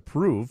Banuelos to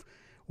prove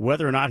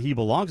whether or not he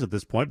belongs at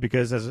this point,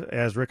 because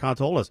as Rick Hahn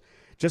told us,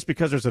 just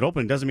because there's an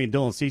opening doesn't mean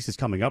Dylan Cease is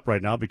coming up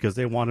right now, because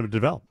they want him to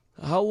develop.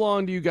 How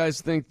long do you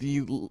guys think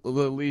the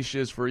leash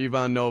is for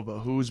Ivan Nova,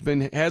 who's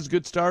has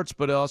good starts,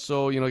 but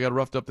also got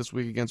roughed up this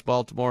week against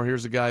Baltimore?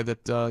 Here's a guy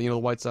that the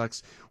White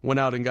Sox went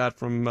out and got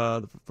from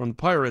the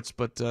Pirates,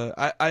 but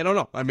I don't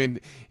know. I mean,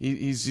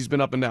 he's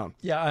been up and down.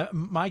 Yeah,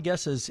 my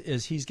guess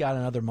is he's got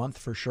another month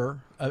for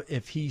sure.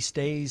 If he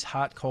stays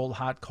hot, cold,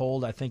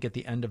 I think at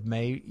the end of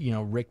May,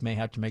 Rick may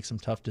have to make some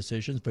tough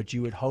decisions, but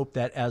you would hope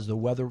that as the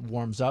weather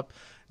warms up,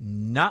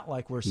 not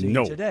like we're seeing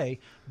today,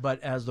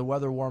 but as the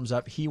weather warms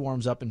up, he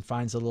warms up and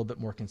finds a little bit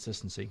more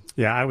consistency.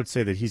 Yeah, I would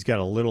say that he's got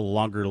a little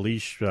longer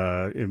leash,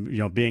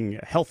 being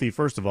healthy,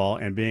 first of all,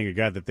 and being a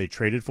guy that they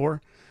traded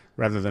for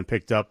rather than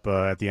picked up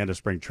at the end of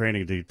spring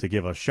training to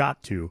give a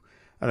shot to.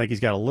 I think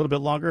he's got a little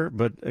bit longer,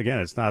 but again,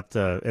 it's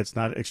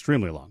not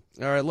extremely long.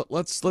 All right,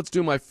 let's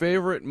do my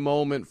favorite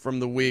moment from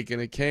the week,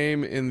 and it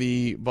came in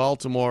the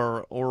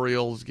Baltimore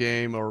Orioles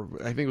game, or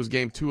I think it was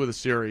game 2 of the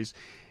series.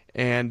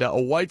 And a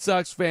White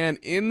Sox fan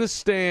in the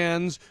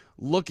stands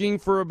looking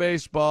for a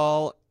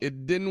baseball.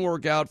 It didn't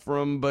work out for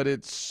him, but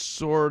it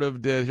sort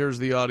of did. Here's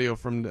the audio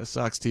from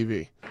Sox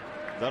TV.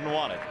 Doesn't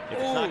want it. If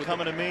it's not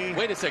coming to me.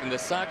 Wait a second. The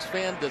Sox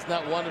fan does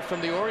not want it from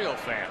the Oriole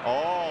fan.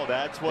 Oh,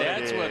 that's what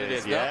it is. That's what it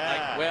is.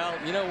 Yeah. No, well,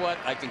 you know what?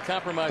 I can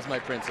compromise my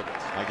principles.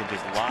 I can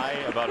just lie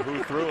about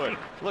who threw it.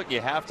 Look, you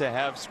have to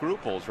have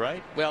scruples,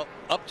 right? Well,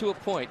 up to a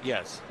point,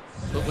 yes.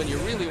 But when you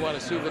really want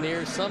a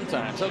souvenir,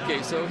 sometimes.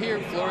 Okay, so here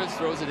Flores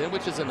throws it in,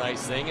 which is a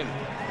nice thing, and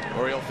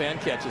Oriole fan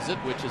catches it,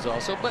 which is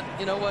also. But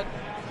you know what?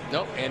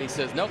 Nope. And he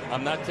says, nope,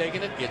 I'm not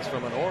taking it. It's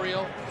from an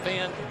Oriole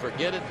fan.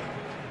 Forget it.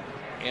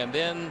 And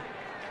then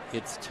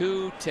it's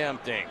too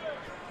tempting.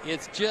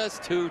 It's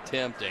just too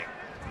tempting.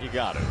 You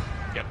got it.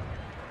 Yep.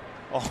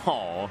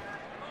 Oh,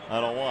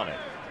 I don't want it.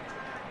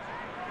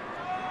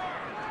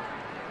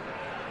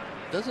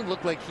 Doesn't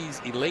look like he's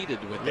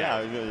elated with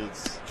that. Yeah,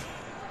 it's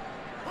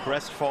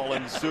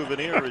crestfallen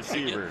souvenir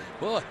receiver.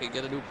 Boy, I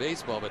get a new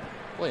baseball, but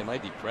boy, am I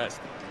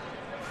depressed.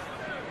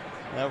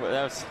 That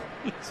was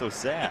so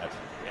sad.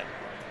 Yeah.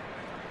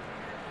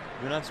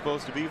 You're not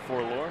supposed to be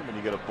forlorn when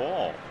you get a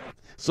ball.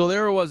 So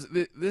there it was.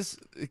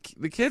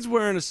 The kid's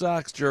wearing a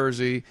Sox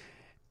jersey.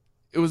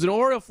 It was an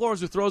Oriole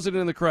Flores who throws it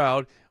in the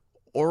crowd.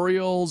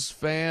 Orioles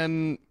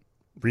fan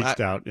reached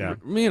out. Yeah,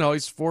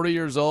 he's 40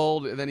 years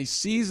old, and then he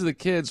sees the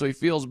kid, so he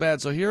feels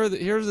bad. So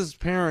here's this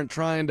parent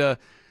trying to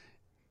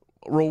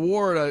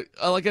reward a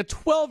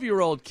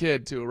 12-year-old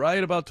kid too,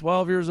 right? About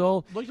 12 years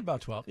old. Looked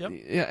about 12. Yep.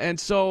 Yeah, and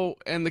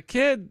the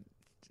kid,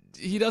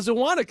 he doesn't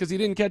want it because he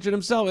didn't catch it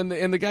himself, and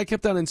the guy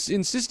kept on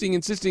insisting,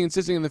 and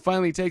then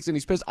finally he takes it and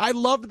he's pissed. I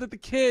loved that the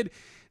kid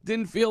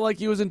didn't feel like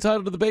he was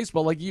entitled to the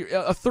baseball. Like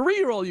a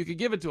 3-year-old, you could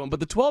give it to him, but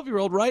the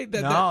 12-year-old, right?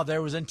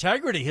 There was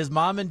integrity. His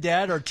mom and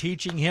dad are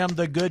teaching him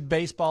the good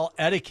baseball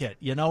etiquette.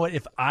 You know what?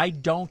 If I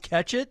don't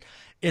catch it,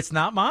 it's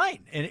not mine.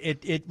 And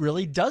it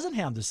really doesn't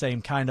have the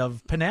same kind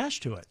of panache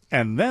to it.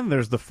 And then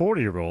there's the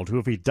 40-year-old who,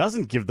 if he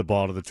doesn't give the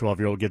ball to the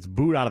 12-year-old, gets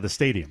booed out of the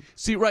stadium.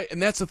 See, right,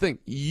 and that's the thing.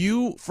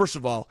 First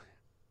of all,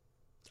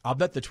 I'll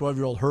bet the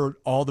 12-year-old heard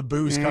all the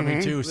boos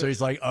coming too, so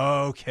he's like,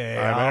 okay,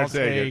 I'll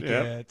take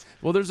it.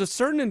 Well, there's a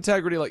certain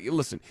integrity. Like,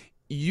 listen,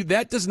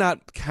 that does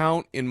not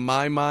count in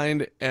my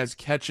mind as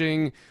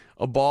catching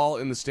a ball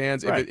in the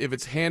stands if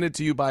it's handed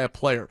to you by a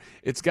player.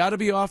 It's got to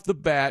be off the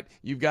bat.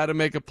 You've got to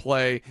make a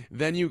play.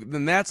 Then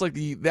that's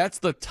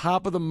the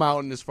top of the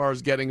mountain as far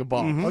as getting a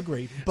ball. Mm-hmm.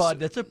 Agreed. But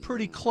that's a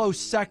pretty close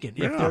second.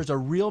 Yeah. If there's a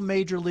real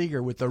major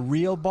leaguer with a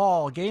real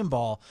ball, game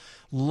ball,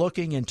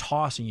 looking and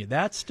tossing you,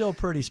 that's still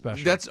pretty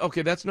special. That's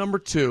okay. That's number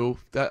 2.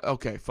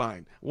 Okay,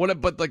 fine. What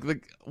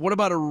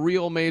about a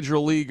real major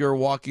leaguer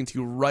walking to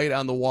you right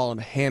on the wall and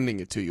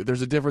handing it to you?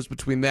 There's a difference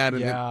between that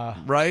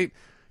and right.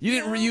 You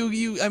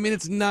didn't. I mean,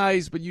 it's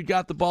nice, but you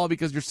got the ball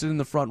because you're sitting in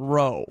the front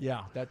row.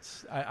 Yeah,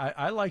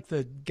 I like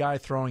the guy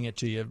throwing it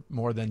to you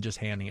more than just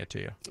handing it to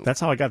you.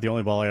 That's how I got the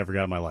only ball I ever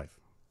got in my life.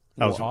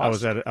 I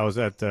was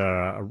at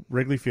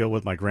Wrigley Field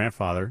with my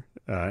grandfather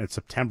in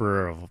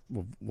September of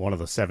one of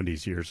the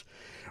 70s years,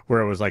 where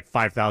it was like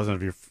 5,000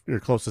 of your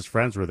closest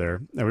friends were there,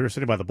 and we were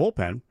sitting by the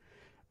bullpen,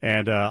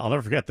 and I'll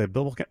never forget the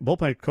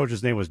bullpen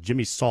coach's name was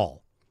Jimmy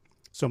Saul.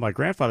 So my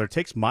grandfather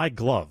takes my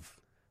glove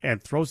and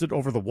throws it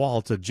over the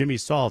wall to Jimmy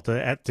Saul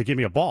to give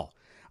me a ball.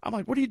 I'm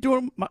like, what are you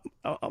doing?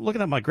 I'm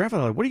looking at my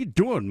grandfather like, what are you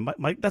doing?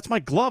 That's my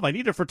glove. I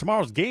need it for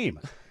tomorrow's game.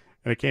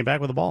 And it came back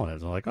with a ball in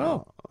it. I'm like,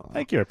 oh,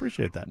 thank you. I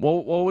appreciate that.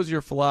 Well, what was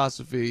your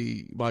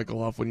philosophy,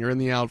 Michael Huff, when you're in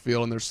the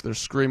outfield and they're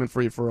screaming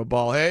for you for a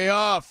ball? Hey,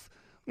 Huff!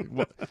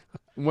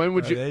 When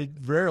would you? They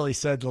rarely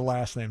said the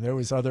last name. There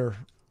was other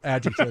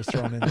adjectives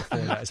thrown in before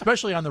that,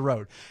 especially on the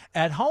road.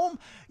 At home,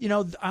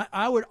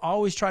 I would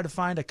always try to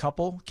find a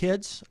couple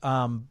kids,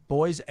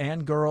 boys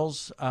and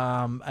girls.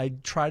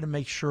 I'd try to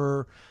make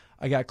sure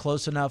I got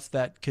close enough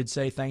that could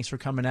say thanks for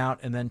coming out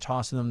and then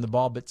tossing them the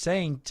ball, but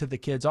saying to the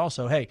kids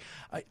also, hey,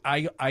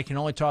 I can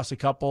only toss a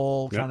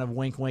couple, kind of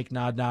wink, wink,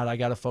 nod, nod. I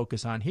got to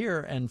focus on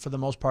here. And for the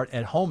most part,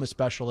 at home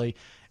especially,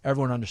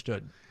 everyone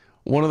understood.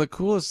 One of the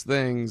coolest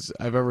things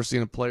I've ever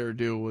seen a player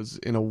do was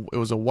it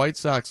was a White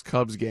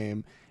Sox-Cubs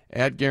game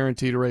at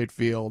Guaranteed Rate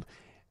Field,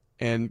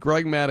 and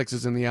Greg Maddux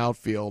is in the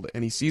outfield,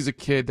 and he sees a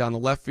kid down the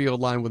left field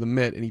line with a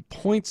mitt, and he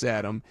points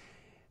at him,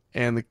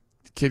 and the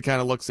kid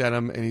kind of looks at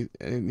him, and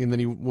then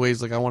he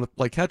waves like, I want to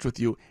play catch with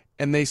you,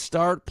 and they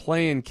start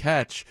playing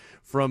catch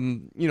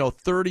from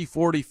 30,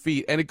 40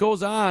 feet, and it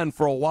goes on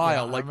for a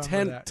while, like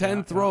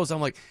 10 throws.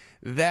 I'm like,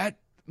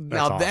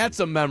 that's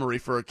a memory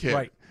for a kid.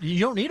 Right. You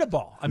don't need a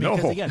ball. I mean,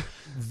 because again,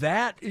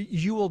 that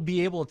you will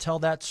be able to tell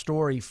that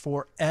story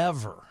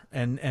forever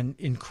and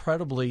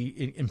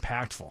incredibly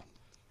impactful.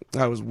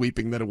 I was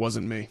weeping that it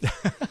wasn't me.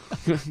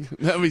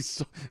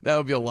 That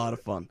would be a lot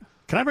of fun.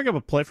 Can I bring up a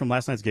play from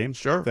last night's game?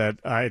 Sure. That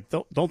I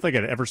don't think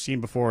I'd ever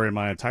seen before in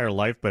my entire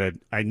life, but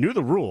I knew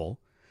the rule.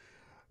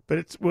 But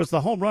it was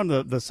the home run,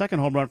 the second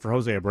home run for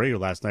Jose Abreu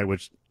last night,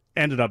 which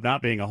ended up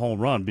not being a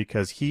home run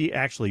because he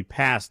actually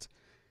passed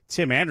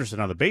Tim Anderson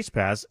on the base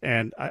pass,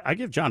 and I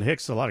give John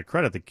Hicks a lot of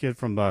credit. The kid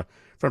from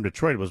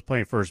Detroit was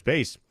playing first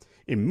base,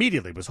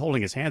 immediately was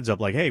holding his hands up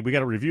like, hey, we got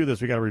to review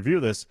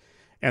this,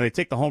 and they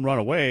take the home run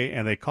away,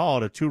 and they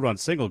call it a 2-run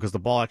single because the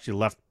ball actually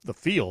left the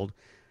field,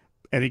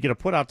 and he get a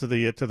put out to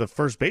the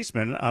first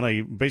baseman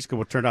on basically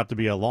what turned out to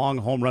be a long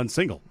home run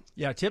single.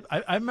 Yeah, Tip,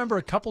 I remember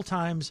a couple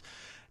times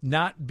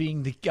not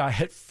being the guy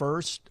hit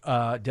first,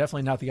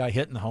 definitely not the guy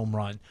hitting the home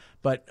run.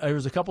 But there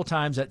was a couple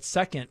times at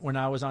second when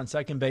I was on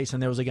second base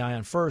and there was a guy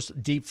on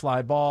first, deep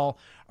fly ball.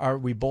 Are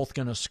we both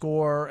going to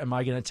score? Am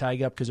I going to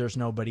tag up because there's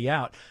nobody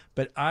out?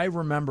 But I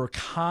remember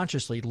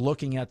consciously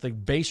looking at the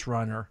base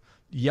runner,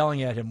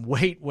 yelling at him,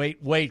 wait,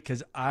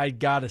 because I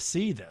got to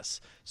see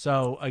this.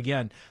 So,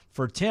 again,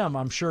 for Tim,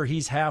 I'm sure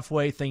he's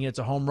halfway thinking it's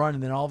a home run,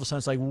 and then all of a sudden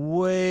it's like,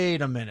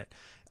 wait a minute.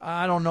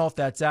 I don't know if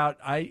that's out.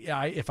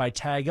 If I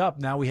tag up,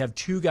 now we have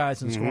two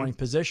guys in scoring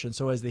position.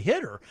 So as the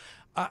hitter,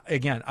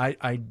 again,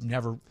 I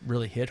never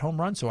really hit home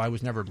runs, so I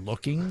was never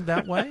looking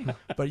that way.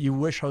 But you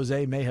wish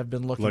Jose may have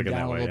been looking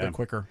down a little bit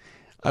quicker.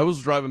 I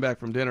was driving back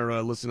from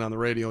dinner, listening on the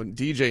radio, and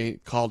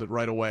DJ called it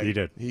right away. He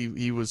did. He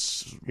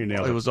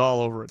nailed it. It was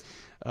all over it.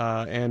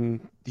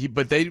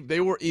 But they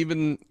were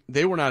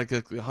not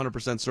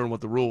 100% certain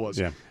what the rule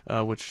was,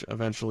 which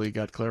eventually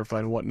got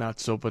clarified and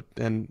whatnot.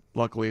 And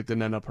luckily it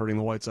didn't end up hurting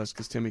the White Sox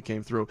because Timmy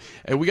came through.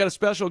 And we got a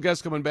special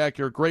guest coming back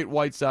here, great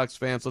White Sox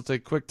fans. So let's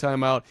take a quick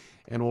timeout,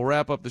 and we'll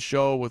wrap up the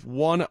show with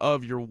one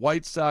of your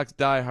White Sox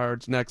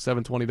diehards next,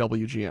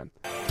 720 WGN.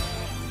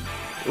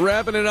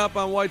 Wrapping it up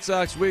on White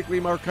Sox Weekly,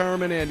 Mark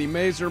Harmon, Andy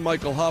Mazer,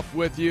 Michael Huff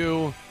with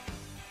you.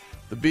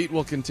 The beat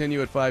will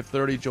continue at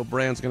 5:30. Joe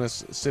Brand's going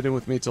to sit in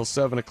with me till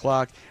 7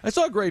 o'clock. I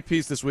saw a great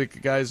piece this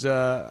week, guys,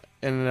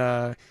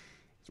 and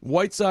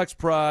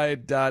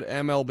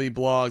WhiteSoxPride.MLB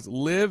blogs.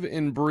 Live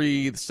and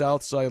Breathe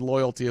Southside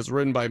Loyalty is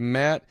written by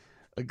Matt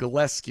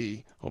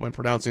Gillespie. Hope I'm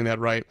pronouncing that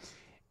right.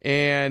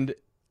 And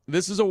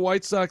this is a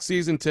White Sox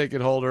season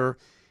ticket holder.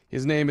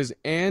 His name is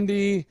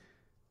Andy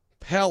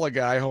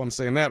Palagai. I hope I'm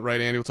saying that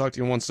right, Andy. We'll talk to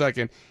you in 1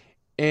 second.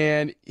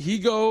 And he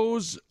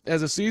goes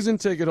as a season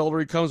ticket holder.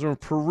 He comes from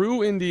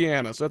Peru,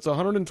 Indiana. So that's a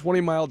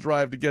 120-mile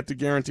drive to get to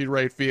Guaranteed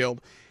Rate Field.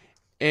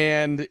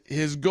 And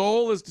his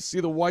goal is to see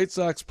the White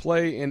Sox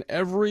play in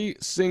every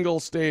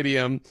single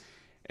stadium.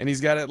 And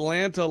he's got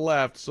Atlanta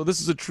left. So this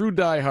is a true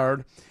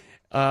diehard.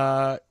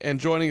 And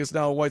joining us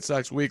now on White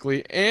Sox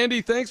Weekly.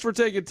 Andy, thanks for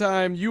taking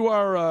time.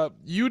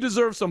 You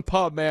deserve some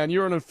pub, man.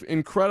 You're an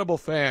incredible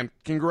fan.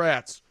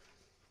 Congrats.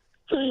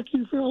 Thank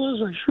you,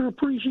 fellas. I sure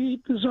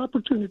appreciate this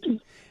opportunity.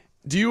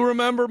 Do you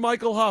remember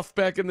Michael Huff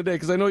back in the day?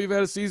 Because I know you've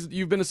been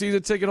a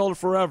season ticket holder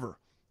forever.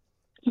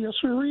 Yes,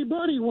 sir,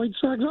 buddy. White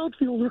Sox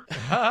outfielder.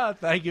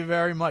 Thank you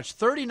very much.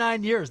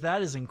 39 years.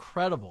 That is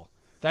incredible.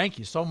 Thank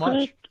you so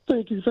much.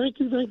 Thank you.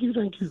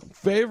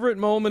 Favorite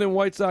moment in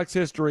White Sox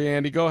history,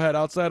 Andy? Go ahead.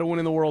 Outside of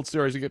winning the World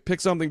Series, you can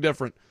pick something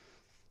different.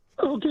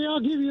 Okay, I'll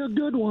give you a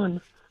good one.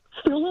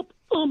 Philip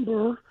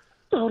Umber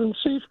out in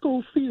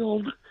Safeco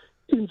Field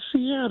in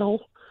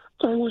Seattle.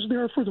 I was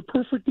there for the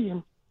perfect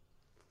game.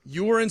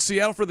 You were in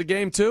Seattle for the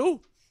game, too?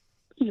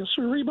 Yes,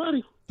 sir,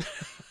 buddy.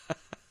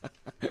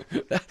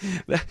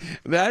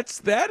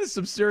 That is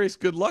some serious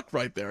good luck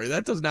right there.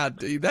 That doesn't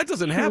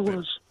happen.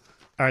 Was.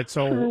 All right,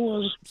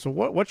 so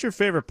what's your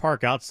favorite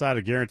park outside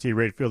of Guaranteed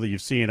Rate Field that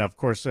you've seen? Of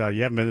course, you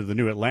haven't been to the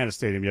new Atlanta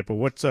Stadium yet, but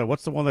what's the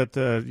one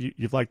that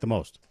you've liked the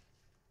most?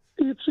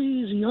 It's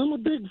easy. I'm a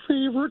big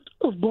favorite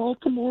of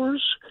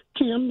Baltimore's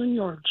Camden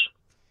Yards.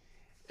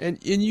 And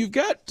you've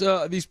got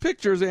these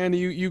pictures, Andy.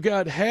 You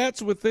got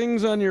hats with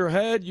things on your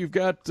head. You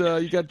got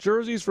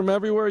jerseys from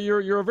everywhere.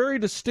 You're a very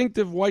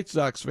distinctive White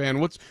Sox fan.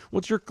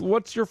 What's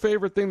your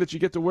favorite thing that you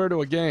get to wear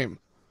to a game?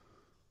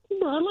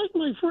 I like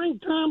my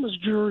Frank Thomas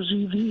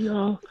jersey.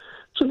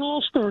 It's an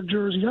all-star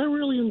jersey. I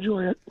really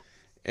enjoy it.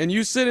 And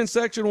you sit in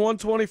section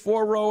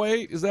 124, row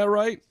 8. Is that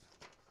right?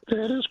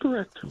 That is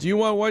correct. Do you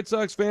want White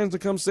Sox fans to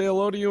come say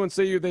hello to you and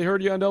say they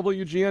heard you on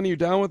WGN? Are you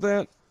down with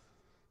that?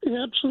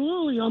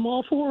 Absolutely. I'm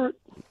all for it.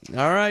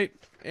 All right.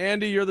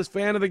 Andy, you're the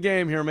fan of the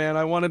game here, man.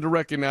 I wanted to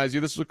recognize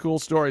you. This is a cool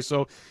story.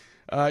 So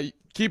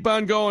keep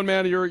on going,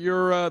 man.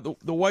 The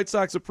White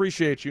Sox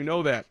appreciate you.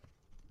 Know that.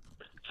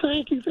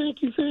 Thank you.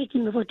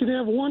 And if I could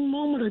have one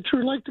moment, I'd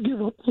sure like to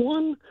give up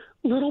one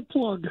little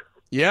plug.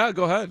 Yeah,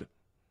 go ahead.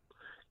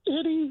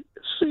 Eddie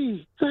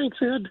C. Thanks,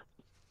 Ed.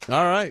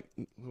 All right.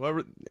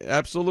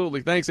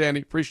 Absolutely. Thanks,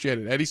 Andy. Appreciate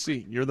it. Eddie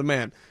C., you're the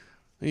man.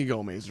 There you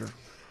go, Mazer.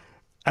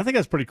 I think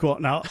that's pretty cool.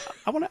 Now,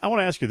 I want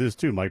to ask you this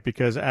too, Mike,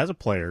 because as a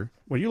player,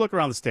 when you look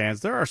around the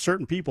stands, there are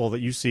certain people that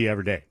you see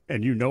every day,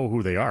 and you know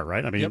who they are,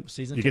 right? I mean, yep,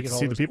 season you get to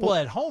see the people. Well,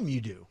 at home you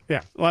do.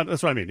 Yeah, well,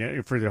 that's what I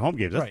mean. For the home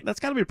games,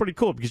 that's got to be pretty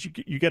cool because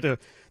you get to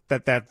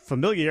that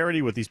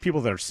familiarity with these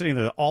people that are sitting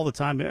there all the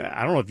time.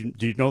 I don't know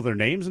do you know their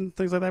names and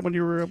things like that when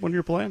you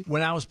were playing?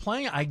 When I was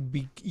playing,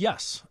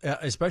 yes,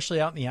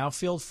 especially out in the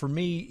outfield. For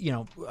me,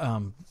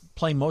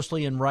 playing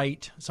mostly in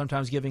right,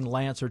 sometimes giving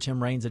Lance or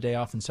Tim Raines a day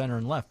off in center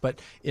and left.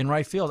 But in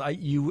right field,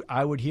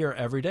 I would hear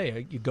every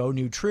day, you go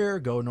New Trier,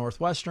 go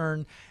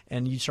Northwestern,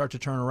 and you start to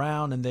turn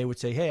around and they would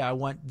say, hey, I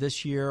went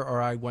this year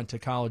or I went to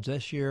college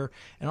this year.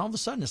 And all of a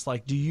sudden it's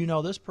like, do you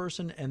know this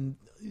person? And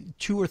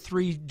 2 or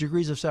 3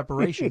 degrees of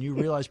separation, you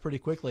realize pretty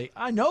quickly,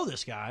 I know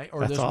this guy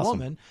or this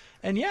woman.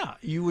 And yeah,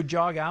 you would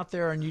jog out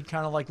there and you'd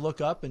kind of like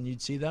look up and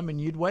you'd see them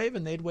and you'd wave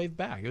and they'd wave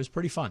back. It was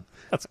pretty fun.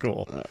 That's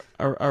cool.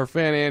 Our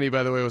fan Andy,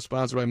 by the way, was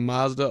sponsored by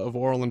Mazda of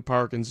Orland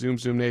Park and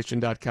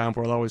ZoomZoomNation.com.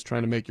 We're always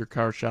trying to make your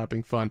car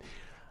shopping fun.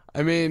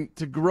 I mean,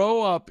 to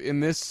grow up in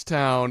this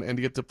town and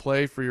to get to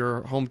play for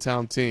your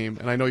hometown team,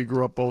 and I know you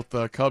grew up both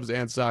Cubs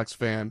and Sox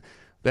fan,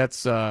 that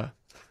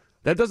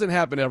doesn't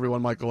happen to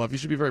everyone, Michael Huff. You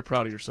should be very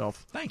proud of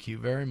yourself. Thank you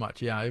very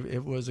much. Yeah,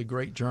 it was a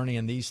great journey,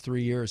 and these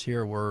 3 years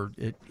here were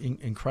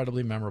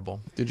incredibly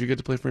memorable. Did you get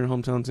to play for your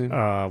hometown team?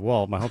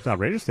 Well, my hometown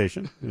radio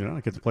station. I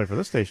get to play for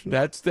this station.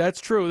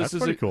 That's true. This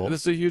is cool.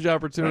 This is a huge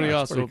opportunity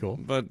that's also, cool.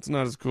 But it's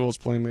not as cool as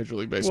playing Major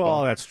League Baseball.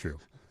 Well, that's true.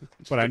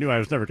 But I knew I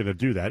was never going to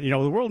do that.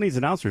 The world needs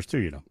announcers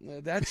too.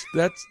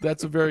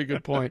 That's a very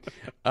good point.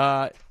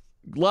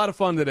 A lot of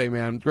fun today,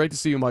 man. Great to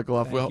see you, Michael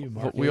Huff.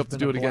 We hope to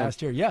do it again.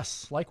 Last year,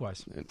 yes,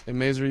 likewise. And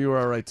Mazer, you were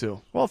all right too.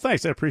 Well,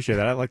 thanks. I appreciate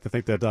that. I like to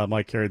think that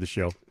Mike carried the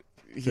show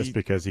just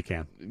because he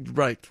can.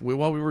 Right. We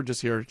were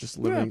just here, just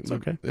living. Yeah, it's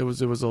okay. It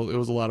was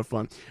a lot of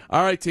fun.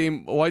 All right,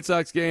 team. White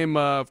Sox game,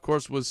 of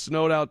course, was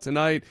snowed out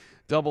tonight.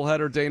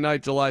 Doubleheader day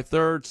night, July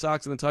 3rd.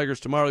 Sox and the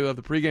Tigers tomorrow. You'll have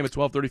the pregame at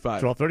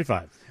 12:35.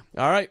 12:35.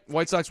 All right.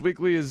 White Sox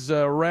Weekly is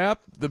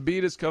wrapped. The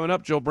Beat is coming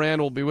up. Joe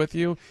Brand will be with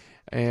you.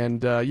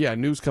 And,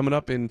 news coming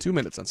up in 2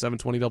 minutes on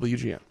 720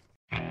 WGN.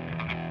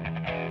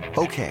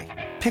 Okay,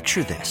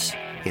 picture this.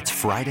 It's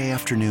Friday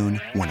afternoon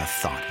when a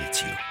thought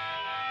hits you.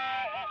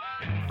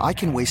 I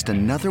can waste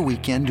another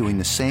weekend doing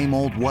the same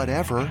old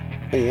whatever,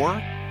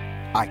 or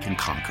I can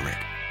conquer it.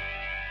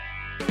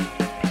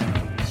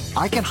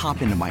 I can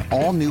hop into my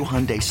all-new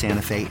Hyundai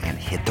Santa Fe and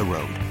hit the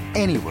road.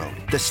 Any road.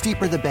 The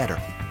steeper, the better.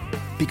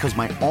 Because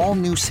my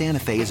all-new Santa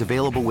Fe is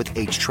available with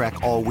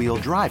H-Track all-wheel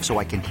drive, so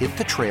I can hit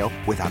the trail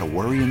without a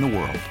worry in the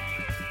world.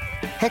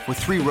 Heck, with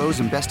 3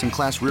 rows and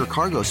best-in-class rear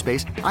cargo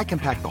space, I can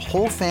pack the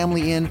whole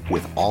family in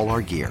with all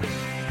our gear.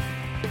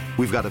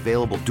 We've got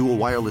available dual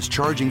wireless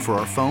charging for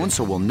our phones,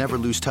 so we'll never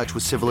lose touch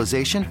with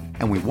civilization,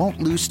 and we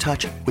won't lose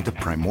touch with the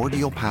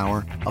primordial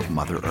power of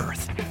Mother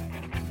Earth.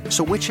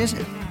 So which is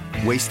it?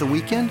 Waste the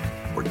weekend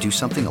or do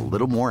something a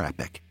little more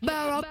epic?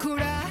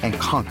 And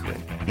conquer it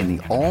in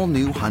the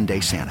all-new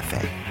Hyundai Santa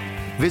Fe.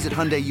 Visit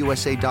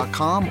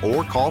HyundaiUSA.com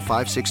or call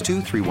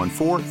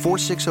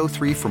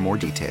 562-314-4603 for more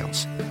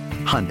details.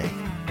 Hyundai,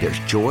 there's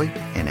joy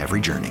in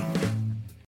every journey.